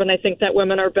statistically proven, I think, that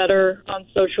women are better on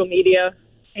social media.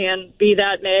 And be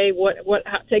that may,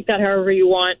 take that however you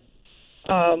want.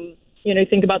 You know, you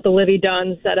think about the Livy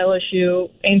Dunns at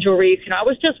LSU, Angel Reese. You know, I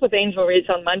was just with Angel Reese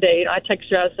on Monday. You know, I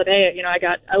texted her. I said, hey, you know, I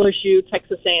got LSU,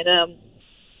 Texas A&M.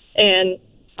 And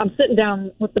I'm sitting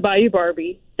down with the Bayou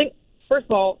Barbie. First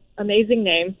of all, amazing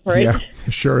name, right? Yeah,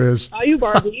 it sure is. Bayou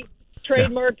Barbie,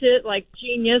 trademarked it like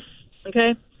genius,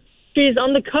 okay? She's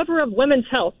on the cover of Women's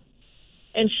Health.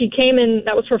 And she came in,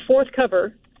 that was her 4th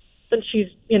cover since she's,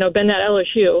 you know, been at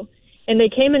LSU. And they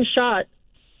came and shot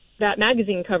that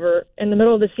magazine cover in the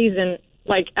middle of the season,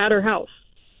 like at her house.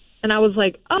 And I was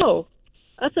like, oh,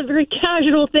 that's a very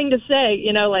casual thing to say,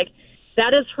 you know, like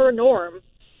that is her norm.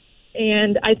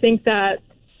 And I think that,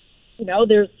 you know,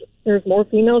 there's more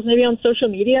females maybe on social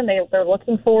media, and they're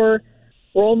looking for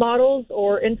role models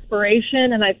or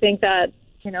inspiration. And I think that,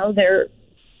 you know, their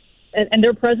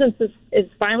presence is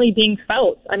finally being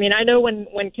felt. I mean, I know when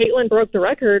Caitlin broke the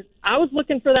record, I was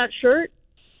looking for that shirt,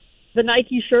 the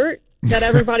Nike shirt that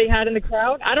everybody had in the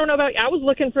crowd. I don't know about, I was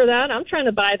looking for that. I'm trying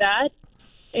to buy that.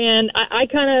 And I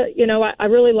kind of, you know, I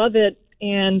really love it.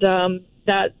 And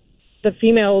that the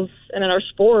females and in our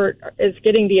sport is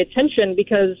getting the attention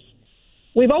because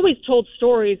we've always told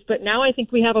stories, but now I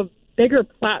think we have a bigger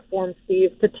platform,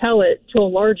 Steve, to tell it to a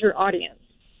larger audience.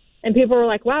 And people are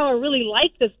like, wow, I really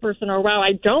like this person, or wow,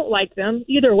 I don't like them.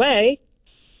 Either way,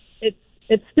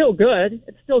 it's still good.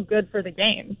 It's still good for the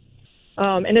game.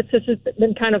 And it's just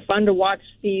been kind of fun to watch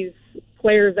these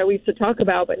players that we used to talk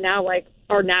about, but now like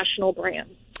our national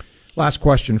brands. Last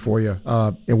question for you.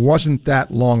 It wasn't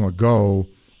that long ago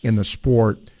in the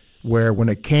sport where when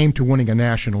it came to winning a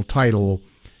national title,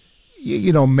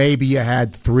 maybe you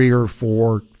had 3 or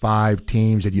 4, 5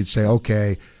 teams that you'd say,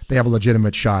 okay, they have a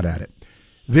legitimate shot at it.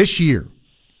 This year,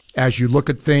 as you look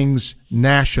at things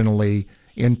nationally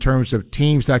in terms of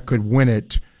teams that could win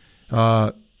it,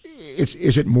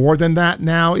 is it more than that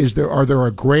now? Are there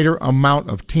a greater amount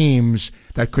of teams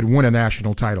that could win a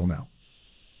national title now?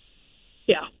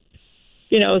 Yeah.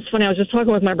 It's funny. I was just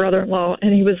talking with my brother-in-law,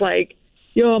 and he was like,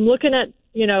 I'm looking at,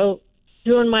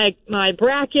 doing my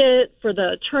bracket for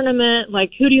the tournament.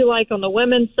 Like, who do you like on the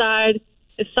women's side?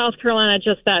 Is South Carolina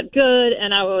just that good?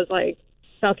 And I was like,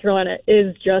 South Carolina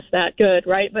is just that good,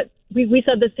 right? But we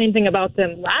said the same thing about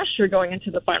them last year going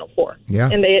into the Final Four. Yeah.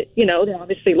 And they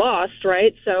obviously lost,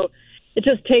 right? So it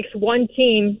just takes one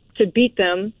team to beat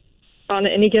them on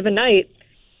any given night.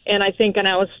 And I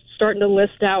was starting to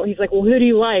list out. He's like, well, who do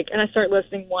you like? And I start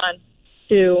listing 1,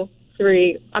 2,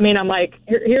 3. I'm like,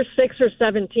 here's 6 or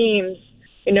 7 teams.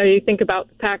 You think about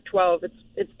the Pac-12.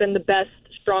 It's been the best,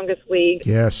 strongest league.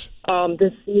 Yes.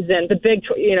 This season. The Big,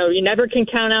 you never can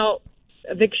count out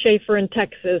Vic Schaefer in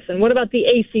Texas. And what about the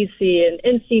ACC and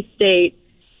NC State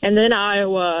and then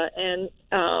Iowa and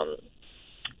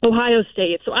Ohio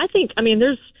State? So I think,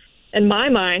 there's, in my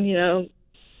mind,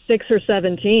 6 or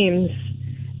 7 teams.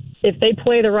 If they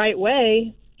play the right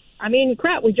way,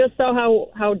 we just saw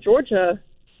how Georgia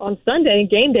on Sunday,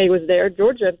 game day was there.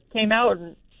 Georgia came out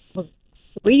and was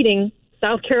leading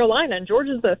South Carolina, and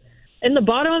Georgia's in the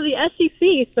bottom of the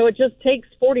SEC, so it just takes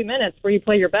 40 minutes where you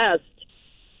play your best.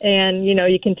 And,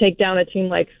 you can take down a team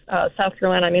like South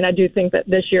Carolina. I do think that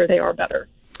this year they are better.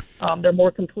 They're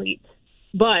more complete.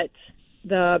 But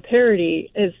the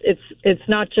parity is it's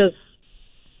not just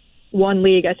one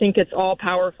league. I think it's all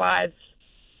Power Fives,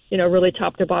 really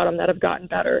top to bottom that have gotten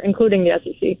better, including the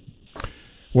SEC.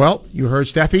 Well, you heard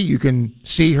Steffi. You can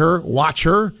see her, watch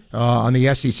her on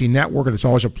the SEC Network, and it's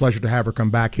always a pleasure to have her come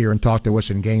back here and talk to us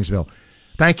in Gainesville.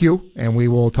 Thank you, and we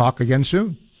will talk again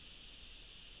soon.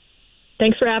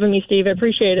 Thanks for having me, Steve. I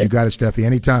appreciate it. You got it, Steffi.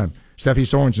 Anytime. Steffi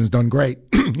Sorensen's done great.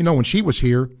 When she was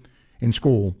here in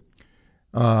school,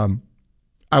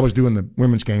 I was doing the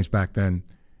women's games back then,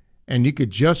 and you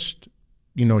could just,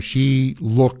 she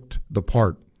looked the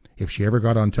part if she ever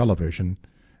got on television.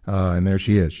 And there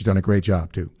she is. She's done a great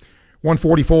job, too.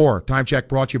 1:44, time check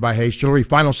brought to you by Hayes Jewelry.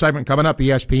 Final segment coming up,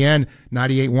 ESPN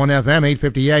 98.1 FM,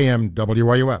 850 AM,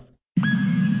 WRUF.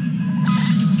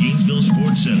 Gainesville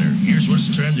Sports Center. Here's what's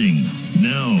trending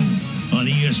now on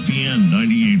ESPN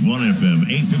 98.1 FM,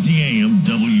 850 AM,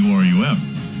 WRUF.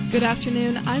 Good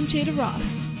afternoon. I'm Jada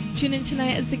Ross. Tune in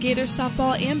tonight as the Gators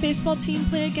softball and baseball team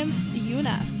play against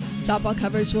UNF. Softball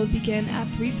coverage will begin at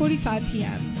 3:45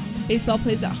 p.m. Baseball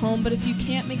plays at home, but if you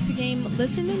can't make the game,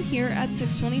 listen in here at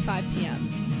 6:25 p.m.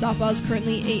 Softball is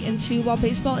currently 8-2, while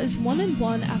baseball is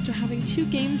 1-1 after having 2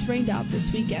 games rained out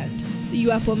this weekend.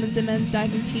 The UF women's and men's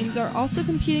diving teams are also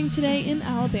competing today in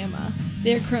Alabama.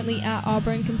 They are currently at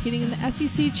Auburn competing in the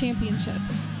SEC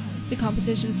championships. The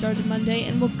competition started Monday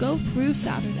and will go through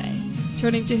Saturday.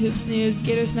 Turning to hoops news,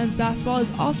 Gators men's basketball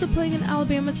is also playing in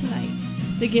Alabama tonight.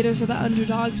 The Gators are the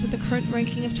underdogs with a current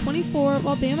ranking of 24,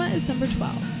 while Bama is number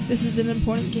 12. This is an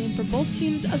important game for both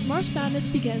teams as March Madness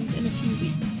begins in a few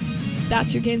weeks.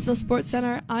 That's your Gainesville Sports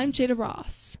Center. I'm Jada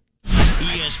Ross.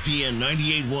 ESPN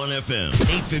 98.1 FM,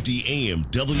 850 AM,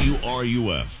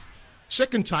 WRUF.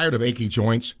 Sick and tired of achy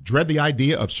joints? Dread the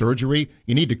idea of surgery?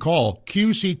 You need to call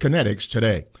QC Kinetics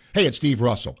today. Hey, it's Steve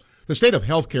Russell. The state of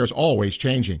healthcare is always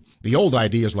changing. The old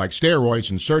ideas like steroids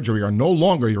and surgery are no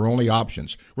longer your only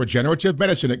options. Regenerative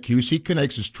medicine at QC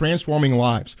Kinetics is transforming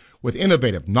lives with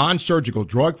innovative, non-surgical,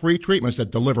 drug-free treatments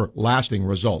that deliver lasting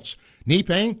results. Knee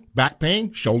pain, back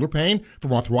pain, shoulder pain,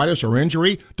 from arthritis or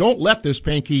injury, don't let this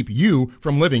pain keep you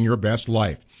from living your best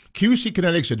life. QC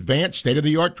Kinetics' advanced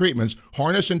state-of-the-art treatments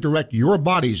harness and direct your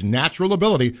body's natural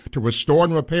ability to restore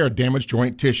and repair damaged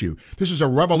joint tissue. This is a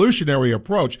revolutionary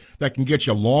approach that can get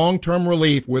you long-term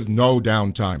relief with no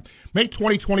downtime. Make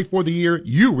 2024 the year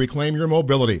you reclaim your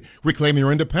mobility, reclaim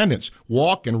your independence,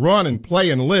 walk and run and play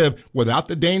and live without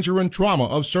the danger and trauma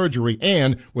of surgery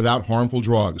and without harmful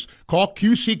drugs. Call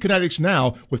QC Kinetics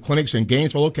now with clinics in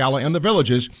Gainesville, Ocala, and the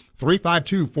Villages,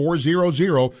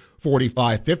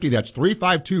 352-400-4550. That's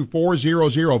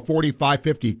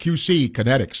 352-400-4550. QC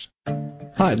Kinetics.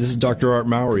 Hi, this is Dr. Art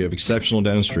Mowry of Exceptional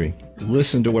Dentistry.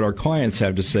 listen to what our clients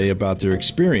have to say about their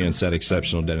experience at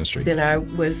Exceptional Dentistry. Then I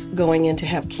was going in to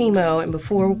have chemo, and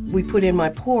before we put in my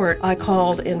port, I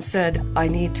called and said, I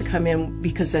need to come in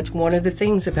because that's one of the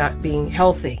things about being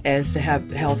healthy, is to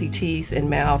have healthy teeth and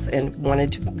mouth, and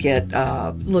wanted to get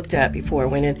looked at before I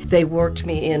went in. They worked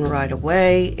me in right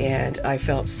away, and I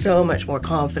felt so much more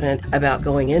confident about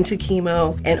going into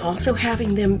chemo and also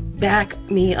having them back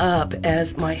me up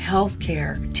as my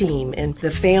healthcare team and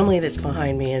the family that's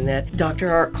behind me. And that Dr.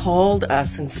 Art called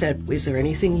us and said, is there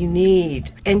anything you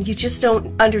need? And you just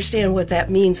don't understand what that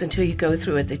means until you go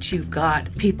through it, that you've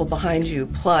got people behind you,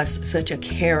 plus such a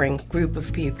caring group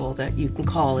of people that you can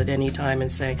call at any time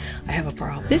and say, I have a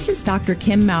problem. This is Dr.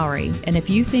 Kim Mowry, and if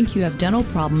you think you have dental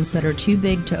problems that are too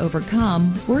big to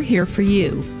overcome, we're here for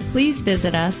you. Please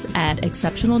visit us at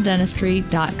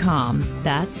exceptionaldentistry.com.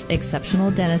 That's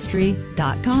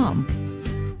exceptionaldentistry.com.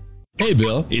 Hey,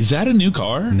 Bill, is that a new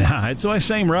car? Nah, it's my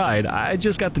same ride. I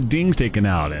just got the dings taken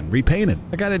out and repainted.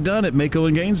 I got it done at Mako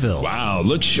in Gainesville. Wow,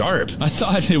 looks sharp. I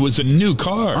thought it was a new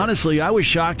car. Honestly, I was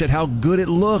shocked at how good it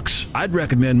looks. I'd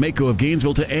recommend Mako of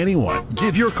Gainesville to anyone.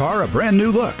 Give your car a brand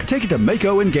new look. Take it to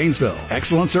Mako in Gainesville.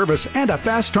 Excellent service and a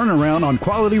fast turnaround on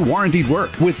quality warranted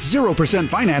work with 0%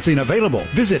 financing available.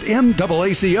 Visit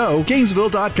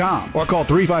MAACO-Gainesville.com or call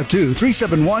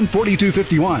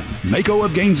 352-371-4251. Mako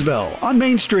of Gainesville on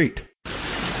Main Street.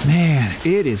 Man,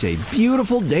 it is a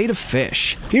beautiful day to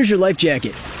fish. Here's your life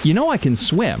jacket. You know I can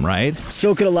swim, right?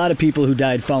 So could a lot of people who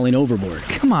died falling overboard.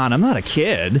 Come on, I'm not a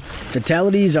kid.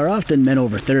 Fatalities are often men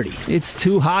over 30. It's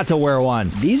too hot to wear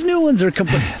one. These new ones are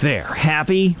There,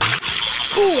 happy?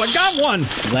 Ooh, I got one!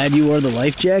 Glad you wore the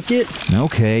life jacket?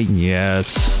 Okay,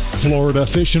 yes. Florida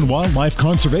Fish and Wildlife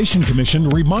Conservation Commission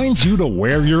reminds you to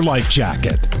wear your life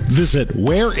jacket. Visit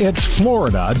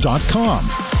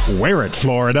wearitflorida.com. Wear it,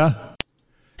 Florida.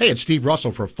 Hey, it's Steve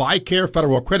Russell for FICARE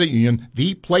Federal Credit Union,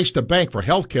 the place to bank for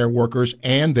healthcare workers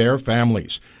and their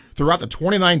families. Throughout the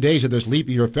 29 days of this leap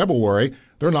year February,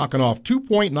 they're knocking off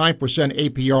 2.9%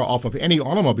 APR off of any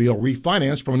automobile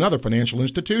refinanced from another financial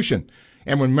institution.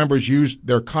 And when members use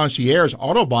their concierge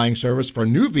auto buying service for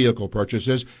new vehicle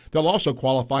purchases, they'll also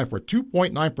qualify for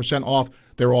 2.9% off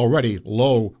their already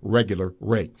low regular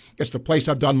rate. It's the place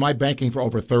I've done my banking for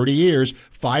over 30 years.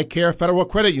 FICARE Federal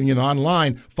Credit Union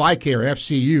online,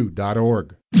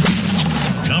 FICAREFCU.org.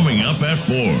 Coming up at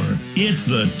 4, it's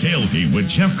the Tailgate with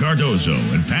Jeff Cardozo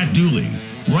and Pat Dooley.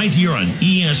 Right here on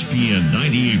ESPN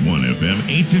 98.1 FM,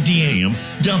 850 AM,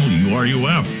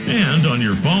 WRUF, and on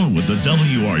your phone with the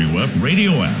WRUF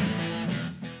radio app.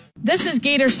 This is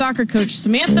Gator soccer coach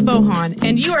Samantha Bohan,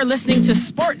 and you are listening to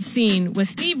Sports Scene with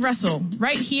Steve Russell,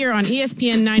 right here on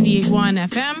ESPN 98.1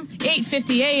 FM,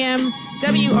 850 AM,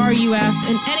 WRUF,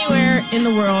 and anywhere in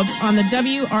the world on the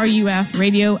WRUF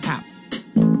radio app.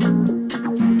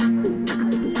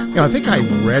 I think I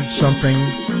read something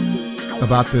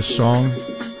about this song,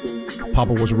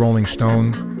 Papa Was a Rolling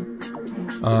Stone,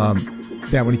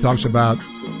 that when he talks about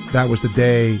that was the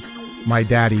day my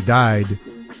daddy died,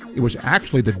 it was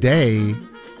actually the day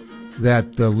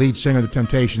that the lead singer of the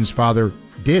Temptations' father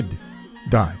did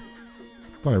die.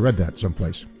 I thought I read that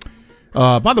someplace.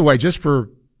 By the way, just for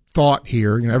thought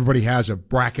here, everybody has a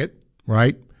bracket,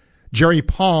 right? Jerry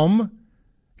Palm,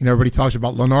 everybody talks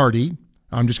about Lenardi.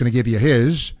 I'm just going to give you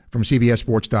his from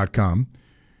CBSSports.com.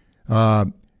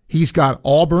 He's got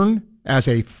Auburn as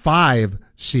a 5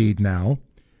 seed now,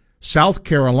 South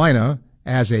Carolina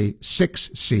as a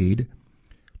 6 seed,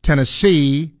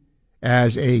 Tennessee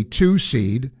as a 2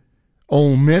 seed,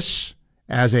 Ole Miss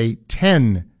as a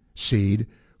 10 seed,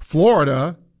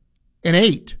 Florida an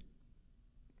 8.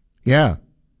 Yeah.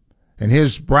 And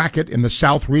his bracket in the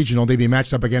South Regional, they'd be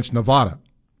matched up against Nevada.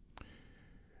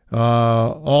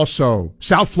 Also,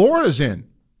 South Florida's in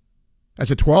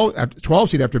as a 12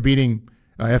 seed after beating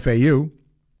FAU.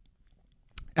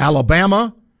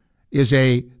 Alabama is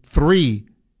a 3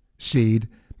 seed.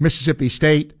 Mississippi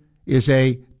State is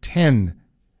a 10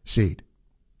 seed.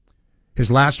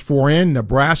 His last 4 in,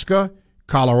 Nebraska,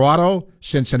 Colorado,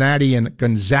 Cincinnati, and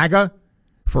Gonzaga.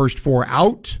 First 4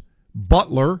 out,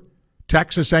 Butler,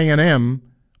 Texas A&M,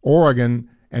 Oregon,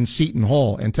 and Seton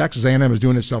Hall. And Texas A&M is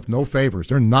doing itself no favors.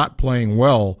 They're not playing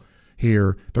well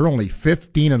here. They're only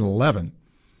 15-11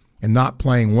 and not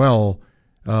playing well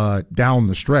down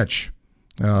the stretch.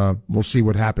 We'll see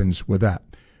what happens with that.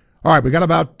 All right, we got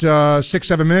about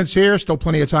 6-7 minutes here. Still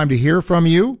plenty of time to hear from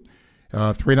you.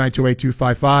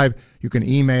 3928255. You can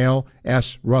email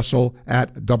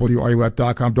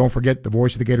srussell@wruf.com. Don't forget the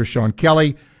voice of the Gators, Sean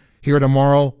Kelly. Here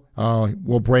tomorrow,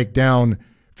 we'll break down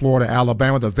Florida,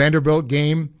 Alabama. The Vanderbilt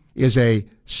game is a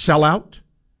sellout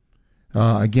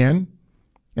again.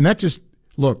 And that just,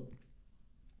 look,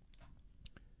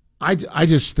 I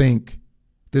just think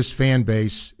this fan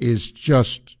base is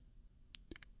just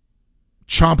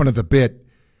chomping at the bit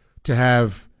to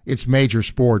have its major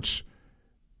sports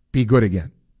be good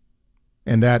again.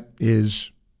 And that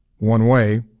is one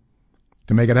way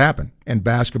to make it happen. And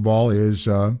basketball is,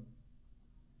 kind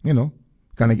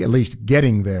of at least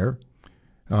getting there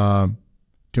to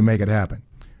make it happen.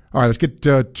 All right, let's get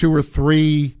 2 or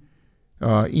 3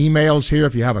 emails here.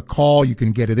 If you have a call, you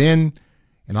can get it in.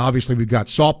 And obviously, we've got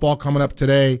softball coming up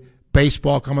today,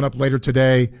 baseball coming up later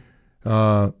today.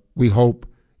 We hope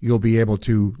you'll be able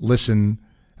to listen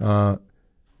to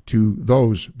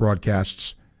those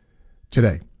broadcasts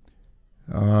today.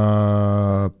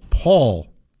 Paul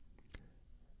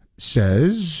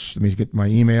says, let me get my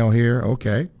email here.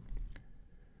 Okay.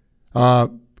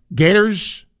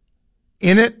 Gators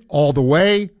in it all the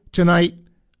way tonight,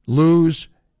 lose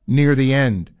near the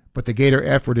end. But the Gator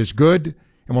effort is good,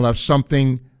 and we'll have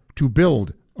something to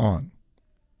build on.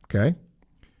 Okay?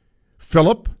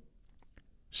 Philip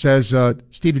says,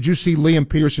 Steve, did you see Liam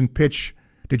Peterson pitch?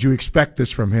 Did you expect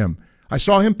this from him? I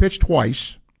saw him pitch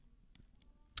twice,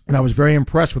 and I was very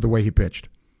impressed with the way he pitched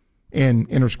in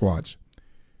inter-squads.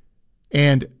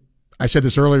 And I said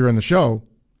this earlier in the show,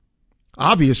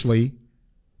 obviously,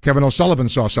 Kevin O'Sullivan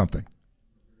saw something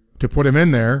to put him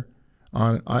in there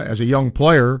as a young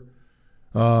player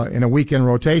in a weekend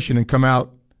rotation and come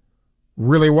out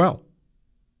really well.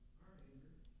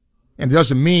 And it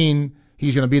doesn't mean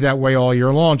he's going to be that way all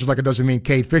year long, just like it doesn't mean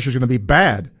Cade Fisher's going to be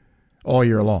bad all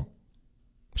year long.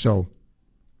 So,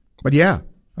 but yeah,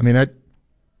 I mean,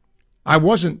 I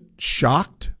wasn't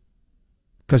shocked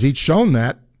because he'd shown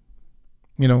that,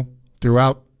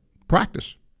 throughout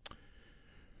practice.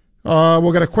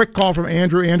 We'll get a quick call from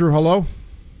Andrew. Andrew, hello.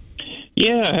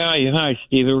 Yeah, hi,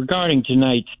 Steve. Regarding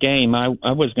tonight's game, I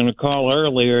was going to call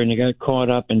earlier and I got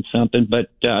caught up in something, but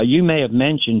you may have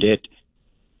mentioned it.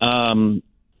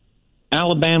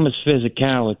 Alabama's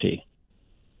physicality.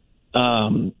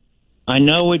 I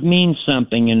know it means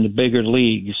something in the bigger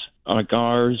leagues like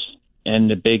ours and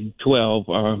the Big 12.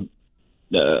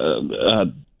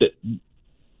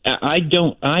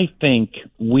 I think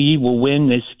we will win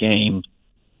this game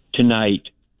tonight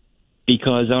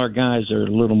because our guys are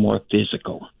a little more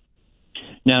physical.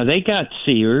 Now, they got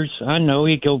Sears. I know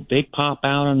they pop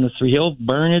out on the three. He'll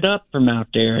burn it up from out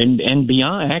there and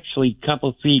beyond, actually a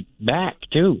couple feet back,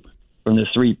 too, from the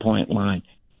three-point line.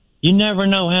 You never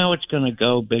know how it's going to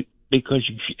go because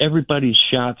everybody's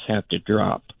shots have to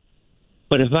drop.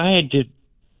 But if I had to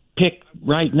pick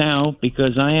right now,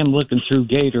 because I am looking through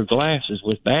Gator glasses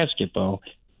with basketball,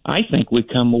 I think we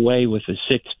come away with a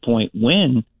 6-point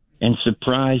win and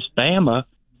surprise Bama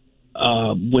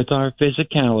with our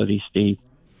physicality, Steve.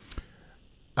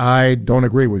 I don't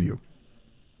agree with you.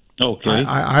 Okay.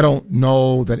 I don't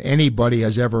know that anybody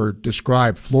has ever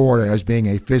described Florida as being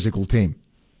a physical team.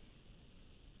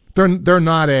 They're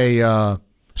not a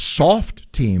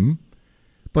soft team,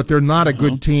 but they're not a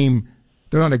good team.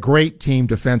 They're not a great team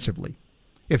defensively.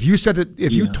 If you said that,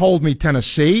 if you told me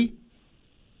Tennessee,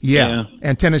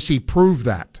 and Tennessee proved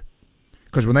that.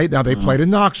 Because when they played in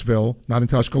Knoxville, not in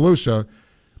Tuscaloosa,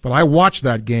 but I watched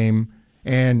that game,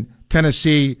 and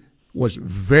Tennessee was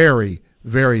very,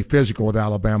 very physical with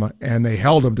Alabama, and they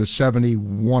held them to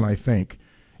 71, I think,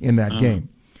 in that game.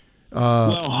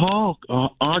 Well, Hawk,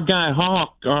 our guy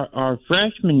Hawk, our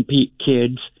freshman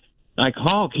kids, like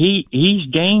Hawk, he's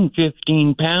gained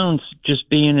 15 pounds just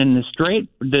being in the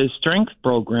strength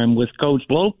program with Coach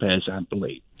Lopez, I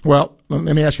believe. Well,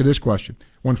 let me ask you this question: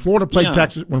 When Florida played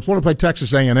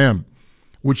Texas A&M,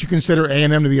 would you consider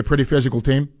A&M to be a pretty physical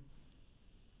team?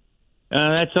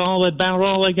 That's about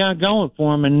all they got going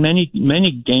for them in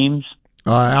many games.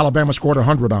 Alabama scored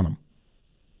 100 on them.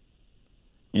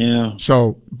 Yeah.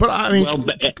 So, but I mean,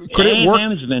 could it work?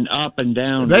 A&M's been up and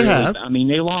down. They really. have. I mean,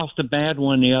 they lost a bad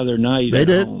one the other night. They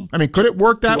did. Home. I mean, could it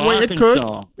work that way?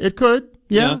 Arkansas. It could.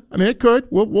 Yeah. I mean, it could.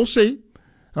 We'll see.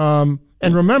 And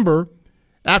remember,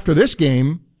 after this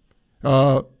game,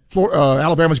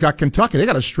 Alabama's got Kentucky. They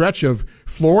got a stretch of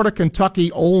Florida,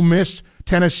 Kentucky, Ole Miss,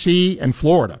 Tennessee, and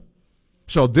Florida.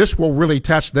 So this will really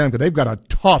test them because they've got a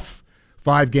tough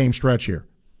 5-game stretch here.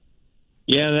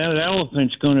 Yeah, that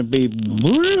elephant's going to be.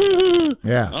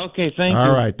 Yeah. Okay, thank you.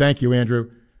 All right, thank you,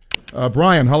 Andrew.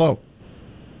 Brian, hello.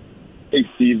 Hey,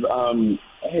 Steve.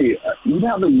 Hey, you know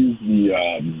how they use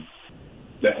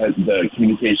the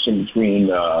communication between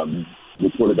the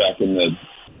quarterback and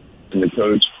the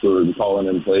coach for the calling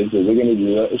in plays? Are they going to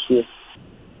do that this year?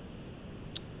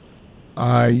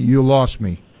 You lost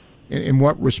me. In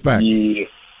what respect? The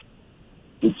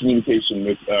communication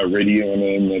with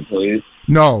radioing in the plays?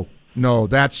 No,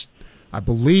 that's, I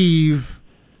believe,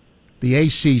 The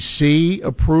ACC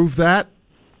approved that.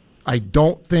 I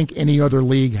don't think any other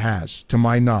league has, to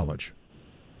my knowledge.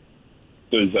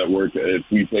 So does that work? If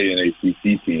we play an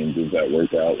ACC team, does that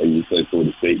work out? Like you said,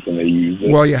 Florida State, can they use it?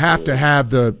 Well, you have to have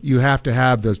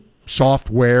the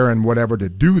software and whatever to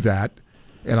do that.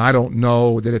 And I don't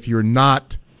know that if you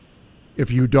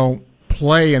don't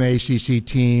play an ACC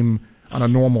team on a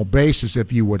normal basis,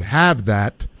 if you would have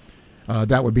that.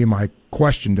 That would be my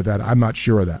question to that. I'm not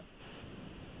sure of that.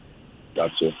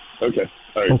 Gotcha. Okay.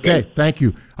 All right, okay. Thank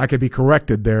you. I could be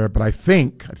corrected there, but I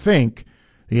think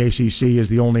the ACC is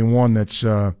the only one that's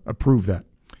approved that.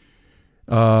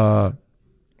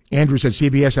 Andrew said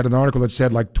CBS had an article that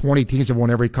said like 20 teams have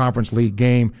won every conference league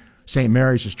game. St.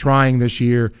 Mary's is trying this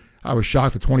year. I was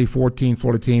shocked the 2014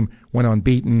 Florida team went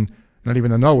unbeaten, not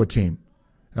even the NOAA team.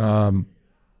 Or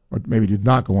maybe did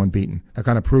not go unbeaten. That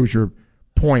kind of proves your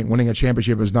point. Winning a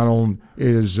championship is not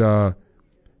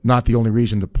the only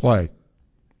reason to play.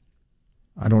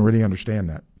 I don't really understand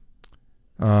that.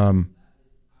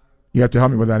 You have to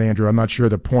help me with that, Andrew. I'm not sure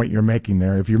the point you're making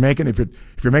there. If you're making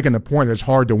the point that it's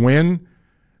hard to win,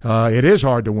 it is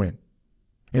hard to win.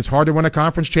 It's hard to win a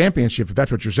conference championship, if that's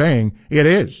what you're saying. It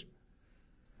is.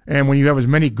 And when you have as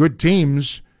many good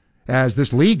teams as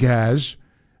this league has,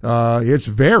 it's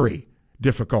very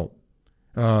difficult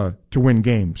to win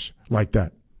games like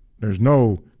that. There's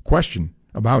no question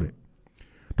about it.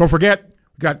 Don't forget,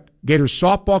 we've got Gators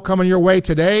softball coming your way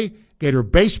today, Gator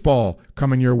baseball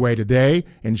coming your way today.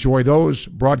 Enjoy those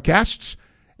broadcasts.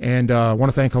 And I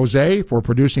want to thank Jose for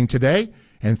producing today,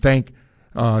 and thank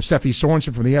Steffi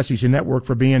Sorensen from the SEC Network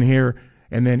for being here,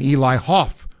 and then Eli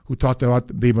Hoff, who talked about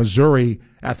the Missouri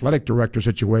athletic director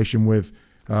situation with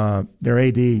their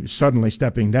AD suddenly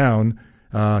stepping down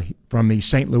from the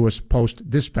St. Louis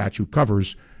Post-Dispatch, who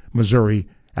covers Missouri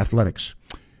athletics.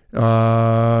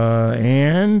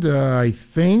 And I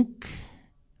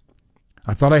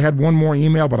thought I had one more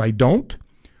email, but I don't.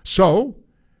 So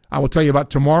I will tell you about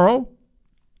tomorrow.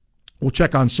 We'll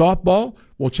check on softball.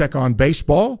 We'll check on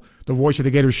baseball. The voice of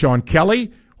the Gators, Sean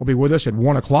Kelly, will be with us at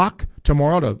 1 o'clock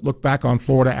tomorrow to look back on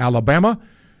Florida, Alabama.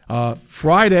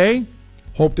 Friday,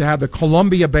 hope to have the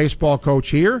Columbia baseball coach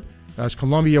here, as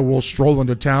Columbia will stroll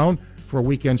into town for a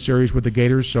weekend series with the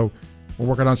Gators. So we're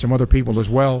working on some other people as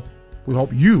well. We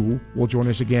hope you will join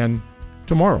us again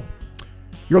tomorrow.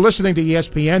 You're listening to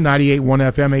ESPN 98.1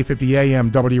 FM, 850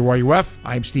 AM, WRUF.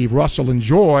 I'm Steve Russell.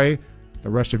 Enjoy the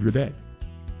rest of your day.